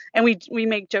ridiculous. And we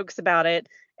make jokes about it.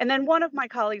 And then one of my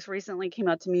colleagues recently came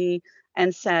up to me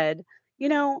and said,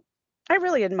 I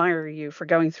really admire you for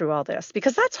going through all this,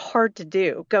 because that's hard to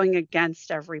do, going against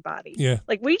everybody. Yeah.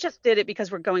 Like, we just did it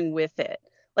because we're going with it.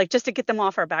 Like, just to get them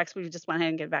off our backs, we just went ahead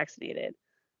and get vaccinated.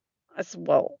 I said,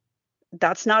 well,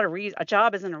 that's not a reason. A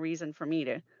job isn't a reason for me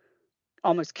to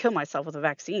almost kill myself with a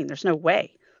vaccine. There's no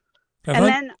way.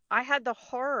 Then I had the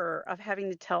horror of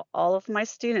having to tell all of my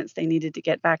students they needed to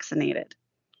get vaccinated.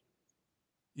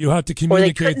 You had to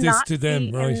communicate this to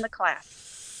them, right? In the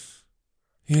class.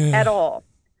 At all.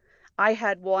 I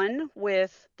had one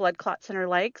with blood clots in her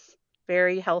legs,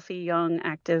 very healthy, young,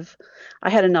 active. I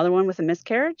had another one with a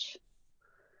miscarriage.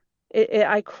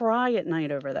 I cry at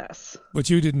night over this. But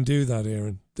you didn't do that,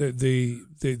 Aaron.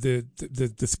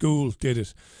 The school did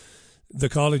it. The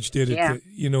college did it. Yeah.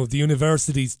 The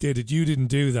universities did it. You didn't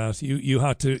do that. You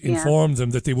had to inform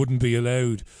them that they wouldn't be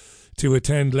allowed to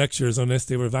attend lectures unless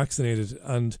they were vaccinated.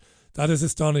 And that is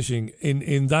astonishing.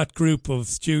 In that group of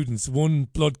students, one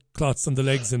blood clots on the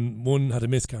legs and one had a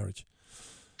miscarriage.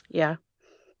 Yeah.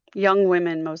 Young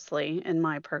women mostly in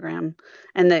my program,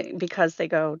 and because they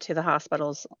go to the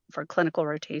hospitals for clinical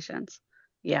rotations.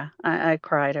 Yeah, I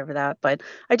cried over that, but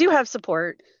I do have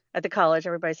support at the college.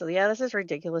 Everybody says, yeah, this is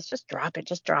ridiculous. Just drop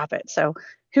it. So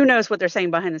who knows what they're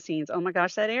saying behind the scenes? Oh my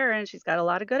gosh, that Erin, she's got a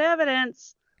lot of good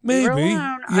evidence. Maybe.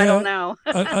 Yeah. I don't know.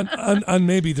 and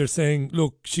maybe they're saying,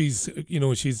 look, she's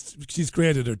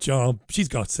great at her job. She's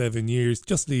got 7 years.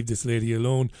 Just leave this lady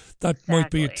alone. That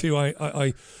might be it too.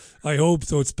 I hope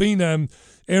so. It's been, Aaron,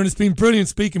 it's been brilliant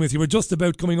speaking with you. We're just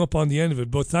about coming up on the end of it,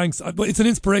 but thanks. But it's an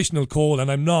inspirational call,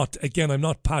 and I'm not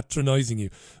patronising you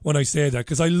when I say that,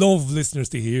 because I love listeners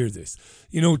to hear this.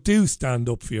 Do stand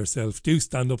up for yourself. Do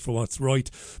stand up for what's right.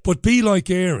 But be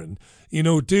like Aaron.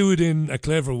 Do it in a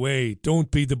clever way. Don't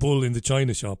be the bull in the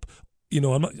china shop.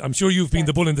 I'm sure you've been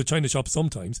the bull in the china shop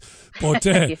sometimes, but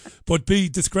but be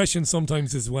discretion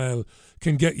sometimes as well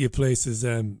can get you places,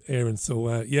 Aaron.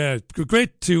 So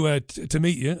great to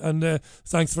meet you, and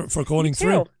thanks for calling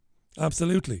through.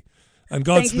 Absolutely, and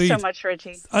Godspeed. Thank you so much,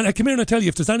 Richie. And come here and I tell you,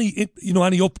 if there's any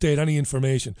any update, any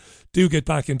information, do get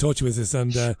back in touch with us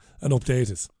and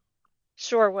update us.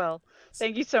 Sure will.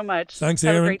 Thank you so much. Thanks,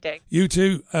 Aaron. Have a great day. You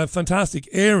too. Fantastic,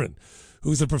 Aaron,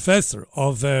 who's a professor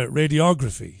of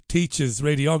radiography, teaches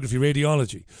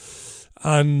radiology,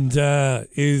 and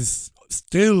is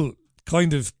still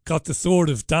kind of got the sword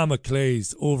of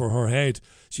Damocles over her head.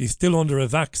 She's still under a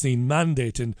vaccine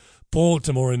mandate in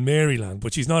Baltimore and Maryland,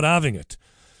 but she's not having it.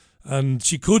 And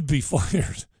she could be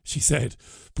fired, she said,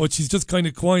 but she's just kind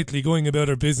of quietly going about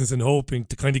her business and hoping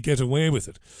to kind of get away with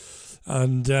it.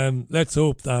 And let's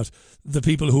hope that the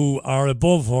people who are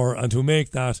above her and who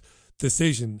make that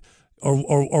decision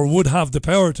or would have the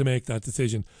power to make that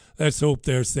decision. Let's hope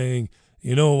they're saying,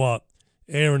 you know what,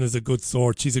 Erin is a good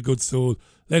sort, she's a good soul,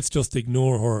 let's just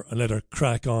ignore her and let her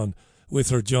crack on with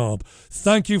her job.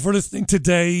 Thank you for listening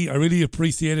today. I really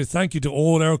appreciate it. Thank you to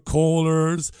all our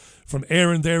callers, from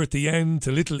Erin there at the end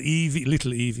to little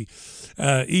Evie,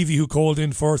 Evie who called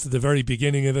in first at the very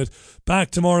beginning of it. Back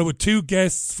tomorrow with 2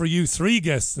 guests for you, 3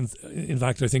 guests in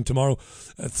fact I think tomorrow.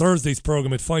 Thursday's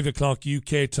programme at 5 o'clock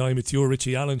UK time. It's your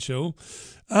Richie Allen show,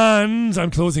 and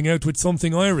I'm closing out with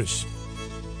something Irish.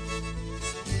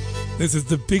 This is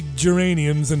the Big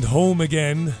Geraniums and Home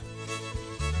Again.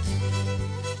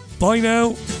 Bye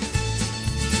now.